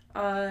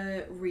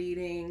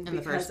reading,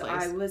 because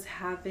I was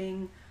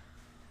having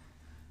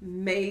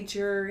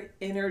major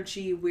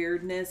energy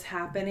weirdness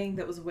happening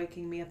that was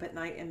waking me up at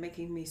night and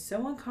making me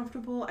so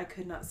uncomfortable. I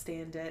could not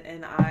stand it,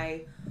 and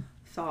I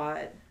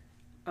thought,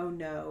 oh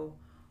no,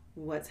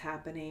 what's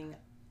happening?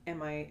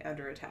 Am I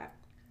under attack?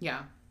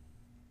 Yeah.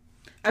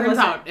 Turns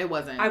out it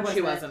wasn't.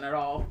 She wasn't at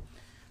all.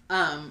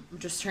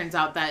 Just turns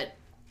out that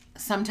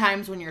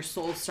sometimes when your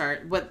soul star,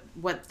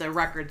 what the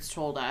records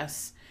told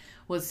us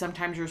was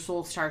sometimes your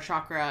soul star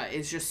chakra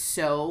is just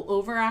so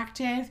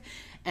overactive,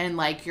 and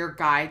like your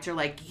guides are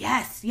like,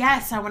 yes,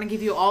 I want to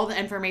give you all the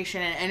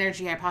information and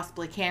energy I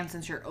possibly can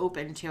since you're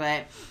open to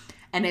it.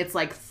 And it's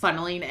like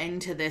funneling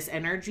into this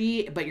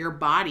energy, but your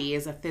body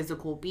is a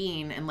physical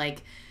being. And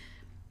like,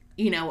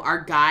 you know, our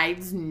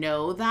guides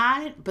know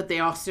that, but they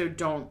also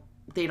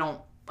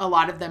a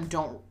lot of them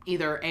don't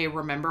either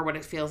remember what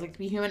it feels like to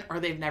be human, or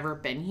they've never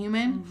been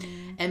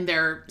human. And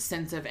their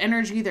sense of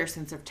energy, their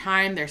sense of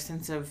time, their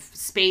sense of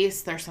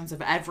space, their sense of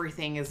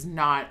everything is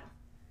not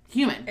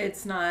human.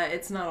 It's not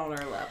on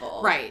our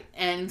level. Right.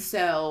 And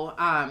so,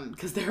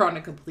 because they're on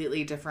a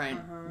completely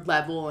different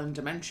level and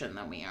dimension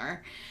than we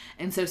are.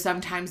 And so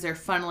sometimes they're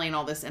funneling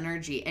all this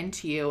energy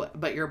into you,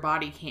 but your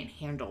body can't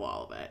handle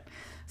all of it.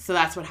 So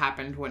that's what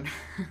happened when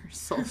her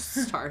soul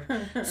star,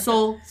 it's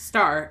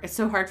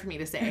so hard for me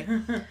to say,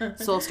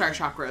 soul star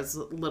chakra is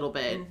a little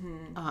bit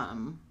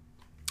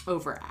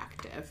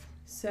overactive.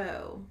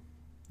 So,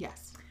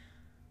 Yes.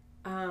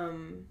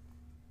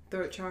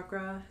 Throat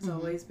chakra has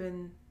always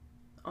been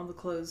on the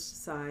closed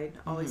side,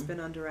 always been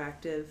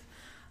underactive.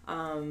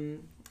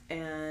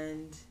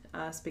 And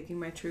speaking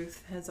my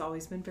truth has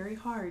always been very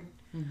hard.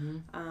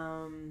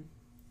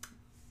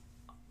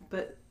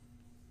 But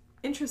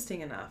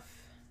interesting enough,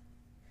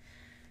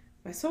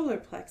 my solar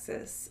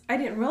plexus, I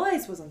didn't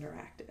realize was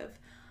underactive.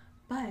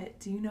 But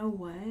do you know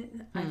what?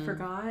 I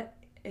forgot.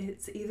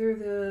 It's either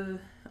the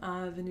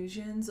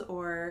Venusians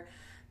or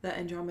the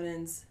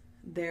Andromedans.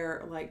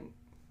 Their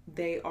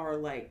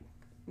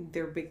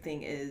big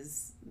thing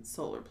is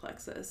solar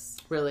plexus.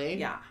 Really?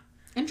 Yeah.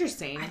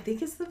 Interesting. I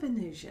think it's the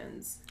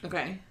Venusians.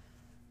 Okay.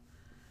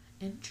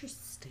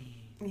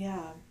 Interesting.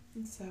 Yeah.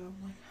 And so I'm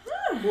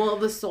like, well,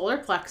 the solar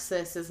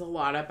plexus is a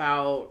lot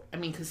about, I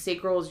mean, because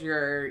sacral is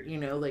your,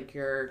 like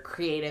your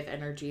creative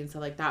energy and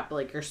stuff like that. But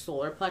like your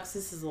solar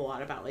plexus is a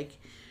lot about like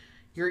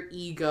your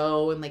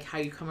ego and like how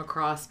you come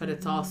across. But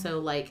it's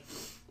also like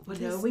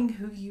knowing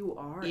who you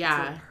are as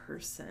a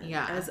person,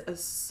 as a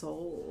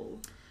soul.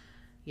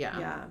 Yeah.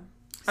 Yeah.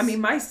 I mean,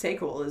 my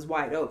sacral is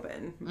wide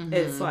open.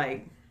 It's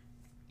like,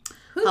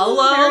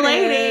 hello,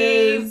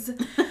 ladies.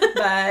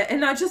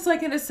 And not just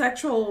like in a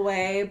sexual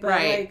way, but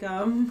like,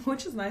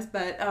 which is nice,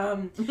 but,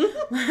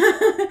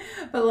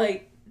 but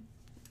like,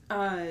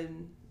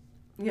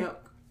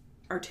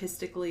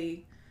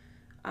 artistically,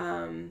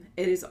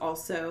 it is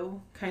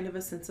also kind of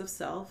a sense of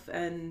self.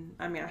 And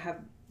I mean, I have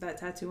that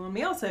tattoo on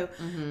me also,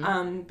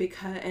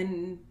 because,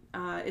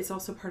 it's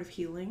also part of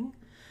healing.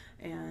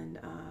 And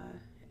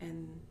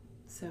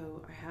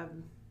so I have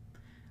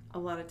a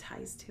lot of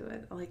ties to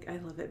it. Like, I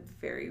love it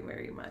very,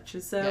 very much.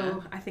 And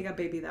so I think I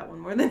baby that one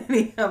more than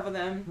any of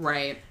them.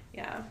 Right.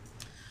 Yeah.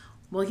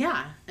 Well,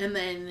 yeah. And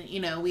then,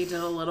 we did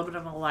a little bit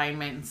of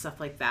alignment and stuff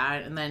like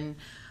that. And then,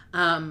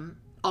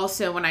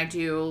 also when I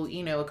do,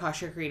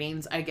 Akashic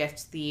readings, I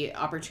get the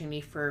opportunity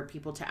for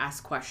people to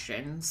ask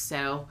questions.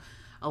 So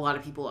a lot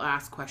of people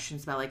ask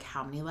questions about like,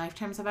 how many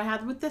lifetimes have I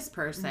had with this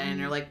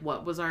person? Or like,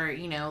 what was our,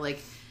 like.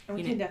 And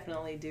we can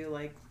definitely do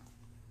like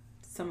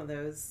some of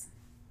those.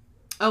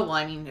 Oh, well,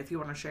 I mean, if you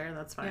want to share,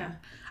 that's fine. Yeah.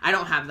 I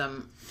don't have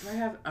them. Do I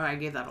have... Oh, I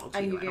gave that all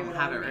to you. I don't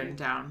have it written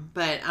down.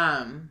 But,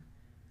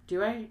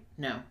 do I?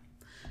 No.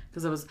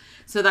 Because it was...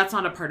 So that's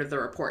not a part of the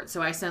report.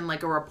 So I send,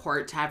 like, a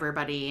report to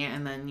everybody,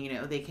 and then,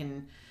 they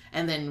can...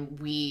 And then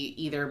we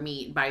either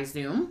meet by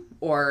Zoom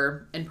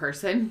or in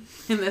person,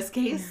 in this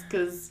case.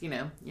 Because,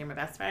 you're my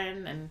best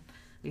friend, and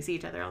we see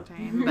each other all the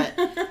time. But,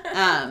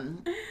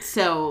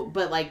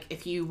 but, like,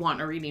 if you want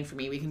a reading from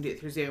me, we can do it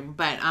through Zoom.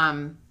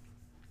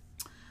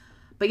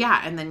 But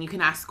yeah, and then you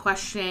can ask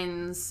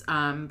questions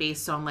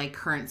based on like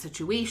current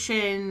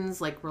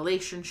situations, like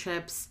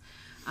relationships,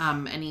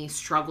 any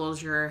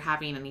struggles you're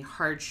having, any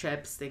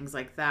hardships, things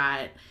like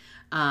that.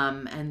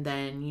 And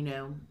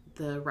then,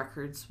 the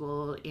records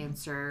will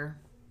answer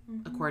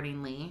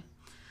accordingly.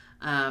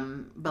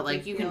 But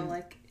like you can...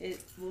 like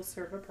it will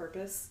serve a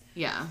purpose.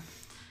 Yeah.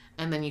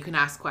 And then you can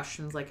ask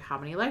questions like how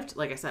many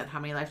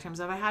lifetimes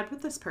have I had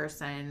with this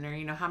person?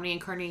 Or, how many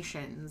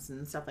incarnations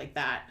and stuff like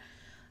that.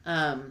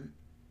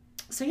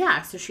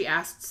 So she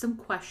asked some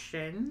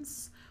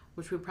questions,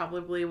 which we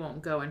probably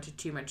won't go into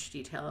too much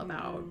detail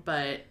about,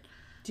 but...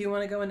 Do you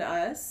want to go into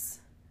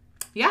us?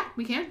 Yeah,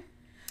 we can.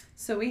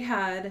 So we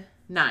had...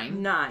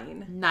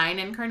 9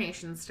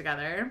 incarnations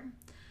together,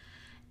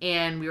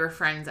 and we were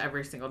friends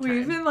every single time.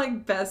 We've been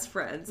like best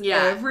friends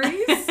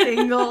every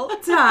single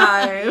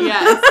time.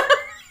 Yes.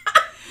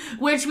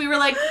 Which we were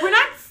like, we're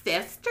not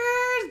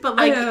sisters, but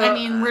like, I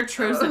mean, we're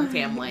chosen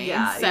family.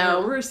 Yeah,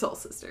 so we're soul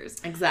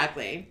sisters.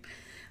 Exactly.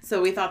 So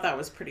we thought that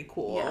was pretty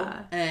cool.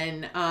 Yeah.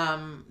 And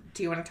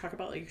do you want to talk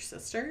about like your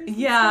sisters?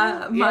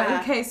 Yeah.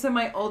 Okay, so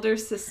my older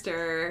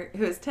sister,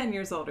 who is 10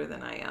 years older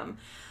than I am.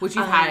 Which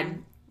you've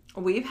had...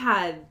 We've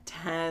had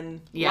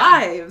 10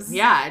 lives.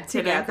 Yeah,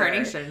 10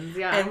 incarnations.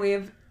 Yeah. And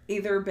we've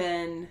either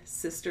been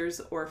sisters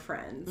or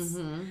friends.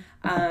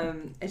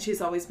 And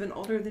she's always been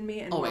older than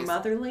me and more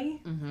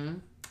motherly.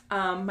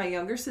 My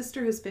younger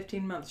sister, who's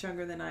 15 months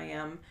younger than I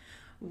am,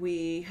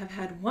 we have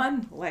had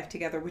one life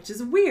together, which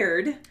is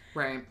weird.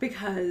 Right.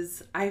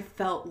 Because I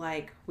felt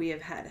like we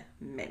have had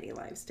many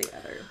lives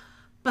together.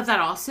 But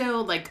that also,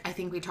 like, I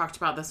think we talked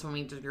about this when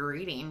we did your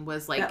reading,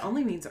 was like... That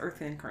only means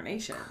Earth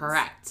incarnations.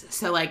 Correct.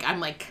 So, like,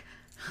 I'm like,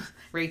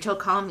 Rachel,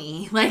 call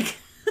me. Like...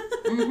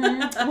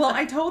 Well,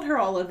 I told her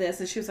all of this,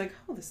 and she was like,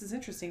 oh, this is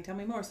interesting. Tell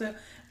me more. So,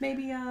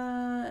 maybe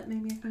I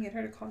can get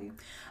her to call you.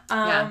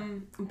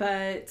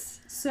 But,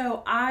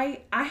 so,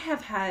 I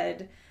have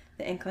had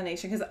the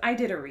inclination, because I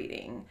did a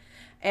reading,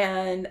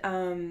 and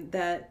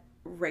that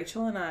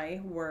Rachel and I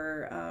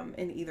were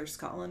in either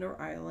Scotland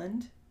or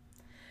Ireland.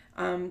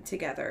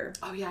 Together.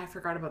 Oh yeah, I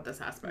forgot about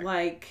this aspect.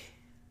 Like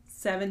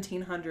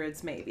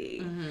 1700s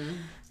maybe.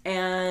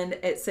 And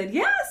it said,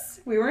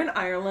 yes, we were in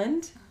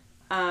Ireland.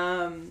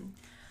 And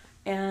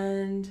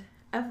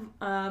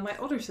my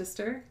older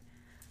sister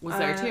was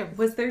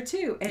there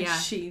too. And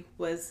she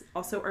was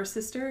also our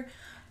sister.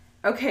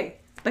 Okay,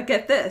 but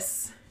get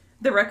this.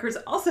 The records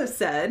also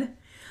said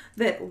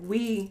that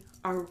we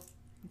are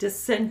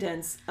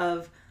descendants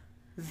of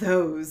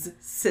those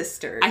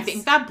sisters. I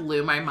think that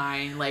blew my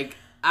mind. Like,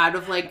 out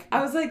of like...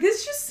 I was like,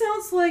 this just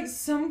sounds like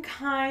some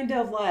kind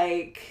of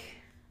like...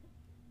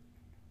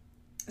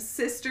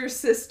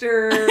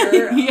 sister.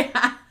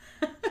 Yeah.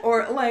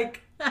 Or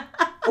like...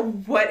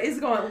 what is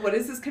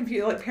this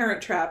like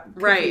Parent Trap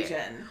confusion?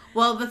 Right.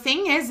 Well, the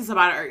thing is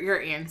about your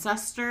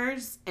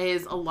ancestors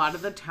is a lot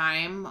of the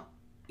time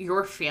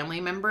your family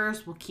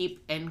members will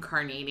keep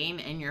incarnating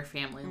in your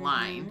family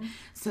line.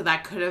 So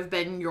that could have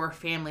been your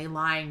family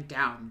line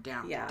down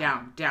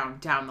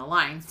the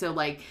line. So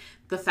like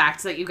the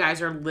fact that you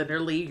guys are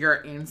literally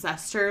your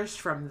ancestors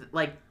from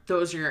like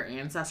those are your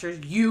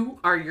ancestors. You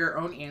are your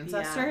own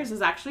ancestors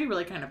is actually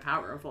really kind of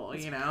powerful,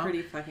 it's you know?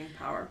 Pretty fucking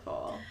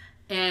powerful.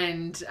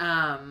 And,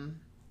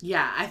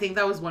 yeah, I think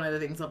that was one of the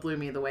things that blew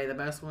me away the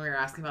most when we were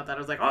asking about that. I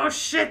was like, oh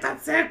shit,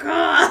 that's so cool.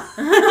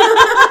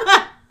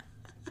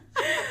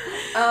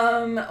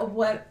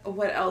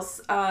 What else?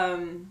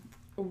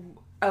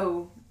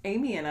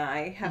 Amy and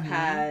I have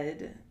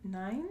had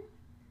 9?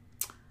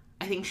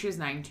 I think she was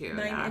 9 too.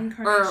 9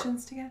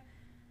 incarnations together.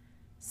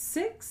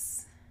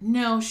 6?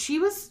 No, she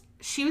was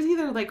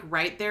either like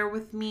right there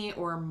with me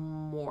or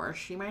more.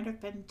 She might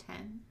have been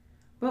 10.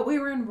 But we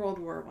were in World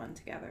War I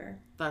together.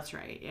 That's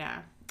right,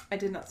 yeah. I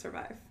did not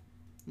survive.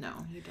 No,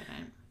 you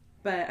didn't.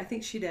 But I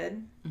think she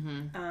did.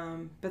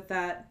 Mm-hmm. But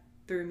that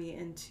threw me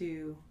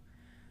into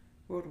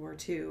World War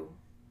II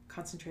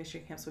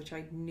concentration camps, which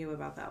I knew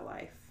about that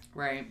life.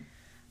 Right.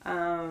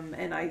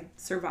 And I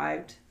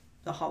survived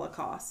the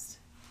Holocaust.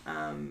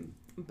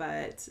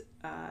 But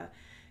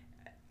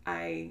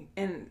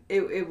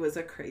it was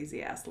a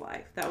crazy ass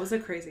life. That was a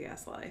crazy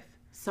ass life.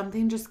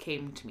 Something just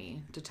came to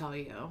me to tell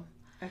you.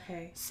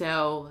 Okay.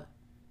 So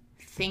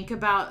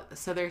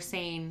they're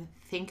saying,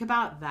 think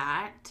about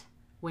that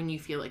when you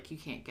feel like you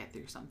can't get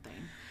through something.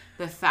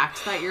 The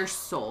fact that your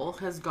soul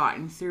has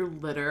gotten through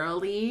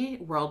literally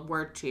World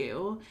War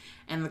II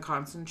and the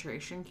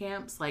concentration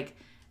camps, like,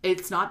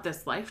 it's not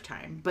this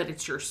lifetime, but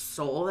it's your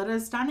soul that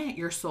has done it.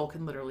 Your soul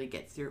can literally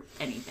get through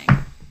anything.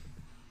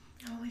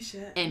 Holy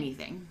shit.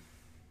 Anything.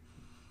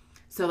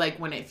 So, like,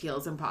 when it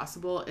feels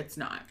impossible, it's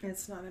not.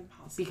 It's not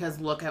impossible. Because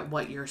look at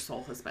what your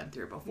soul has been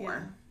through before.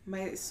 Yeah.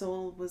 My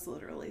soul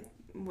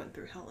went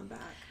through hell and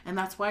back. And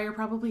that's why you're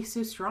probably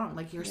so strong.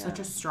 Like, you're such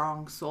a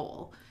strong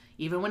soul.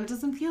 Even when it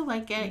doesn't feel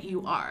like it,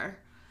 you are.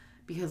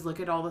 Because look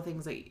at all the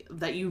things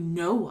that you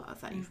know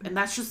of. And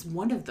that's just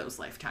one of those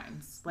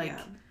lifetimes. Like,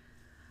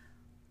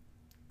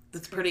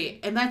 that's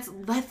pretty. And that's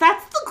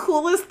the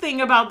coolest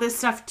thing about this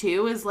stuff,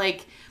 too, is,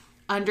 like,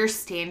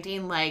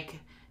 understanding,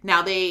 like,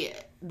 now they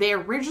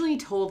originally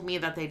told me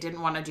that they didn't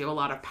want to do a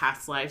lot of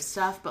past life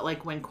stuff, but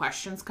like when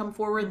questions come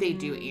forward, they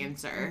do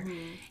answer.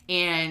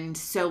 And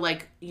so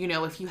like, you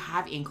know, if you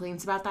have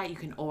inklings about that, you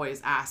can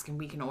always ask and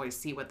we can always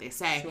see what they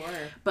say. Sure.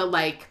 But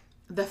like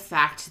the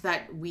fact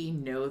that we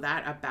know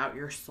that about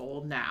your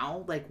soul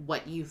now, like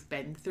what you've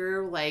been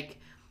through, like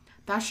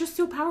that's just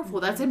so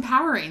powerful. That's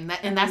empowering.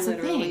 And that's the thing.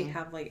 I literally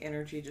have like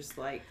energy just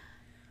like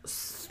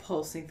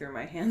pulsing through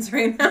my hands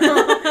right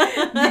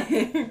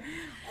now.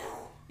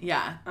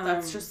 Yeah,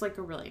 that's just like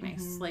a really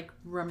nice like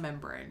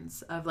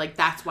remembrance of like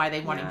that's why they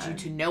wanted you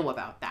to know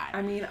about that.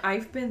 I mean,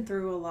 I've been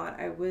through a lot.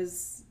 I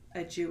was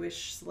a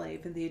Jewish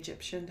slave in the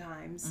Egyptian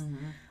times,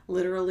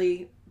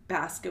 literally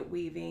basket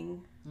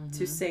weaving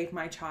to save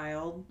my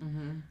child.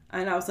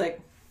 And I was like,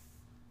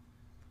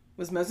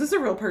 was Moses a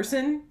real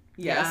person?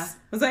 Yes. Yeah.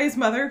 Was I his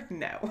mother?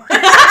 No.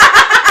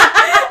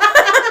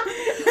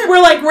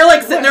 we're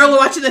like sitting there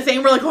watching the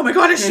thing. We're like, oh my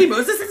God, is she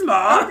Moses'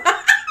 mom?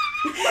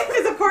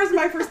 Because of course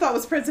my first thought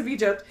was Prince of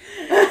Egypt.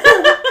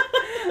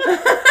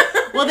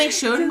 Well, they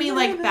showed me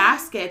like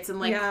baskets and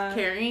like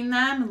carrying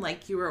them, and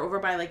like you were over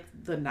by like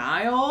the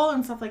Nile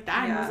and stuff like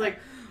that. And I was like,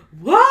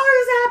 what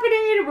is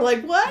happening? And we're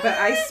like, what? But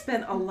I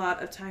spent a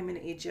lot of time in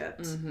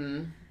Egypt.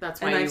 That's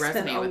why you resonate with that.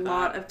 And I spent a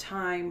lot of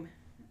time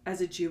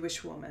as a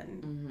Jewish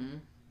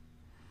woman.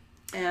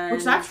 And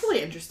which that's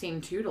really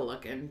interesting too to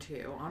look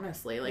into,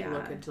 honestly. Like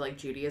look into like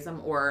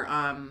Judaism or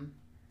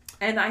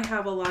and I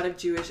have a lot of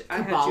Jewish...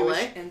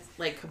 Kabbalic,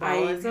 like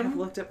Kabbalism. I have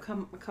looked up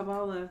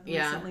Kabbalah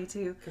recently,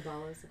 too.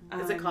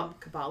 Kabbalism. Is it called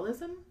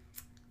Kabbalism?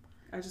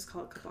 I just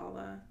call it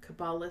Kabbalah.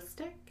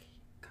 Kabbalistic?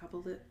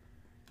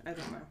 I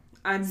don't know.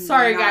 I'm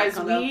sorry, guys.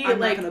 I'm not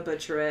going to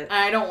butcher it.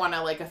 I don't want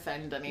to, like,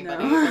 offend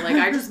anybody. No. But, like,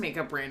 I just make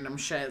up random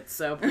shit,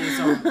 so please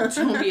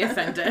don't be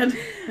offended.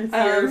 If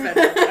you're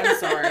offended, I'm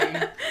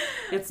sorry.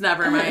 It's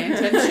never my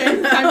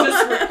intention.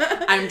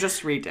 I'm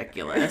just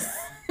ridiculous.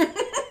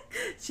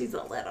 She's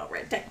a little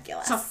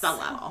ridiculous. Just a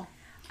little.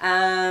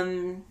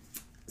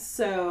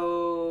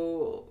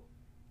 So,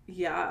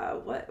 yeah.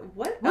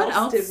 What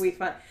else did we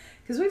find?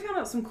 Because we found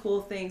out some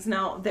cool things.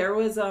 Now, there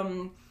was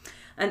an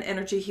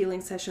energy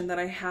healing session that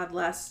I had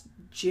last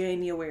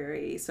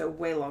January, so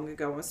way long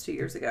ago, almost 2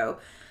 years ago,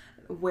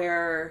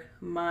 where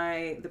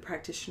the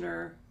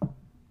practitioner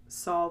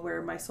saw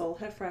where my soul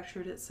had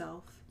fractured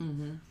itself.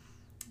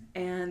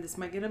 And this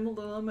might get him a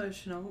little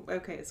emotional.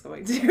 Okay, it's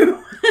going to. She's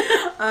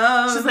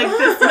like,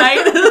 this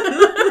night.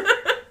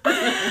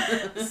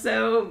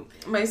 So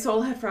my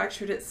soul had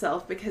fractured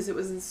itself because it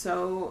was in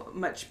so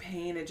much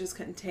pain. It just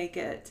couldn't take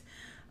it.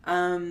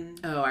 I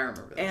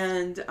remember this.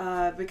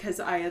 And because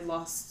I had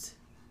lost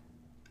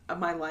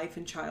my life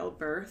in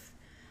childbirth,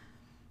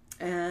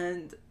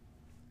 and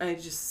I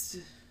just,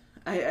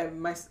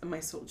 my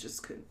soul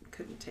just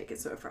couldn't take it,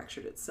 so it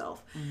fractured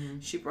itself. Mm-hmm.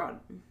 She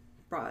brought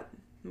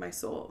my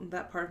soul,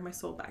 that part of my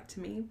soul, back to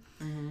me.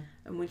 Mm-hmm.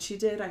 And when she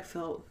did, I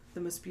felt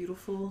the most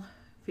beautiful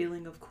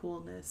feeling of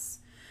coolness.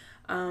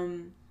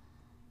 And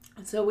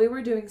so we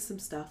were doing some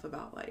stuff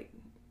about like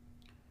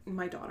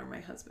my daughter, my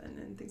husband,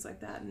 and things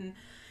like that, and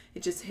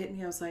it just hit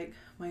me. I was like,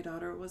 my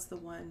daughter was the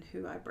one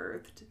who I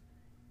birthed,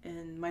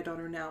 and my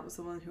daughter now was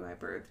the one who I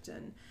birthed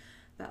in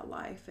that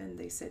life, and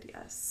they said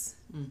yes.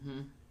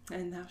 Mm-hmm.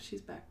 And now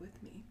she's back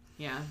with me.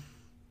 Yeah.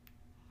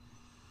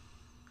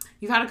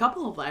 You've had a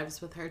couple of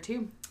lives with her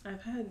too.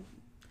 I've had,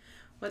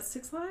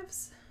 6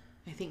 lives?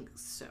 I think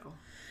so.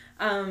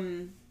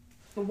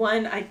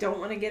 One I don't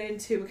want to get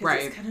into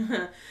because it's kind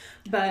of,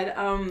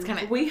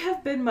 but we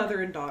have been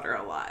mother and daughter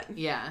a lot.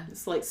 Yeah.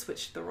 It's like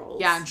switched the roles.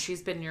 Yeah, and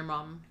she's been your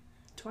mom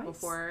twice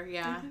before.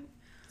 Yeah. Mm-hmm.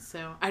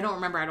 So I don't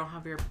remember. I don't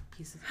have your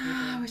piece of paper.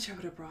 I wish I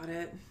would have brought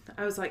it.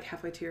 I was like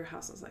halfway to your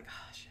house. I was like,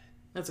 oh shit.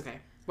 That's okay.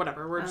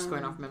 Whatever. We're just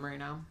going off memory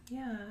now.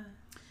 Yeah.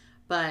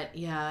 But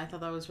yeah, I thought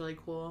that was really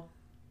cool.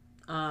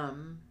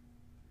 I'm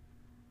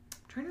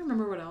trying to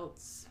remember what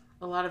else.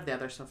 A lot of the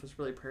other stuff was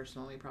really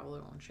personal. We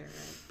probably won't share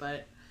it,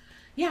 but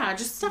yeah,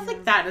 just stuff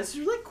like that. It's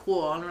really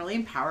cool and really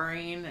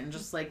empowering and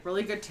just like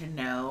really good to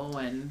know.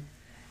 And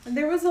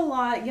there was a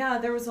lot. Yeah,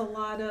 there was a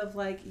lot of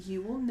like,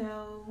 you will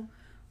know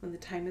when the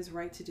time is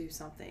right to do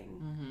something.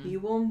 Mm-hmm. You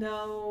will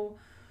know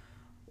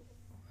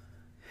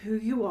who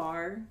you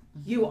are.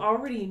 Mm-hmm. You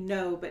already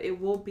know, but it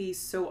will be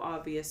so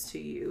obvious to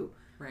you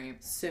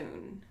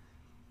soon.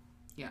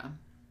 Yeah.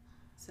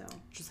 So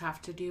just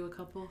have to do a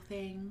couple of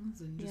things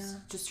and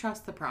just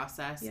trust the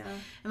process. Yeah.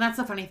 And that's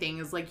the funny thing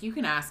is like you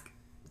can ask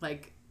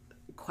like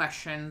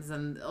questions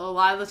and a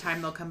lot of the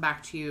time they'll come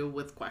back to you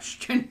with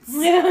questions.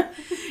 Yeah.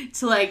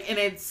 To like, and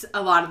it's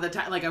a lot of the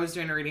time, like I was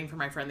doing a reading for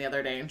my friend the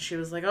other day and she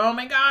was like, oh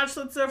my gosh,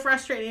 that's so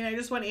frustrating. I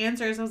just want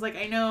answers. I was like,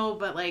 I know,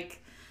 but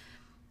like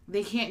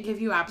they can't give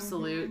you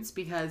absolutes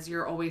because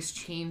you're always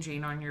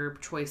changing on your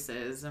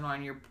choices and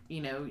on your,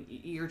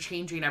 you're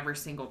changing every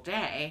single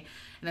day.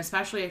 And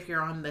especially if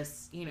you're on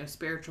this,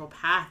 spiritual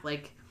path,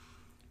 like,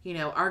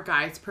 our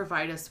guides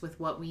provide us with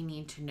what we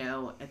need to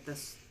know at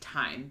this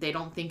time. They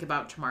don't think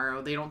about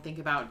tomorrow. They don't think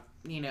about,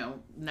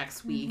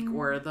 next week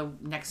or the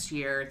next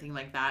year or anything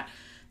like that.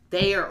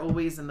 They are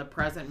always in the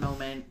present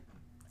moment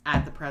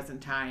at the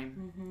present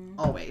time,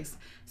 always.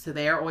 So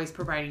they are always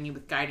providing you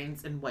with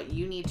guidance and what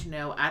you need to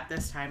know at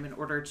this time in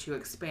order to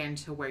expand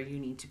to where you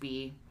need to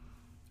be,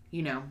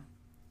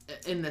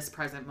 in this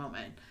present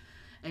moment.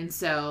 And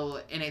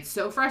so, and it's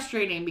so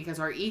frustrating because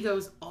our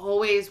egos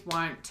always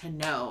want to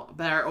know,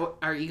 but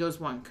our egos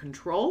want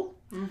control.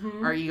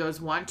 Mm-hmm. Our egos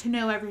want to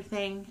know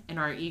everything, and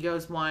our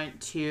egos want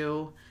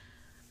to,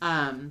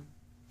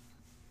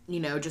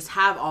 just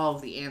have all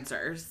of the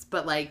answers.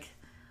 But like,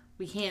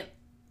 we can't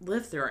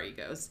live through our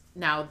egos.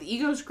 Now, the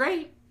ego's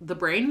great. The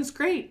brain is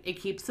great. It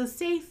keeps us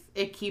safe.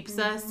 It keeps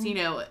us,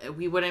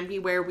 we wouldn't be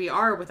where we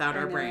are without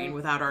our brain,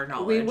 without our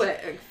knowledge.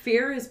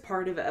 Fear is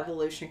part of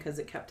evolution because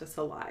it kept us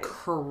alive.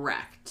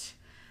 Correct.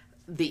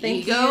 The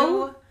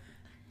ego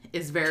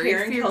is very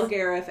Karen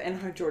Kilgariff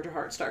and Georgia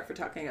Hartstark for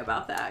talking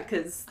about that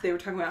because they were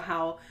talking about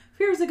how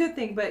fear is a good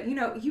thing, but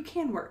you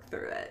can work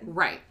through it.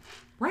 Right.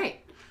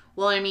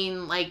 Well, I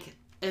mean, like,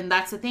 and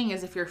that's the thing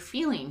is if you're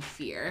feeling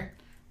fear,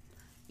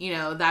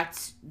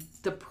 that's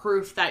the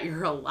proof that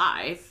you're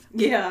alive.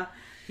 Yeah.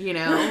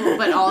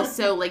 But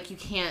also, like, you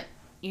can't,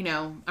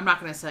 I'm not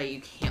going to say you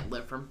can't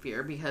live from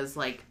fear because,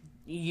 like,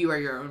 you are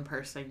your own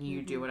person.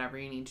 You do whatever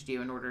you need to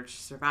do in order to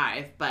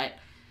survive. But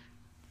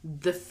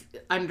the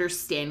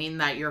understanding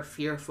that you're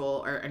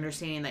fearful or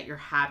understanding that you're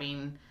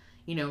having,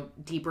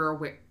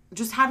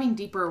 just having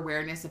deeper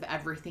awareness of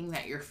everything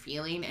that you're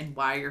feeling and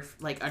why you're,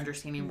 like,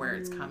 understanding where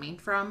it's coming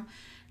from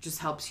just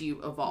helps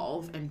you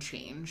evolve and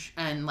change.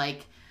 And,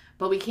 like,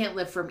 but we can't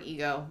live from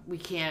ego. We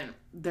can't,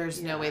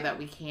 there's no way that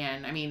we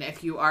can. I mean,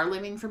 if you are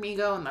living from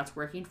ego and that's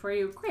working for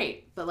you,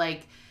 great. But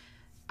like,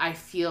 I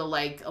feel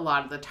like a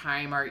lot of the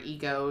time our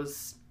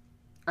egos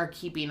are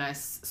keeping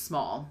us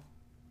small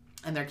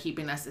and they're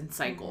keeping us in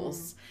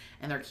cycles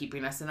and they're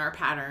keeping us in our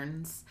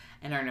patterns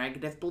and our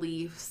negative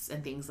beliefs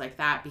and things like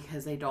that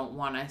because they don't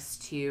want us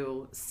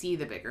to see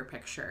the bigger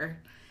picture.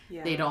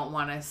 Yeah. They don't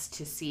want us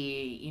to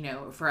see,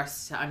 for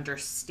us to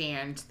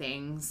understand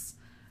things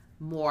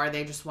more.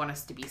 They just want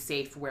us to be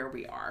safe where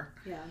we are.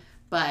 Yeah.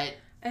 But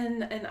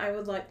and I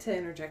would like to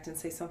interject and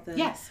say something.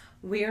 Yes.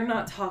 We are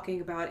not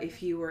talking about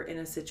if you were in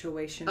a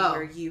situation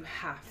where you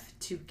have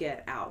to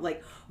get out,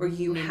 like, or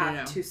you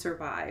have to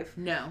survive.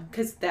 No.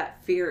 Because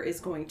that fear is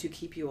going to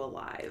keep you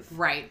alive.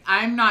 Right.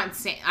 I'm not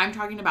saying, I'm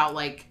talking about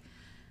like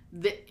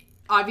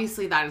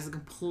obviously that is a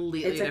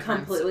completely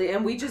different.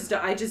 And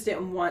I just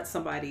didn't want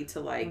somebody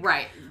to like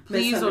right.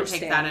 Please don't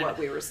take that in what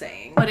we were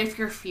saying. But if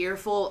you're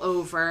fearful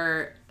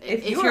over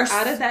if you're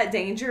out of that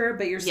danger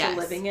but you're still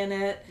living in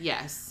it,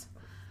 yes,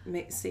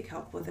 seek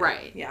help with it.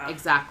 Right. Yeah.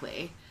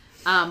 Exactly.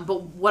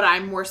 But what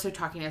I'm more so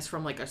talking is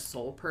from like a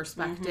soul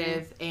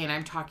perspective, and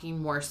I'm talking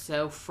more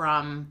so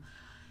from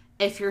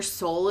if your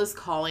soul is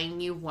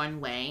calling you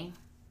one way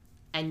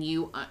and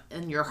you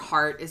and your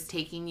heart is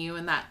taking you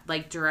in that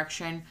like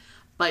direction,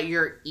 but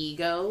your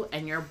ego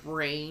and your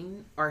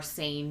brain are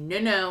saying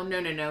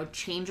no,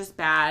 change is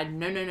bad,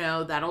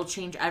 no, that'll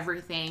change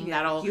everything,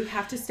 that'll you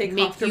have to stay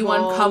make you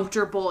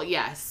uncomfortable.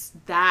 Yes,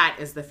 that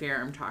is the fear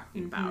I'm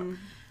talking about.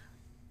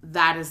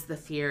 That is the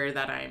fear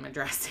that I'm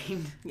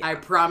addressing. Yeah. I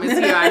promise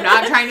you, I'm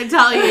not trying to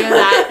tell you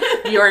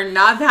that you are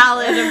not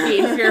valid of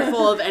being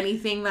fearful of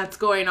anything that's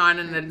going on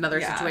in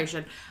another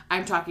situation.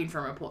 I'm talking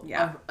from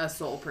a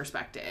soul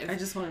perspective. I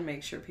just want to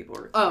make sure people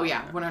are... Oh,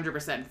 yeah,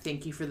 100%.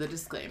 Thank you for the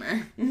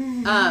disclaimer.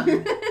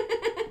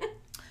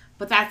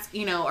 But that's,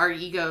 our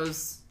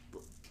egos...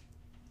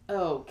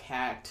 Oh,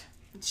 cat.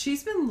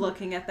 She's been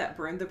looking at that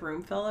broom. The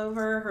broom fell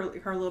over,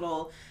 her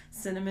little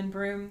cinnamon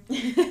broom.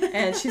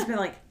 And she's been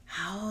like,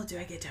 how do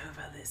I get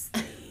over this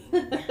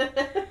thing?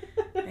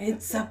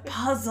 It's a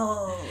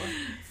puzzle.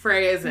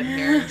 Freya's in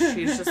here.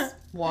 She's just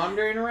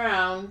wandering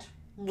around,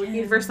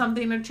 looking for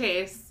something to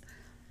chase.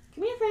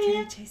 Come here, Freya.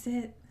 Can I chase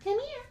it? Come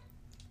here.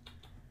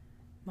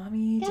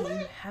 Mommy, do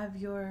you have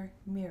your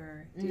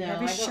mirror? Do you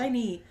have your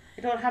shiny?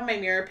 I don't have my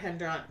mirror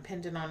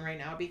pendant on right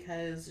now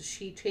because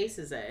she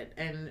chases it,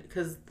 and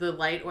because the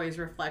light always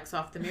reflects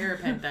off the mirror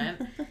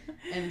pendant,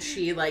 and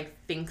she like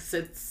thinks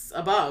it's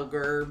a bug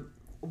or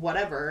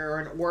whatever, or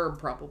an orb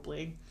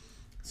probably.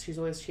 She's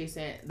always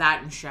chasing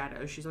that in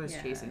shadow. She's always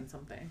chasing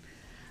something.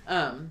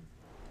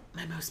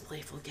 My most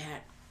playful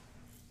cat.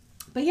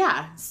 But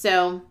yeah,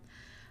 so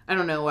I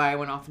don't know why I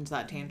went off into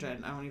that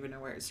tangent. I don't even know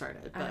where it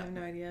started. But I have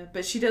no idea.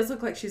 But she does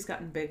look like she's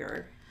gotten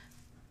bigger.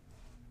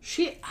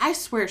 I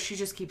swear she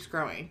just keeps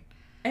growing.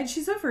 And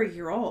she's over a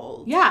year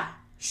old. Yeah.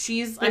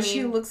 She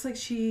looks like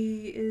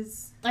she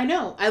is... I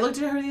know. I looked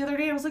at her the other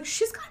day and I was like,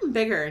 she's gotten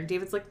bigger. And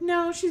David's like,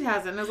 no, she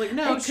hasn't. And I was like,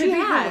 no, she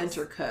has. Her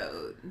winter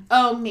coat.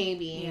 Oh,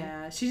 maybe.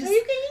 Yeah. Are you getting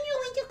your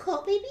winter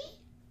coat,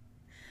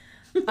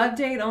 baby?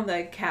 Update on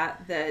the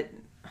cat that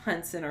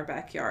hunts in our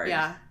backyard.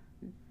 Yeah.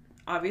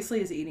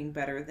 Obviously is eating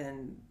better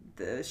than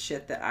the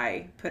shit that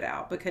I put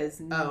out because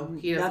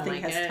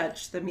nothing has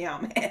touched the meow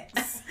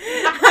mix.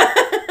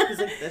 He's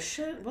like, this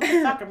shit? What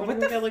the fuck? I'm gonna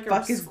go get like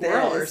a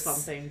squirrel or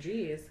something.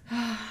 Jeez.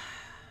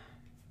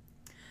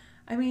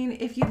 I mean,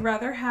 if you'd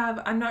rather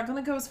have... I'm not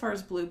going to go as far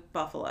as blue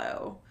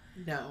buffalo.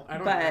 No, I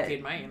don't want to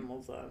feed my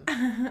animals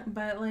on.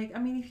 But, like, I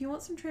mean, if you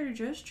want some Trader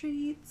Joe's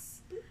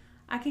treats,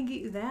 I can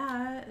get you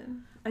that.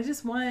 I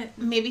just want...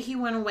 Maybe he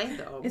went away,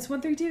 though. It's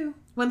 132.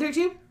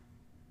 132?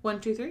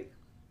 123?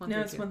 No,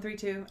 it's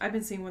 132. I've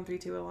been seeing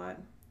 132 a lot.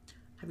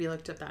 Have you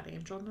looked at that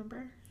angel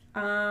number?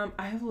 I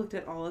have looked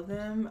at all of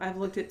them. I've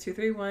looked at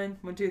 231,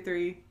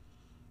 123,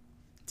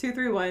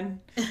 231.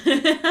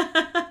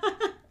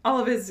 All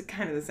of it is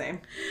kind of the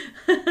same.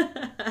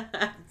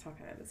 It's all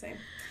kind of the same.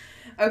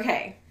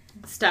 Okay.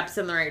 Steps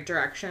in the right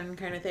direction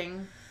kind of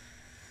thing.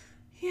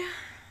 Yeah.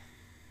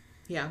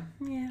 Yeah.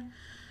 Yeah.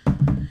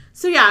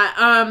 So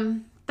yeah,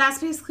 that's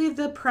basically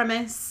the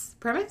premise.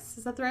 Premise?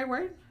 Is that the right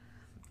word?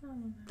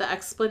 The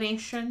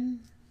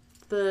explanation?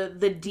 The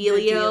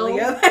dealio?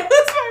 That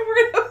was my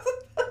word I was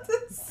about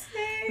to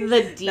say.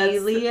 The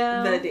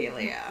dealio? The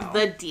dealio.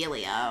 The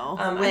dealio.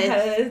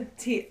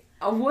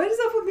 What is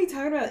up with me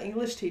talking about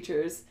English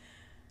teachers?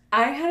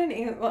 I had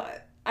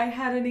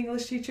an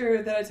English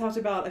teacher that I talked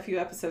about a few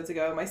episodes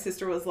ago. My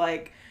sister was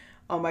like,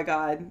 oh my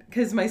God,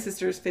 because my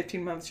sister is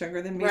 15 months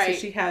younger than me, so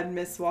she had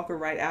Miss Walker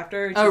right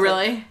after. Oh,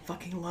 really? Like,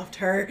 fucking loved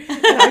her. And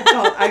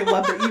I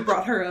love that you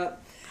brought her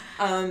up.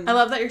 I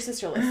love that your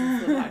sister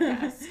listens to the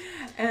podcast.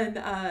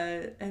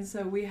 And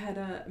so we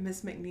had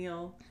Miss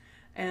McNeil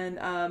and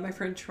my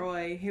friend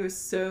Troy. He was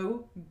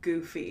so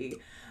goofy.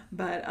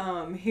 But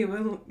we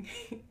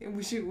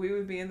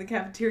would be in the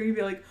cafeteria and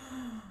be like,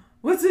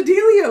 what's the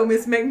dealio,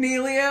 Miss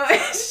McNeilio?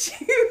 And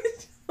she was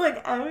just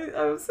like,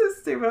 I was so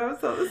stupid. I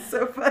thought it was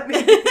so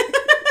funny.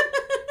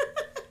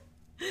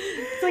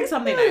 It's like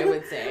something I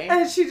would say.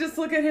 And she just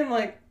looked at him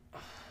like...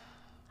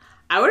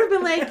 I would have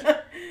been like,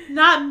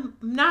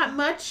 not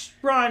much,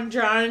 Ron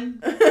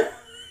John.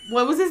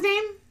 What was his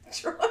name?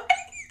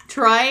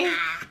 Troy?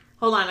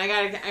 Hold on, I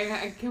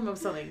gotta come up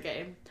with something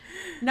good.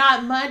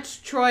 Not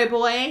much, Troy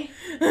boy.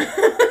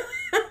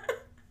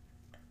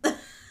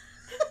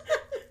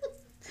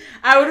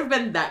 I would have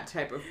been that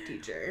type of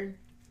teacher.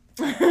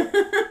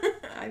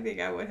 I think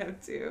I would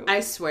have too. I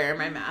swear,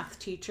 my math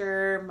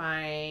teacher,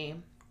 my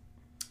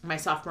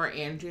sophomore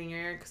and junior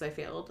year, because I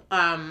failed.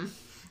 I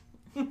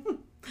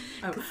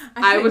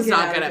was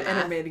not good at math.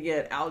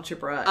 Intermediate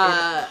algebra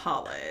in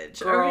college.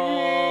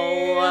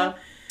 Girl.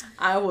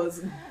 I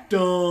was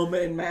dumb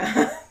in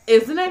math.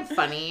 Isn't it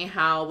funny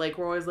how, like,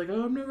 we're always like,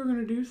 oh, I'm never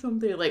going to do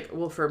something. Like,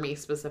 well, for me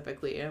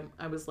specifically,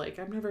 I was like,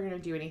 I'm never going to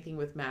do anything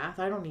with math.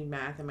 I don't need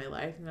math in my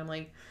life. And I'm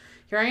like,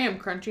 here I am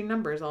crunching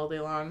numbers all day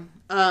long.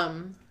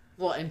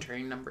 Well,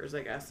 entering numbers,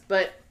 I guess.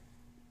 But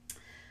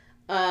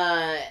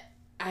I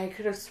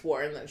could have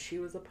sworn that she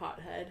was a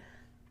pothead.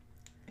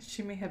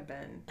 She may have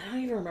been. I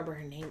don't even remember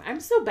her name. I'm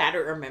so bad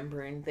at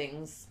remembering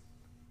things.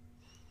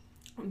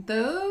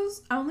 I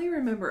only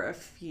remember a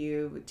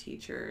few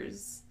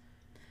teachers.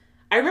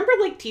 I remember,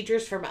 like,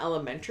 teachers from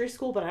elementary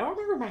school, but I don't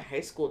remember my high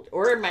school,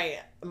 or my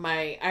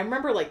I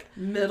remember, like,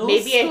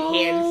 maybe a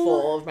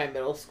handful of my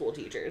middle school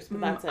teachers,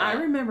 but that's it. I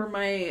remember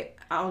my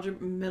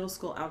middle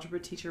school algebra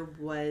teacher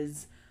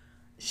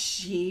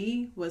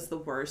she was the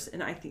worst,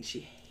 and I think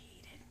she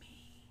hated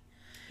me.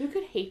 Who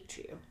could hate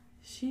you?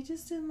 She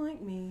just didn't like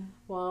me.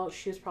 Well,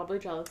 she was probably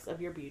jealous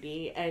of your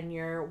beauty and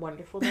your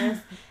wonderfulness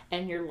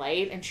and your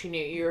light, and she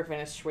knew you were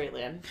Venus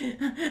Schwayland.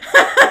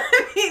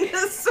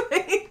 Venus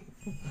Schwayland.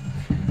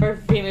 Or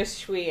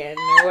Venus Schwayland,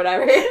 or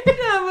whatever.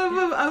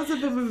 No, I was a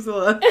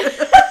Bubba.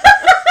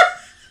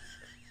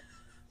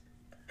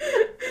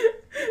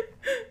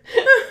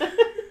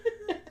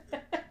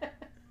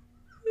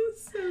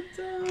 So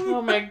dumb.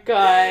 Oh my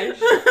gosh.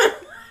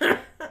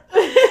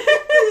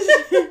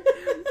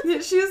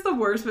 She was the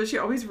worst, but she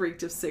always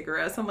reeked of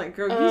cigarettes. I'm like,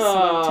 girl, you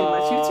smoke too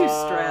much. You're too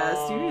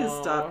stressed. You need to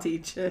stop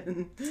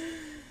teaching.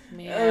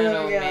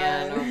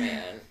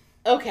 Man.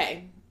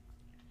 Okay.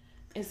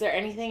 Is there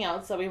anything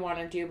else that we want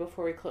to do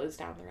before we close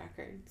down the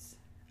records?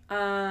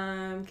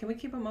 Can we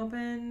keep them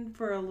open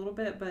for a little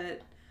bit,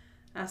 but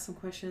ask some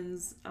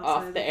questions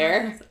off the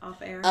air?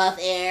 Off air. Off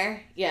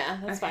air. Yeah,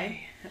 that's fine.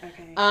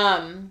 Okay.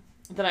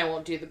 Then I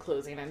won't do the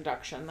closing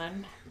induction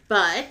then.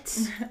 But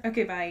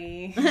okay,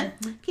 bye.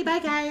 Okay, bye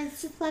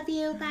guys. Just love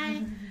you.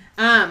 Bye.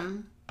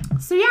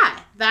 So yeah,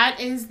 that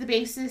is the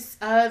basis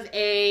of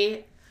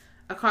a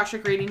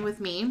Akashic reading with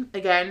me.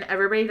 Again,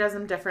 everybody does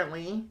them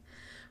differently.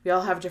 We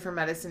all have different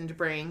medicine to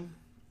bring.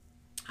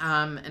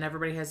 And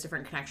everybody has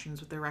different connections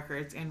with their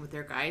records and with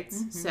their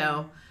guides. Mm-hmm.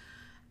 So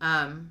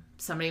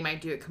somebody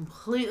might do it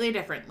completely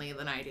differently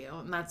than I do,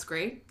 and that's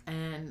great.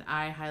 And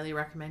I highly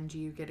recommend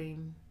you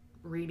getting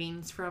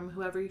readings from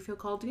whoever you feel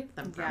called to get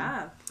them from.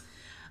 Yeah.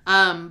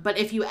 But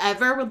if you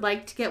ever would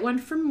like to get one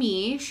from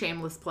me,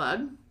 shameless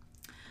plug.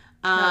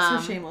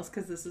 Not so shameless,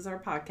 because this is our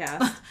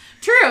podcast.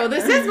 True,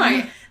 this is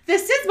my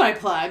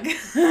plug.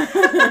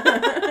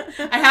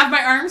 I have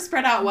my arms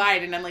spread out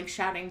wide, and I'm like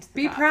shouting to the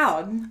Be cops.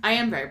 proud. I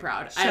am very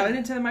proud. Shout it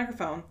into the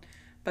microphone.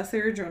 Bust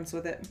your drums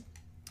with it.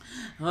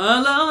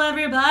 Hello,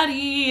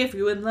 everybody. If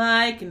you would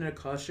like an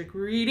Akashic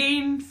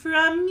reading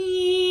from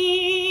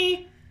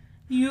me,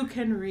 you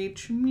can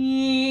reach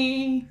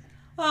me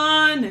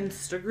on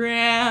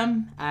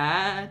Instagram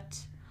at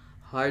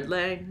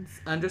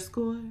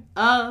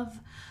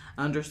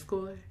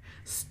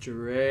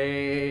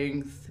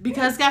hardlines_of_strength.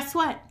 Because guess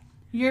what?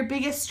 Your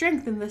biggest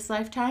strength in this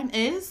lifetime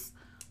is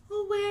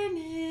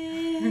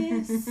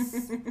awareness.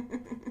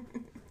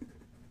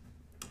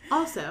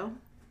 Also,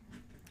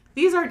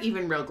 these aren't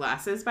even real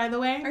glasses, by the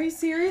way. Are you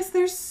serious?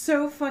 They're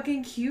so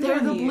fucking cute. They're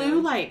the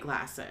blue light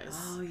glasses.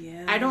 Oh,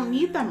 yeah. I don't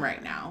need them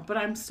right now, but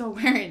I'm still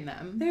wearing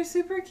them. They're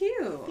super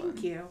cute.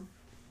 Thank you.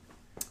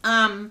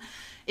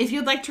 If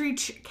you'd like to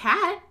reach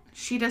Kat,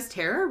 she does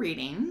tarot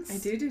readings. I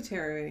do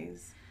tarot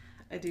readings.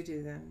 I do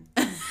them.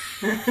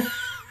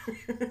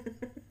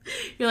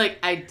 You're like,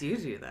 I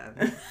do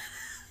them.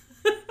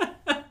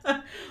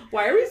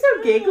 Why are we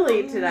so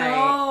giggly tonight?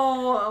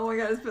 No. Oh my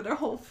god, it's been a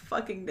whole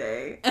fucking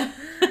day.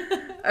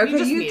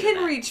 Okay, you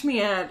can reach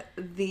me at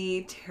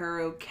the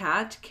Tarot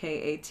Cat,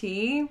 KAT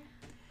 11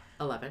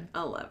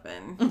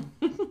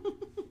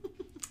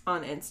 on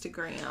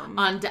Instagram.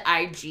 On the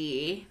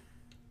IG.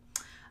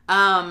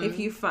 If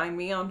you find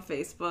me on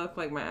Facebook,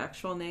 like my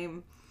actual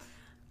name,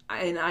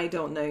 and I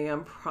don't know you,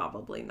 I'm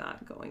probably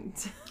not going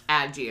to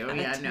add you.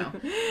 No.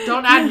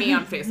 Don't add me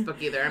on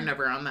Facebook either. I'm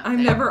never on that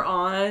I'm never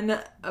on,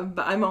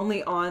 but I'm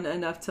only on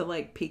enough to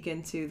like peek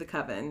into the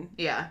coven.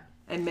 Yeah.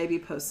 And maybe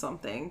post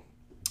something.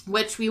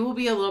 Which we will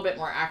be a little bit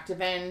more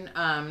active in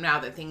now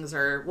that things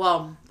are,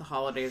 well, the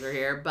holidays are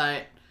here,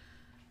 but,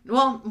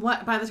 well,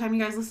 by the time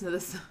you guys listen to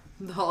this,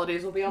 the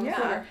holidays will be almost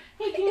over.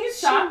 Hey, can you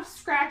stop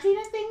scratching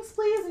at things,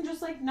 please, and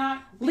just, like,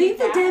 not... Leave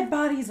the dead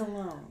bodies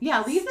alone.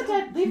 Yeah, leave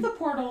the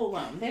portal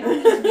alone. They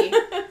don't need to be...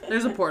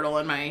 There's a portal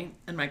in my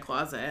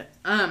closet.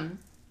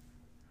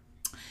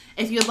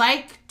 If you'd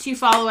like to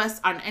follow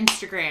us on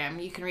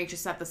Instagram, you can reach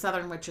us at the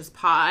Southern Witches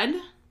Pod.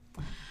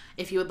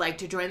 If you would like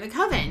to join the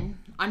Coven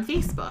on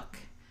Facebook,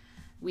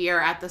 we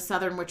are at the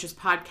Southern Witches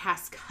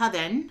Podcast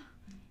Coven,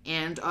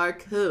 and our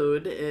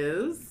code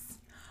is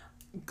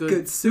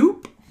Good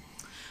Soup.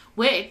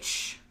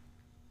 Which,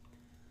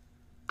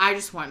 I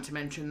just wanted to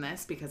mention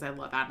this because I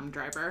love Adam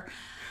Driver.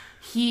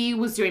 He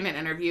was doing an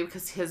interview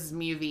because his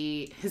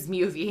movie, the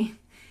Gucci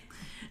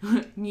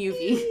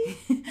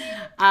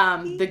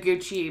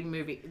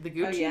movie,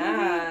 movie?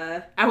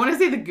 I want to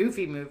say the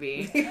Goofy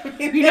movie.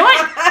 You know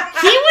what?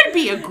 He would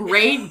be a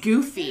great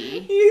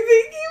Goofy. You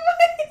think he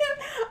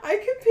might? I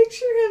can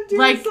picture him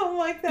doing something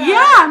like that.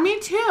 Yeah, me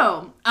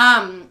too.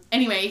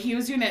 Anyway, he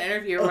was doing an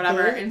interview or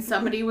whatever, and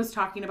somebody was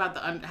talking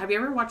about have you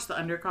ever watched The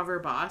Undercover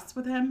Boss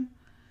with him?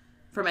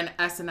 From an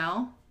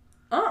SNL?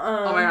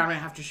 Oh my god, I'm gonna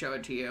have to show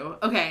it to you.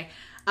 Okay.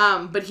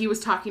 But he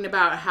was talking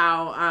about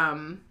how,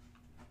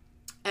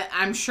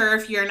 I'm sure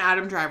if you're an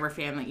Adam Driver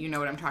fan that you know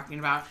what I'm talking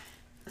about.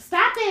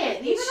 Stop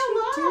it! Leave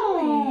it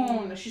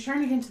alone! She's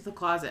trying to get into the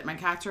closet. My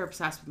cats are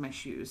obsessed with my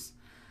shoes.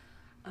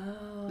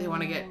 Oh. They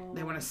want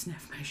to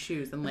sniff my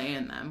shoes and lay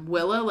in them.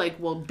 Willa,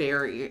 will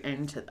bury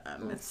into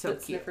them. Little it's so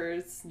cute.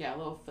 Sniffers. Yeah,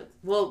 little foot.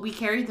 Well, we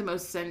carry the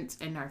most scent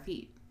in our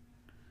feet.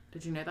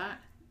 Did you know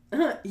that?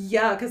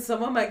 Yeah, because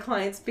some of my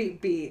clients' feet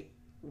be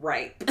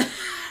ripe.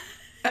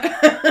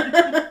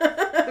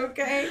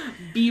 Okay?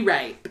 Be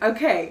ripe.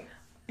 Okay.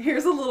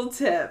 Here's a little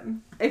tip.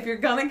 If you're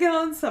gonna get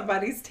on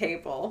somebody's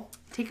table,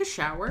 take a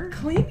shower.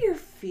 Clean your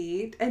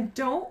feet and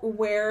don't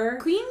wear...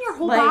 Clean your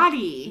whole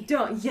body.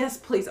 Yes,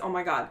 please. Oh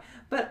my God.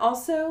 But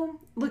also,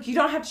 look, you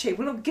don't have to shave.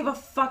 We don't give a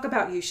fuck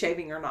about you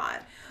shaving or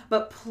not.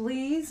 But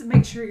please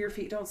make sure your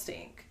feet don't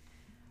stink.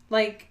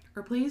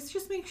 Or please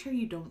just make sure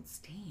you don't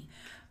stink.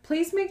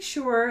 Please make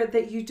sure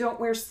that you don't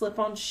wear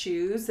slip-on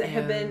shoes that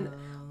have been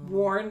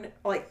worn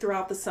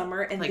throughout the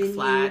summer and then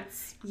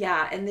flats.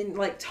 And then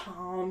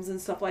Toms and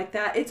stuff like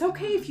that. It's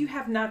okay if you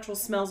have natural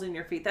smells in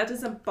your feet. That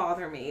doesn't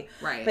bother me.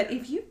 Right. But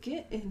if you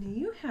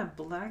you have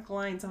black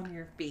lines on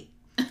your feet,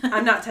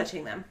 I'm not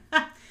touching them.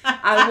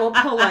 I will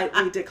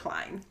politely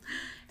decline.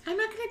 I'm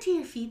not going to do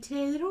your feet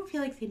today. They don't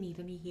feel like they need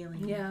any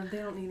healing. Yeah, they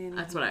don't need any.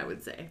 That's what I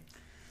would say.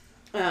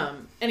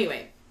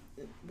 Anyway,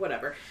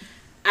 whatever.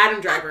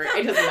 Adam Driver.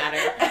 It doesn't matter.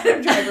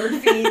 Adam Driver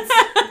feet. It's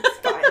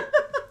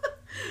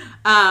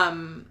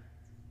fine.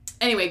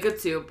 Anyway, good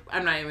soup.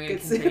 I'm not even going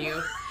to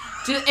continue.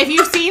 If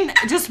you've seen,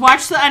 just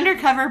watch the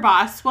Undercover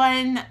Boss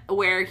one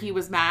where he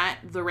was Matt,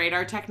 the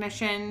radar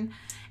technician,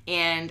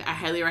 and I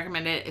highly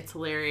recommend it. It's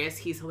hilarious.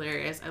 He's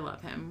hilarious. I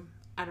love him.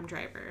 Adam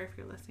Driver, if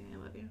you're listening, I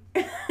love you.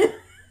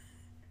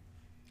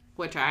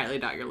 Which I highly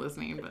doubt you're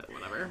listening, but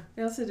whatever.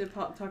 We also did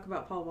talk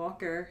about Paul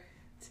Walker,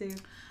 too.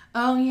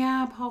 Oh,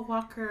 yeah, Paul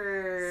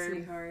Walker.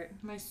 Sweetheart.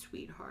 My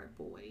sweetheart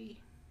boy.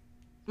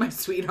 My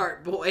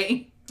sweetheart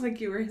boy. Like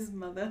you were his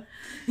mother.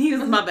 He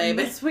was my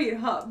baby. My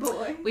sweetheart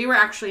boy. We were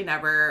actually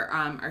never,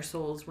 our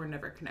souls were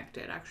never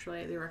connected,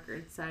 actually, the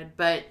record said.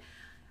 But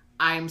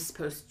I'm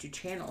supposed to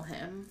channel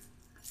him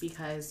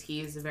because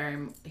he's a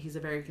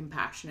very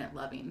compassionate,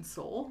 loving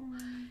soul.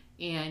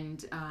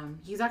 And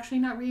he's actually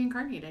not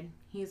reincarnated.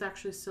 He's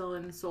actually still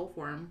in soul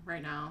form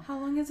right now. How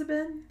long has it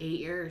been? 8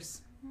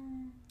 years.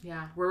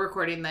 Yeah, we're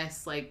recording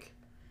this a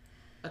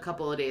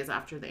couple of days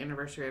after the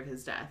anniversary of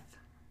his death.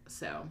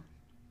 So,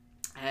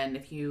 and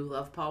if you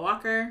love Paul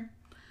Walker,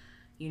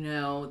 you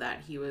know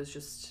that he was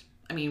just,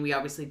 we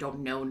obviously don't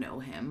know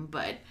him,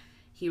 but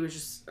he was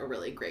just a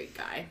really great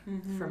guy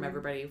from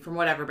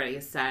what everybody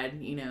has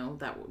said,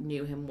 that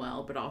knew him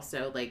well, but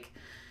also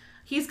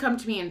he's come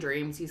to me in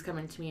dreams. He's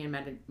coming to me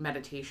in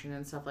meditation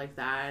and stuff like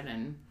that.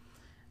 And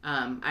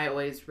I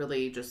always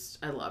really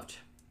I loved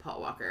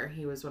Paul Walker.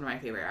 He was one of my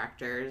favorite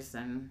actors,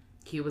 and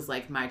he was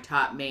my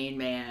top main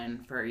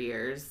man for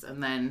years.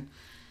 And then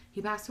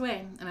he passed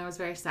away, and I was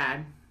very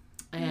sad.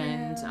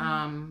 And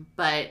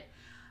but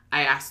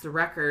I asked the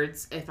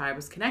records if I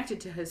was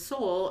connected to his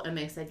soul, and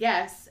they said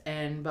yes.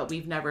 But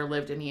we've never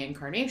lived any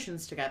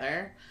incarnations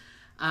together.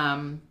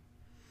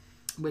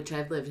 Which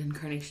I've lived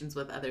incarnations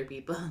with other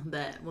people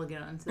that we'll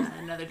get on to that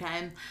another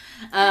time.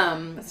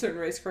 A certain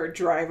race car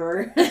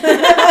driver.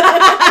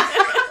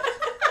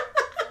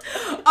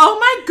 Oh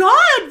my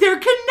God, they're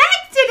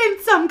connected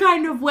in some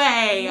kind of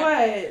way.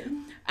 What?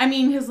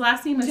 His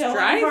last name is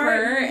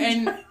Driver,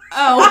 and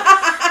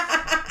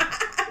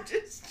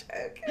just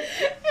joking.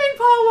 And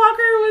Paul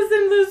Walker was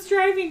in those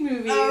driving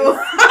movies. Oh.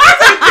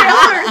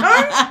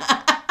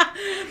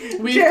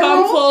 We've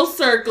come full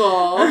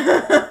circle.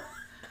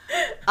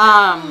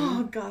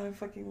 Oh God, I'm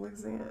fucking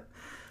losing it.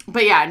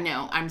 But yeah,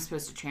 no, I'm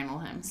supposed to channel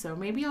him, so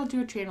maybe I'll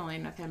do a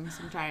channeling with him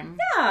sometime.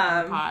 Yeah.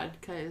 On the pod,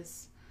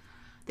 because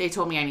they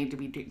told me I need to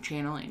be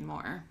channeling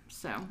more.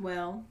 So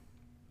well,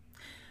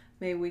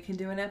 maybe we can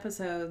do an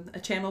episode, a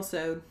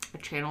channel-sode. A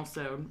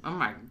channel-sode. Oh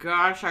my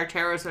gosh, our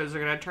tarot-sodes are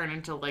gonna turn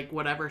into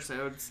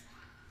whatever-sodes.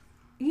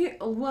 Yeah.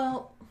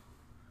 Well,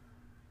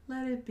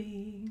 let it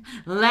be.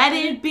 Let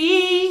it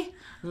be.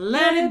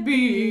 Let it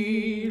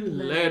be.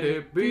 Let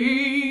it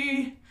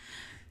be.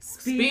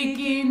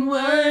 Speaking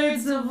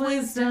words of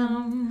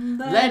wisdom,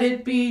 let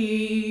it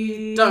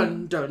be.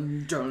 Dun,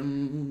 dun,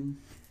 dun.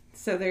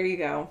 So there you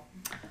go.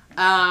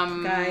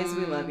 Guys,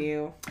 we love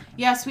you.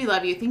 Yes, we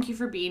love you. Thank you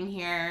for being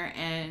here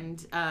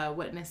and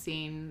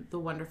witnessing the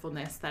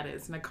wonderfulness that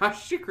is an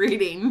Akashic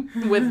reading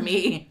with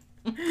me.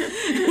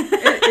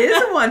 It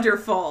is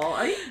wonderful.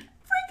 Are you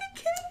freaking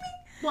kidding me?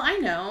 Well, I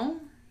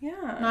know.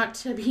 Yeah. Not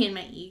to be in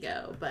my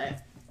ego,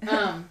 but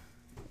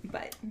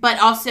but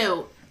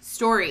also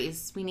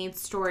stories. We need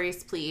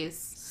stories, please.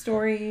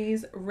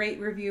 Stories. Rate,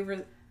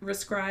 review,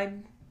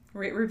 rescribe.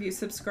 Rate, review,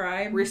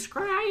 subscribe.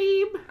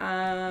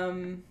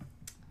 Rescribe.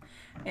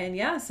 And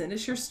yeah, send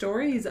us your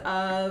stories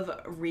of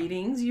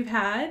readings you've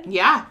had.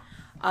 Yeah.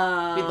 We'd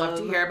love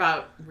to hear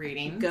about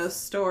readings.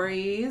 Ghost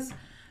stories,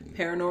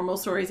 paranormal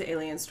stories,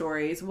 alien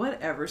stories,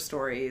 whatever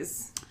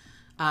stories.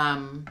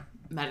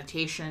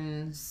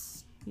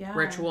 Meditations,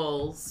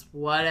 rituals,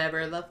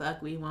 whatever the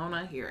fuck we want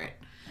to hear it.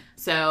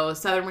 So, the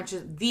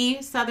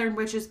Southern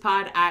Witches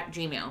Pod at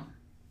Gmail.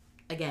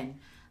 Again,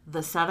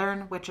 the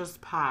Southern Witches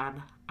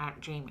Pod at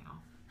Gmail.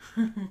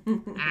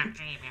 At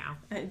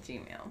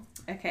Gmail.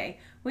 Okay.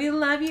 We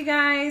love you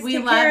guys. We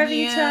Take love care of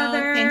you. each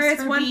other. Thanks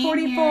It's for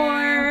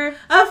 1:44.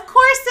 Of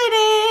course it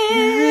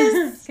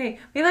is. Okay.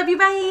 We love you.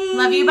 Bye.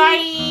 Love you.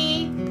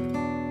 Bye.